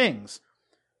those things,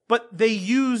 but they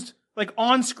used like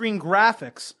on-screen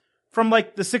graphics from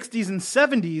like the 60s and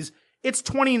 70s. It's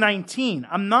 2019.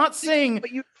 I'm not saying...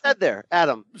 But you said there,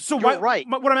 Adam. So you're right.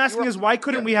 What I'm asking is, why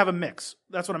couldn't we have a mix?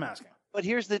 That's what I'm asking. But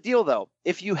here's the deal, though.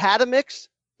 If you had a mix,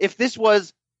 if this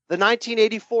was the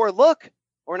 1984 look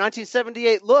or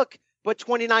 1978 look, but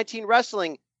 2019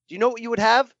 wrestling, do you know what you would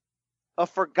have? A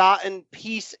forgotten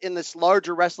piece in this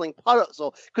larger wrestling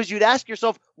puzzle. Because you'd ask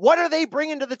yourself, what are they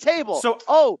bringing to the table?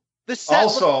 So, the set.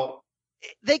 Also...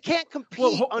 They can't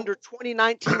compete under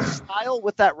 2019 style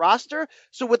with that roster.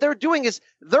 So what they're doing is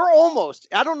they're almost,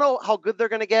 I don't know how good they're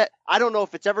going to get. I don't know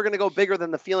if it's ever going to go bigger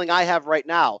than the feeling I have right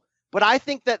now. But I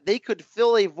think that they could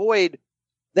fill a void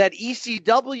that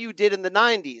ECW did in the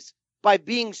 90s by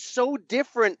being so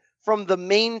different from the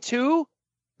main two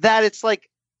that it's like,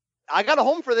 I got a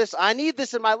home for this. I need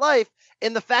this in my life.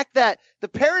 And the fact that the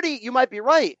parody, you might be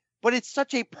right, but it's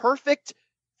such a perfect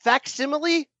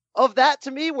facsimile of that to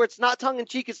me, where it's not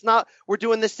tongue-in-cheek. It's not, we're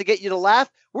doing this to get you to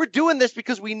laugh. We're doing this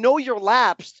because we know you're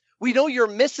lapsed. We know you're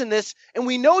missing this, and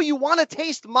we know you want to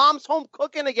taste mom's home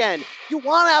cooking again. You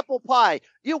want apple pie.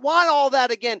 You want all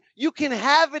that again. You can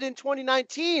have it in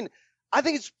 2019. I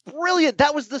think it's brilliant.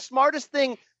 That was the smartest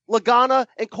thing Lagana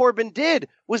and Corbin did,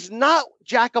 was not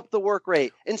jack up the work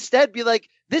rate. Instead, be like,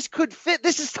 this could fit.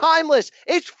 This is timeless.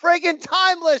 It's friggin'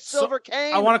 timeless, Silver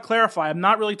Cain. I want to clarify. I'm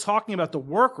not really talking about the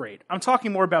work rate. I'm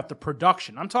talking more about the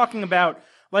production. I'm talking about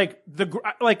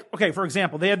okay, for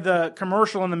example, they had the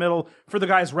commercial in the middle for the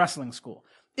guy's wrestling school.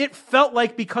 It felt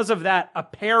like, because of that, a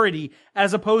parody,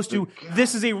 as opposed to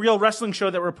this is a real wrestling show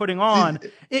that we're putting on.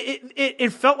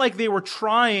 It felt like they were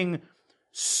trying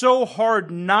so hard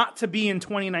not to be in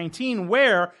 2019,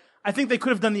 where I think they could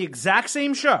have done the exact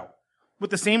same show with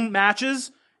the same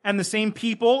matches and the same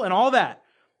people and all that,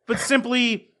 but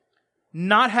simply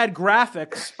not had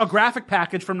graphics, a graphic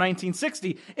package from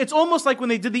 1960. It's almost like when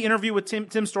they did the interview with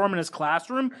Tim Storm in his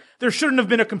classroom, there shouldn't have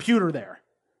been a computer there.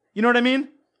 You know what I mean?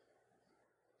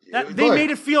 They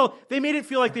made it feel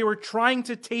like they were trying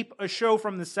to tape a show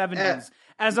from the 70s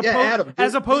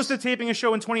as opposed to taping a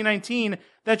show in 2019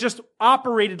 that just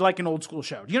operated like an old school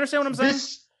show. Do you understand what I'm saying?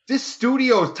 This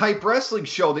studio type wrestling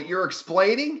show that you're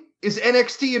explaining is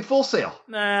NXT in Full Sail.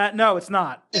 No, it's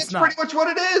not. It's not. Pretty much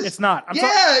what it is. It's not.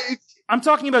 I'm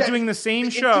talking about doing the same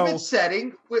show.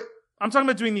 Setting. I'm talking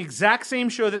about doing the exact same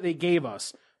show that they gave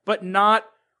us, but not,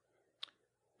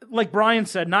 like Brian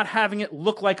said, not having it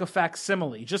look like a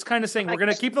facsimile. Just kind of saying, we're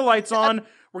going to keep the lights on.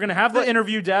 We're going to have the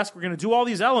interview desk. We're going to do all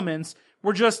these elements.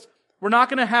 We're not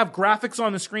going to have graphics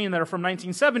on the screen that are from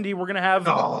 1970. We're going to have,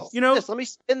 Let me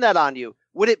spin that on you.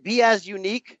 Would it be as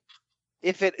unique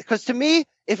because to me,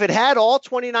 if it had all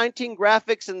 2019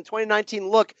 graphics and 2019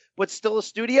 look, but still a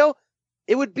studio,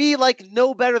 it would be like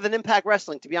no better than Impact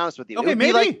Wrestling, to be honest with you. Okay,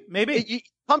 maybe. You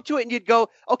come to it and you'd go,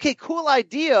 okay, cool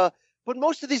idea. But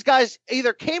most of these guys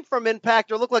either came from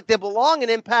Impact or look like they belong in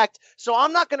Impact. So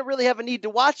I'm not going to really have a need to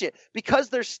watch it because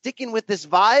they're sticking with this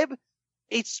vibe.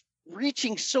 It's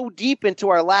reaching so deep into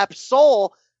our lapsed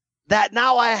soul that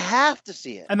now I have to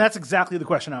see it. And that's exactly the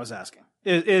question I was asking.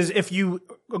 is if you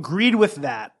agreed with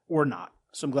that or not.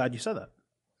 So I'm glad you said that.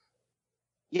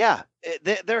 Yeah,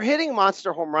 they're hitting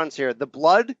monster home runs here. The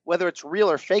blood, whether it's real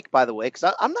or fake, by the way, because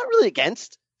I'm not really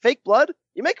against fake blood.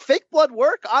 You make fake blood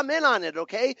work, I'm in on it,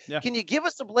 okay? Yeah. Can you give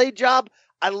us a blade job?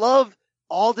 I love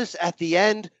all this at the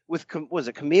end with, was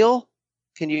it Camille?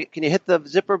 Can you hit the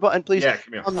zipper button, please? Yeah,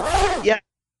 Camille. Yeah.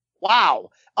 Wow.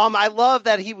 I love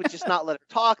that he would just not let her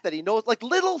talk, that he knows. Like,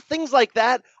 little things like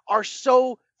that are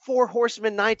so Four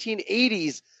Horsemen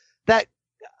 1980s that,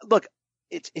 look,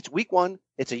 it's week one.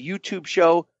 It's a YouTube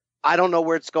show. I don't know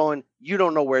where it's going. You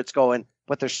don't know where it's going.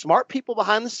 But there's smart people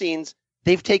behind the scenes.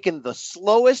 They've taken the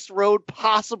slowest road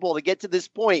possible to get to this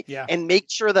point and make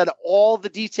sure that all the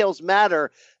details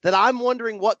matter. That I'm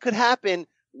wondering what could happen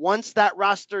once that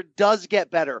roster does get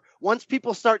better, once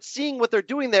people start seeing what they're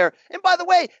doing there. And by the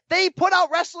way, they put out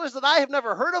wrestlers that I have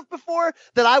never heard of before,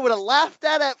 that I would have laughed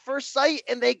at first sight,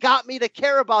 and they got me to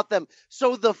care about them.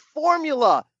 So the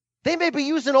formula, they may be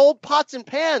using old pots and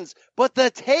pans, but the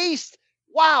taste,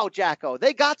 wow, Jacko,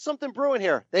 they got something brewing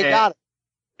here. They got it.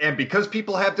 And because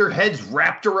people have their heads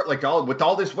wrapped around, with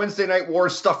all this Wednesday Night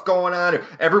Wars stuff going on,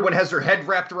 everyone has their head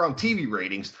wrapped around TV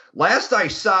ratings. Last I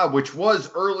saw, which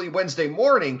was early Wednesday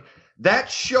morning,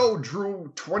 that show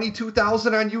drew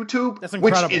 22,000 on YouTube, That's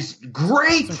incredible. Which is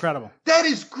great. It's incredible. That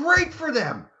is great for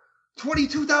them.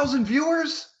 22,000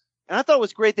 viewers. And I thought it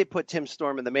was great they put Tim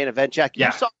Storm in the main event, Jack.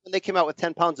 You saw when they came out with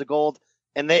 10 pounds of gold,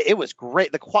 and it was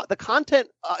great. The content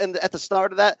at the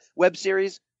start of that web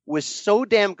series was so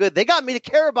damn good. They got me to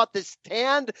care about this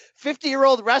tanned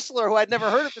 50-year-old wrestler who I'd never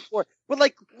heard of before, but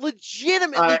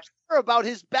legitimately care about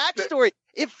his backstory.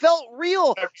 It felt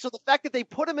real. So the fact that they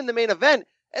put him in the main event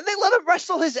and they let him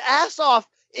wrestle his ass off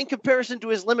in comparison to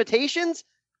his limitations,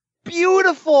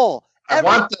 beautiful.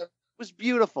 Was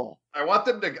beautiful. I want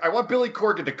Billy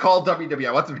Corgan to call WWE.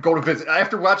 I want them to go to Vince.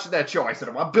 After watching that show, I said,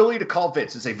 I want Billy to call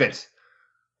Vince and say, Vince,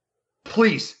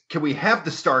 please, can we have the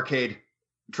Starcade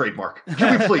trademark?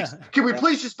 Can we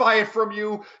please just buy it from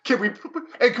you? Can we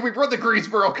run the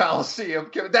Greensboro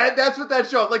Coliseum? That's what that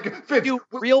show, Vince,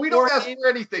 we don't ask for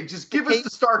anything. Just give us the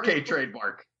Starcade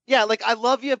trademark. Yeah, I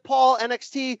love you, Paul,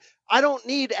 NXT. I don't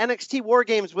need NXT War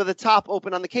Games with a top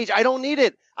open on the cage. I don't need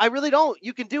it. I really don't.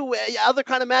 You can do other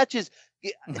kind of matches.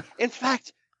 In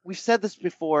fact, we've said this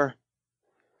before.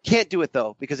 Can't do it,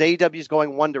 though, because AEW is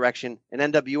going one direction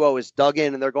and NWO is dug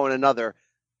in and they're going another.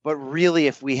 But really,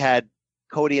 if we had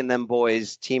Cody and them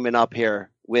boys teaming up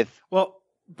here with... Well,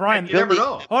 Brian, you never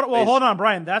know. Hold on,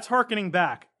 Brian. That's hearkening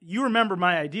back. You remember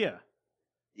my idea.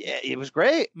 Yeah, it was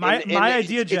great. My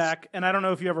idea, Jack, and I don't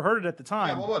know if you ever heard it at the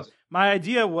time. Yeah, what was it? My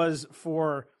idea was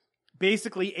for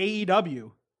basically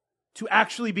AEW to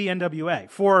actually be NWA,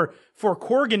 for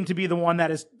Corgan to be the one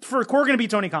that is, for Corgan to be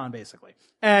Tony Khan, basically,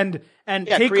 and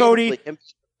take Cody,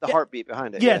 the heartbeat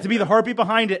behind it. Yeah, to be the heartbeat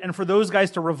behind it, and for those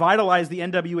guys to revitalize the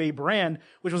NWA brand,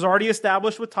 which was already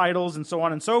established with titles and so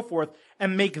on and so forth,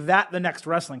 and make that the next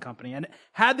wrestling company. And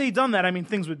had they done that, I mean,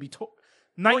 things would be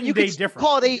night and day different.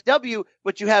 Call it AEW,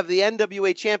 but you have the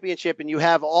NWA Championship and you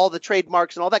have all the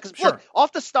trademarks and all that. Because look,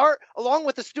 off the start, along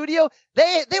with the studio,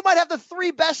 they might have the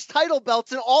 3 best title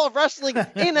belts in all of wrestling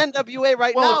in NWA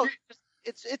right now.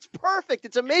 It's perfect.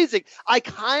 It's amazing. I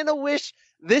kind of wish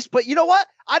this, but you know what?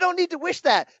 I don't need to wish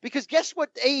that, because guess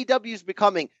what AEW is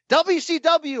becoming?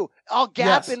 WCW.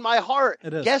 Gap in my heart.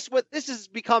 Guess what this is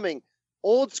becoming?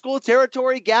 Old school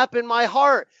territory, gap in my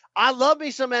heart. I love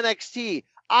me some NXT.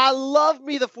 I love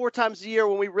me the 4 times a year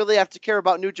when we really have to care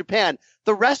about New Japan.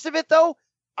 The rest of it, though,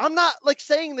 I'm not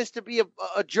saying this to be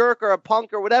a jerk or a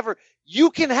punk or whatever.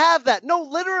 You can have that. No,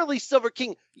 literally, Silver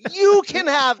King, you can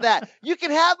have that. You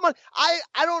can have money.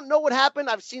 I don't know what happened.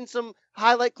 I've seen some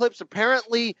highlight clips.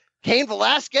 Apparently, Cain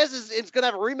Velasquez is going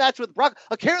to have a rematch with Brock.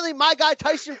 Apparently, my guy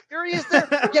Tyson Fury is there.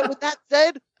 Yet, with that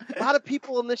said, a lot of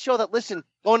people in this show that listen,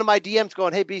 going to my DMs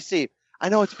going, hey, BC, I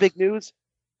know it's big news,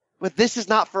 but this is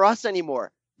not for us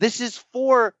anymore. This is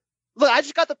for, look, I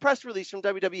just got the press release from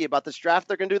WWE about this draft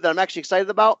they're going to do that I'm actually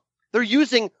excited about. They're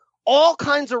using all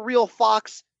kinds of real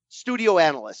Fox studio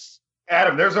analysts.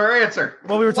 Adam, there's our answer.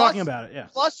 Well, we were talking about it, yeah.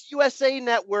 Plus USA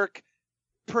Network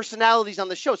personalities on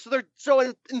the show. So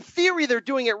in theory, they're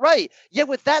doing it right. Yet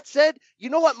with that said,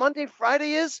 you know what Monday,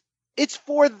 Friday is? It's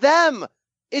for them.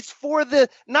 It's for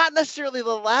not necessarily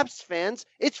the lapsed fans.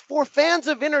 It's for fans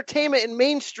of entertainment and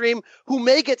mainstream who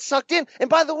may get sucked in. And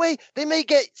by the way, they may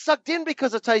get sucked in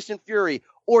because of Tyson Fury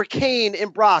or Cain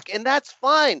and Brock. And that's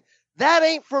fine. That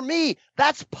ain't for me.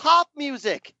 That's pop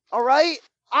music. All right.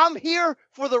 I'm here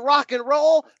for the rock and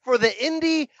roll, for the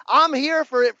indie. I'm here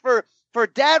for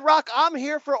dad rock. I'm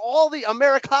here for all the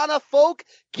Americana folk.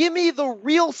 Give me the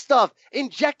real stuff.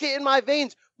 Inject it in my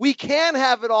veins. We can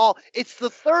have it all. It's the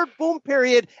third boom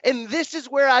period, and this is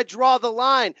where I draw the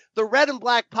line. The Red and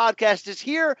Black podcast is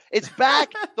here. It's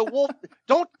back. The Wolf.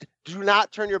 Do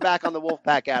not turn your back on the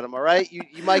Wolfpack, Adam. All right,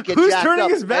 you might get Who's jacked turning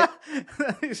up. his back?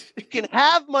 You can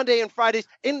have Monday and Fridays,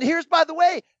 and here's, by the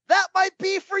way, that might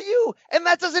be for you, and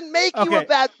that doesn't make you a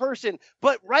bad person.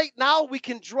 But right now, we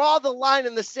can draw the line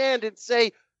in the sand and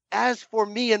say, as for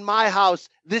me and my house,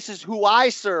 this is who I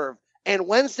serve. And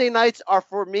Wednesday nights are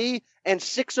for me, and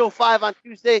 6:05 on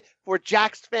Tuesday for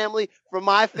Jack's family, for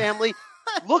my family.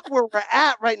 Look where we're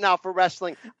at right now for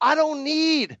wrestling. I don't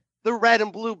need the red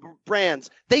and blue brands.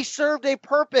 They served a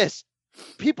purpose.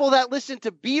 People that listen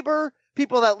to Bieber,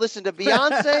 people that listen to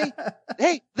Beyonce,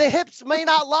 hey, the hips may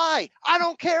not lie. I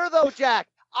don't care though, Jack.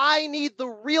 I need the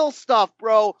real stuff,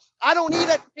 bro. I don't need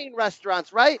at chain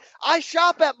restaurants, right? I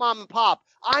shop at mom and pop.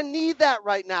 I need that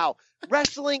right now.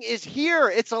 Wrestling is here.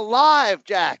 It's alive,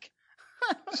 Jack.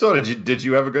 So did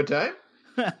you have a good time?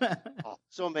 Oh,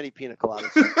 so many pina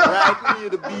coladas. Dragging you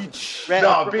to the beach.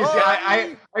 No,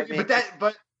 BC,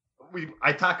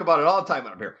 I talk about it all the time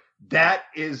out here. That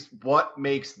is what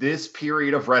makes this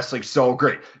period of wrestling so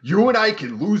great. You and I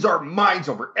can lose our minds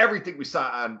over everything we saw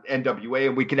on NWA,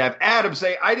 and we can have Adam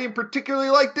say, I didn't particularly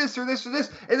like this or this or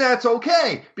this, and that's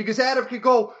okay, because Adam can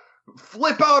go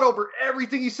flip out over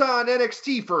everything he saw on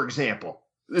NXT, for example.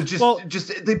 That's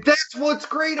what's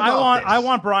great about this. I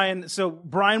want Brian. So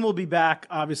Brian will be back.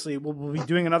 Obviously, we'll be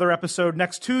doing another episode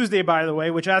next Tuesday, by the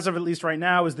way, which as of at least right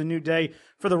now is the new day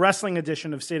for the wrestling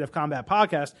edition of State of Combat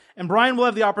podcast. And Brian will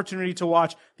have the opportunity to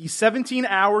watch the 17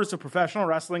 hours of professional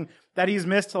wrestling that he's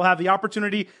missed. He'll have the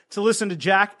opportunity to listen to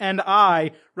Jack and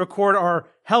I record our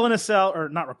Hell in a Cell, or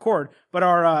not record,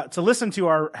 but to listen to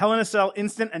our Hell in a Cell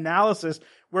instant analysis,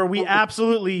 where we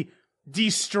absolutely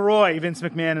destroy Vince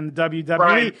McMahon and the WWE.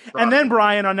 Brian. And then,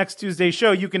 Brian, on next Tuesday's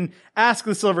show, you can ask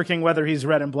the Silver King whether he's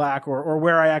red and black or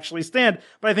where I actually stand.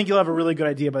 But I think you'll have a really good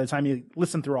idea by the time you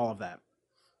listen through all of that.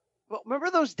 Well, remember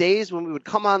those days when we would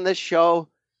come on this show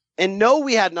and know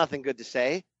we had nothing good to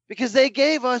say because they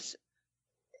gave us,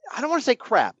 I don't want to say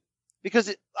crap,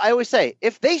 because I always say,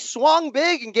 if they swung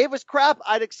big and gave us crap,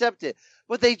 I'd accept it.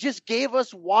 But they just gave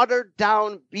us watered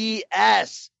down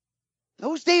BS.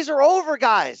 Those days are over,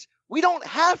 guys. We don't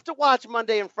have to watch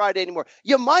Monday and Friday anymore.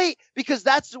 You might, because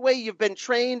that's the way you've been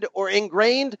trained or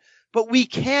ingrained, but we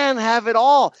can have it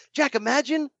all. Jack,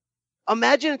 imagine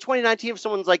in 2019 if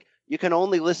someone's like, you can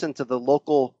only listen to the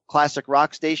local classic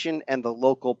rock station and the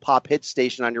local pop hit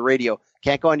station on your radio.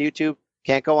 Can't go on YouTube,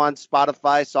 can't go on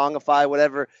Spotify, Songify,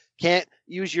 whatever. Can't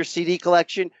use your CD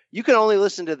collection. You can only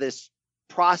listen to this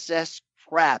processed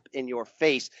crap in your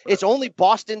face. It's only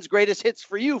Boston's greatest hits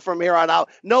for you from here on out.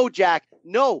 No, Jack.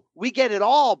 No, we get it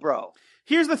all, bro.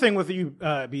 Here's the thing with you,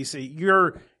 BC.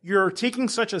 You're taking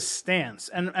such a stance,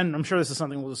 and I'm sure this is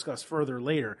something we'll discuss further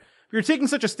later. You're taking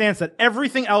such a stance that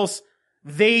everything else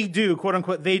they do, quote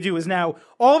unquote, they do, is now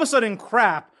all of a sudden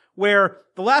crap, where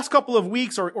the last couple of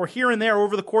weeks or here and there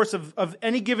over the course of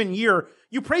any given year,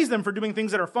 you praise them for doing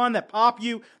things that are fun, that pop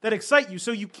you, that excite you.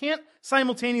 So you can't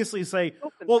simultaneously say,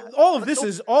 well, all of this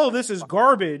is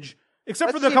garbage,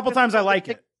 except for the couple times I like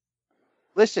it.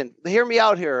 Listen, hear me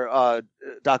out here,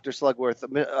 Dr.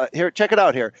 Slugworth. Here, check it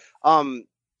out here.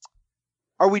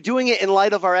 Are we doing it in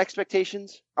light of our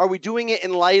expectations? Are we doing it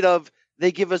in light of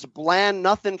they give us bland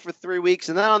nothing for 3 weeks,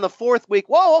 and then on the fourth week,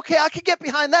 whoa, okay, I could get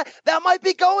behind that. That might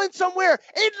be going somewhere.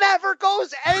 It never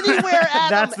goes anywhere, Adam.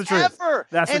 That's the truth. Ever.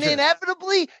 And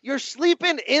inevitably, you're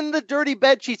sleeping in the dirty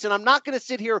bed sheets, and I'm not going to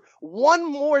sit here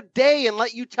one more day and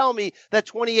let you tell me that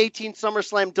 2018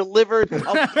 SummerSlam delivered of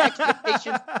the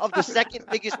expectations of the second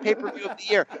biggest pay-per-view of the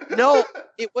year. No,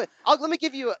 it was. Let me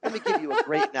give you a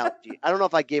great analogy. I don't know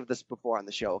if I gave this before on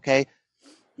the show. Okay.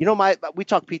 You know, we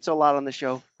talk pizza a lot on the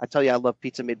show. I tell you, I love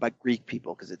pizza made by Greek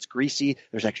people because it's greasy.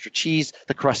 There's extra cheese.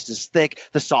 The crust is thick.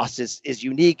 The sauce is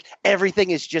unique.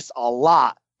 Everything is just a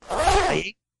lot. I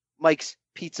ate Mike's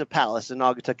Pizza Palace in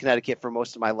Naugatuck, Connecticut for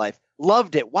most of my life.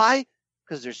 Loved it. Why?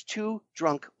 Because there's two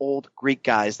drunk old Greek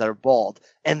guys that are bald,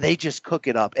 and they just cook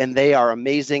it up, and they are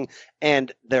amazing,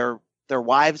 and their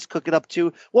wives cook it up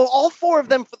too. Well, all four of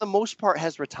them, for the most part,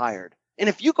 has retired. And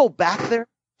if you go back there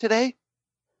today,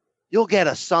 you'll get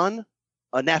a son,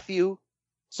 a nephew,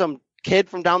 some kid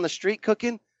from down the street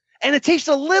cooking. And it tastes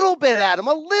a little bit, Adam,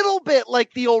 a little bit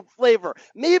like the old flavor.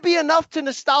 Maybe enough to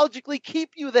nostalgically keep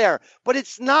you there. But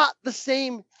it's not the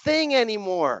same thing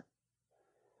anymore.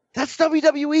 That's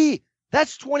WWE.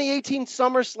 That's 2018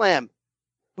 SummerSlam.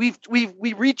 We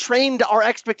retrained our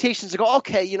expectations to go,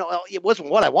 okay, you know, it wasn't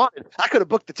what I wanted. I could have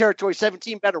booked the territory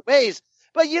 17 better ways.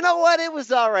 But you know what? It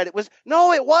was all right. It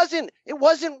wasn't. It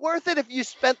wasn't worth it if you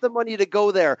spent the money to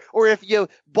go there or if you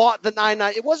bought the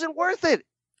 9.9. It wasn't worth it.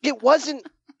 It wasn't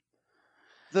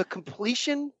the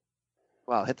completion.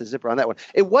 Wow, hit the zipper on that one.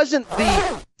 It wasn't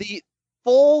the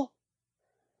full.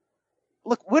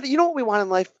 Look, you know what we want in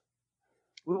life?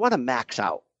 We want to max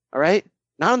out. All right,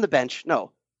 not on the bench.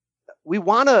 No, we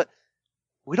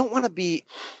don't want to be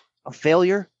a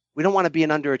failure. We don't want to be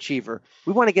an underachiever.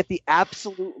 We want to get the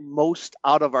absolute most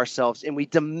out of ourselves, and we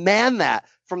demand that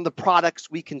from the products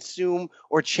we consume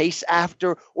or chase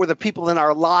after or the people in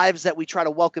our lives that we try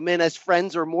to welcome in as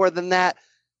friends or more than that.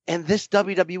 And this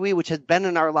WWE, which has been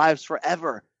in our lives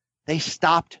forever, they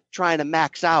stopped trying to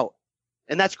max out.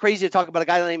 And that's crazy to talk about a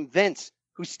guy named Vince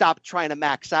who stopped trying to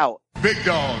max out. Big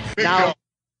dog.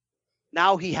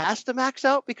 Now he has to max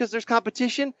out because there's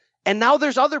competition. And now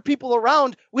there's other people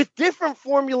around with different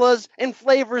formulas and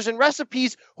flavors and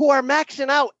recipes who are maxing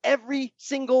out every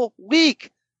single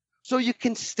week. So you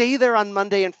can stay there on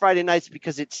Monday and Friday nights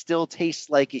because it still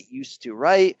tastes like it used to,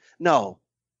 right? No.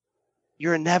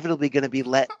 You're inevitably going to be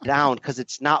let down because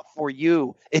it's not for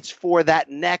you. It's for that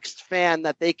next fan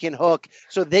that they can hook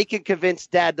so they can convince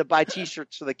dad to buy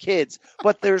T-shirts for the kids.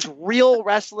 But there's real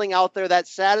wrestling out there that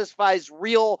satisfies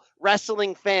real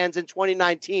wrestling fans in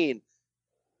 2019.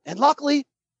 And luckily,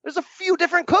 there's a few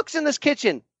different cooks in this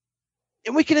kitchen,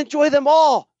 and we can enjoy them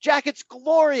all. Jack, it's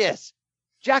glorious.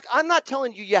 Jack, I'm not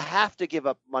telling you have to give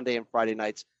up Monday and Friday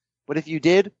nights, but if you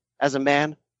did, as a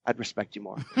man, I'd respect you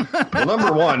more. Well,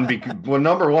 number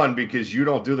one, because you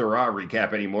don't do the Raw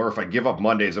recap anymore. If I give up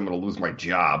Mondays, I'm going to lose my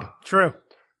job. True.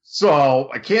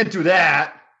 So I can't do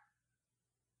that.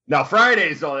 Now,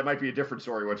 Fridays, though, that might be a different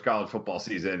story. What's college football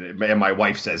season, and my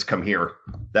wife says, come here.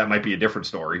 That might be a different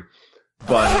story.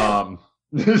 But come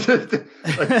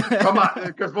on,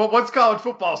 because what's college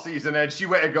football season? And she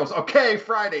went and goes, okay,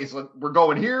 Fridays, we're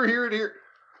going here, here, and here.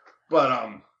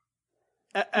 But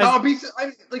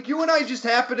like you and I just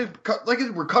happen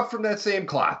to we're cut from that same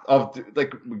cloth.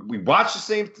 We watched the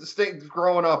same things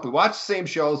growing up. We watched the same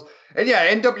shows, and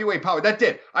yeah, NWA Powerrr. That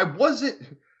did. I wasn't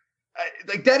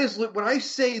like that is when I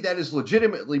say that is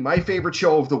legitimately my favorite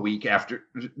show of the week. After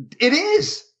it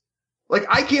is. Like,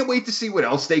 I can't wait to see what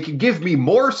else they can give me,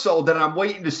 more so than I'm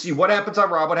waiting to see what happens on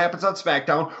Raw, what happens on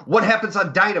SmackDown, what happens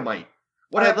on Dynamite.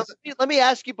 Let me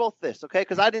ask you both this, okay?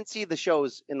 Because I didn't see the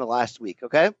shows in the last week,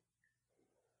 okay?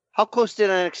 How close did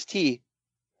NXT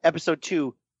Episode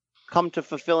 2 come to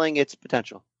fulfilling its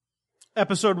potential?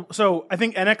 So I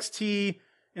think NXT,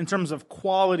 in terms of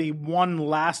quality, won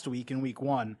last week in week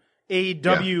 1.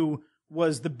 AEW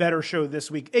was the better show this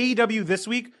week. AEW this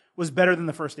week was better than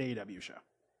the first AEW show.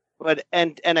 But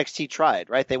NXT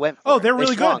tried, right? They went. They're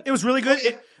really good. It was really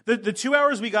good. The 2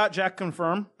 hours we got, Jack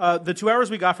confirm. The 2 hours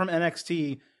we got from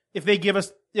NXT, if they give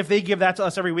that to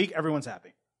us every week, everyone's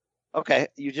happy. Okay,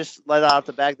 you just let out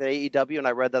the bag that AEW, and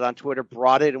I read that on Twitter,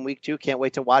 brought it in week 2. Can't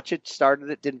wait to watch it. Started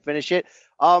it, didn't finish it.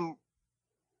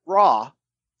 Raw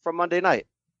from Monday night.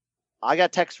 I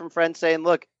got texts from friends saying,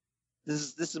 "Look,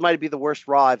 this might be the worst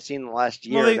Raw I've seen in the last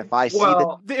year." And if I see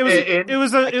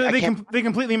they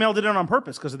completely mailed it in on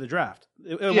purpose because of the draft.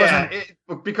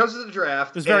 Because of the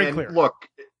draft. It was very clear. Look,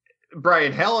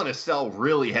 Brian, Hell in a Cell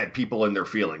really had people in their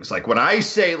feelings. Like when I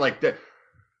say the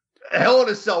Hell in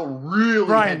a Cell really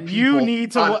had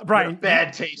people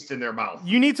bad taste in their mouth.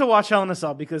 You need to watch Hell in a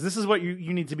Cell because this is what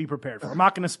you need to be prepared for. I'm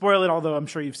not going to spoil it, although I'm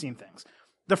sure you've seen things.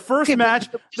 The first match.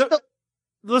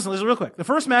 Listen real quick. The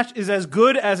first match is as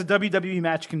good as a WWE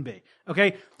match can be.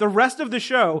 Okay? The rest of the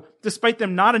show, despite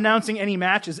them not announcing any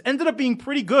matches, ended up being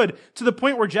pretty good to the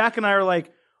point where Jack and I are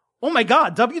like, oh my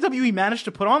God, WWE managed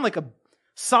to put on like a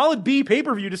solid B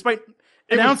pay-per-view despite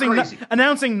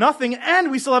announcing nothing, and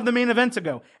we still have the main event to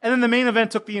go. And then the main event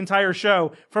took the entire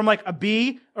show from like a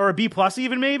B or a B plus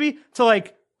even maybe to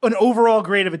like an overall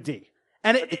grade of a D.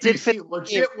 And it did fit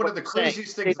legit one of the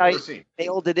craziest things I've ever seen.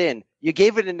 Nailed it in. You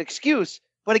gave it an excuse.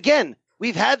 But again,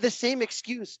 we've had the same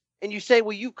excuse. And you say,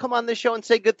 well, you come on this show and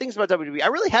say good things about WWE. I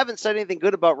really haven't said anything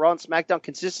good about Raw and SmackDown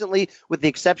consistently, with the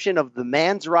exception of the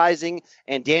Man's Rising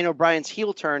and Daniel Bryan's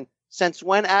heel turn. Since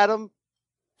when, Adam?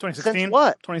 2016? Since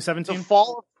what? 2017? The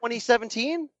fall of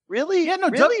 2017? Really? Yeah, no,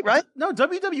 really, right? No,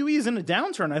 WWE is in a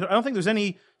downturn. I don't think there's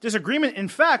any disagreement. In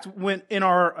fact, when in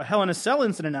our Hell in a Cell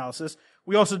incident analysis,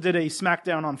 we also did a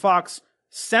SmackDown on Fox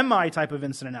semi-type of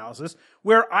incident analysis,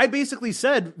 where I basically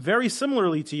said, very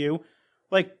similarly to you,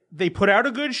 like, they put out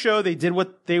a good show, they did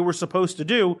what they were supposed to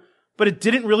do, but it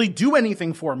didn't really do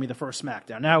anything for me the first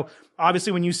SmackDown. Now,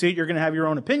 obviously, when you see it, you're going to have your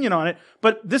own opinion on it,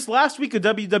 but this last week of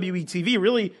WWE TV,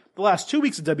 really, the last 2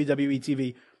 weeks of WWE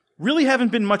TV, really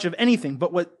haven't been much of anything.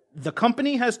 But what the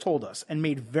company has told us and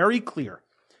made very clear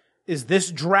is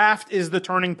this draft is the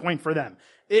turning point for them.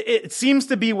 It seems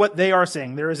to be what they are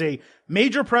saying. There is a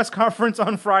major press conference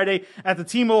on Friday at the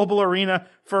T-Mobile Arena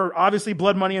for obviously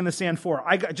Blood Money in the Sand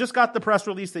 4. Just got the press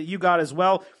release that you got as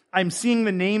well. I'm seeing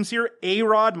the names here.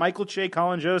 A-Rod, Michael Che,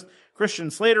 Colin Jost, Christian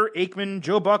Slater, Aikman,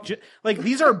 Joe Buck. Like,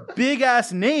 these are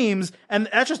big-ass names, and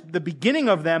that's just the beginning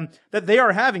of them that they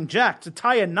are having. Jack, to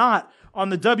tie a knot on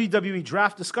the WWE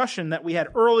Draft discussion that we had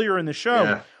earlier in the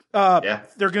show,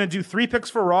 they're going to do 3 picks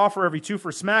for Raw for every 2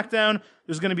 for SmackDown.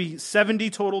 There's going to be 70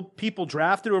 total people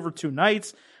drafted over 2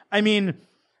 nights. I mean,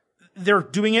 they're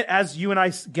doing it, as you and I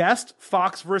guessed,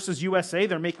 Fox versus USA.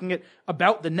 They're making it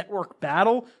about the network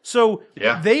battle. So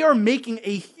they are making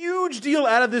a huge deal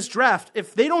out of this draft.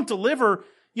 If they don't deliver,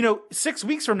 6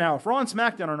 weeks from now, if Raw and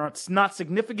SmackDown are not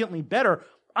significantly better,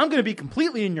 I'm going to be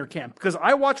completely in your camp, because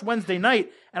I watched Wednesday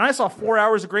night and I saw 4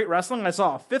 hours of great wrestling. I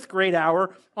saw a 5th great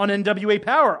hour on NWA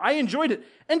Powerrr. I enjoyed it.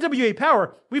 NWA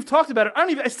Powerrr, we've talked about it.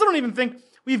 I still don't even think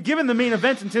we've given the main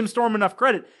event and Tim Storm enough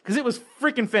credit, because it was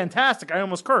freaking fantastic. I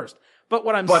almost cursed. But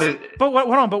what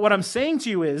I'm saying to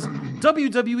you is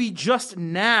WWE just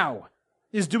now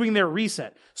is doing their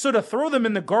reset. So to throw them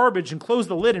in the garbage and close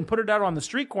the lid and put it out on the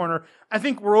street corner, I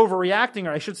think we're overreacting,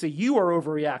 or I should say you are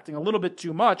overreacting a little bit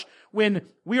too much, when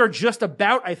we are just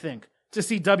about, I think, to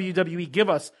see WWE give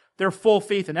us their full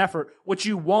faith and effort, which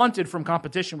you wanted from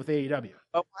competition with AEW.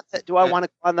 Do I want to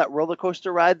go on that roller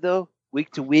coaster ride, though,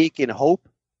 week to week, and hope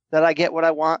that I get what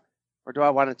I want? Or do I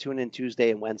want to tune in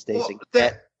Tuesday and Wednesdays and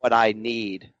get what I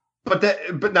need? But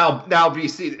now,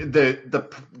 BC,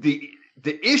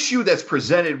 the issue that's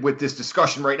presented with this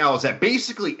discussion right now is that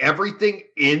basically everything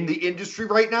in the industry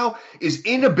right now is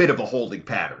in a bit of a holding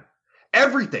pattern.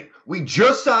 Everything. We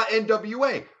just saw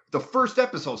NWA, the first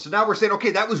episode. So now we're saying, okay,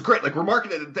 that was great. Like, we're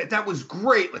marketing it. That was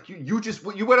great. Like, you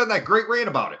went on that great rant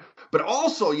about it. But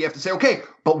also you have to say, okay,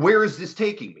 but where is this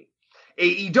taking me?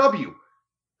 AEW.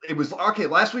 It was, okay,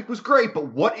 last week was great, but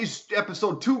what is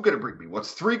episode 2 going to bring me?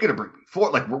 What's 3 going to bring me?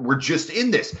 4? Like, we're just in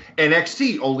this.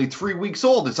 NXT, only 3 weeks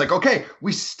old. It's like, okay,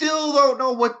 we still don't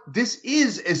know what this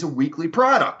is as a weekly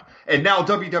product. And now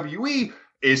WWE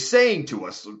is saying to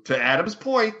us, to Adam's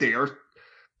point, they're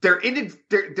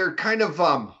kind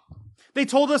of, they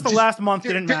told us the last month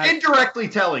didn't matter. They're indirectly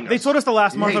telling us. They told us the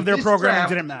last month of their programming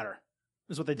didn't matter.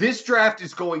 Is what they did. This draft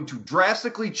is going to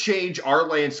drastically change our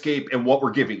landscape and what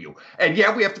we're giving you. And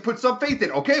yeah, we have to put some faith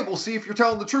in. Okay, we'll see if you're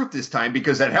telling the truth this time,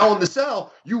 because at Hell in the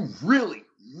Cell, you really,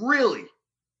 really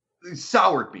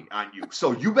soured me on you.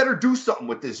 So you better do something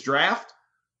with this draft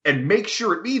and make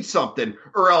sure it means something,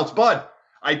 or else, bud,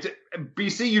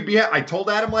 BC, I told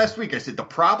Adam last week, I said, the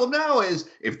problem now is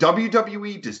if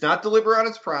WWE does not deliver on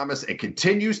its promise and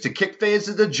continues to kick fans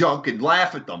in the junk and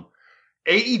laugh at them,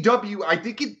 AEW, I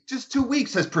think in just 2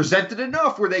 weeks, has presented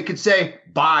enough where they could say,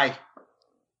 bye.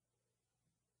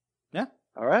 Yeah.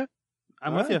 All right.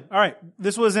 I'm with you. All right.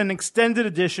 This was an extended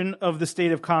edition of the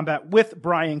State of Combat with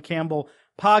Brian Campbell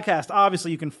podcast. Obviously,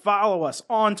 you can follow us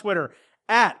on Twitter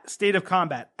at State of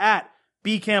Combat, at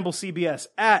B Campbell CBS,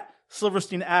 at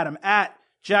Silverstein Adam, at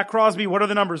Jack Crosby. What are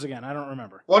the numbers again? I don't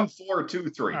remember.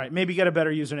 1423. All right, maybe get a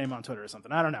better username on Twitter or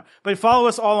something. I don't know. But follow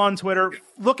us all on Twitter.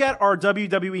 Look at our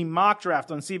WWE mock draft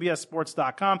on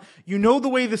CBSSports.com. You know the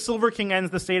way the Silver King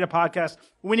ends the State of Podcast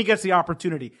when he gets the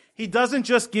opportunity. He doesn't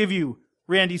just give you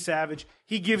Randy Savage.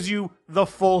 He gives you the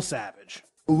full Savage.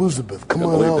 Elizabeth, come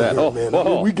on out here, man. I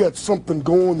mean, we got something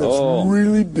going that's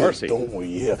really big, don't we?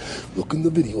 Yeah. Look in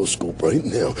the video scope right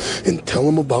now and tell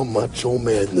them about Macho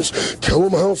Madness. Tell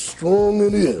them how strong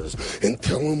it is and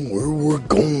tell them where we're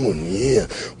going, yeah.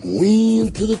 Way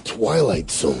into the Twilight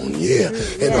Zone, yeah.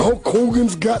 And Hulk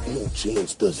Hogan's got no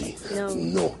chance, does he?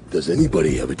 No. Does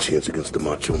anybody have a chance against the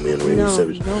Macho Man, Randy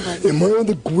Savage? Nobody. Am I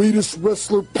the greatest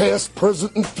wrestler, past,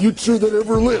 present, and future that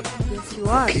ever lived? Yes, you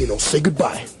are. Okay, now say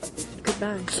goodbye.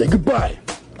 Goodbye. Say goodbye.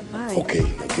 Goodbye. Okay,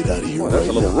 now get out of here. That's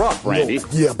a little rough, Randy. No,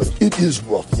 yeah, but it is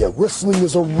rough. Yeah, wrestling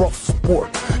is a rough sport.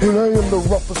 And I am the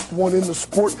roughest one in the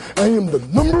sport. I am the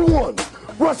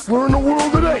 #1 wrestler in the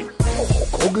world today. Oh, Hulk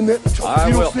Hogan, that. I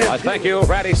will. Thank you,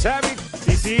 Randy Savage.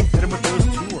 DC, hit him with those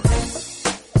 2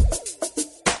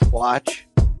 words. Watch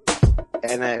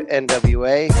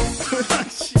NWA.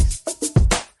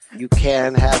 You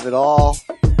can have it all.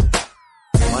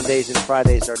 Mondays and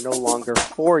Fridays are no longer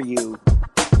for you.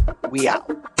 We out.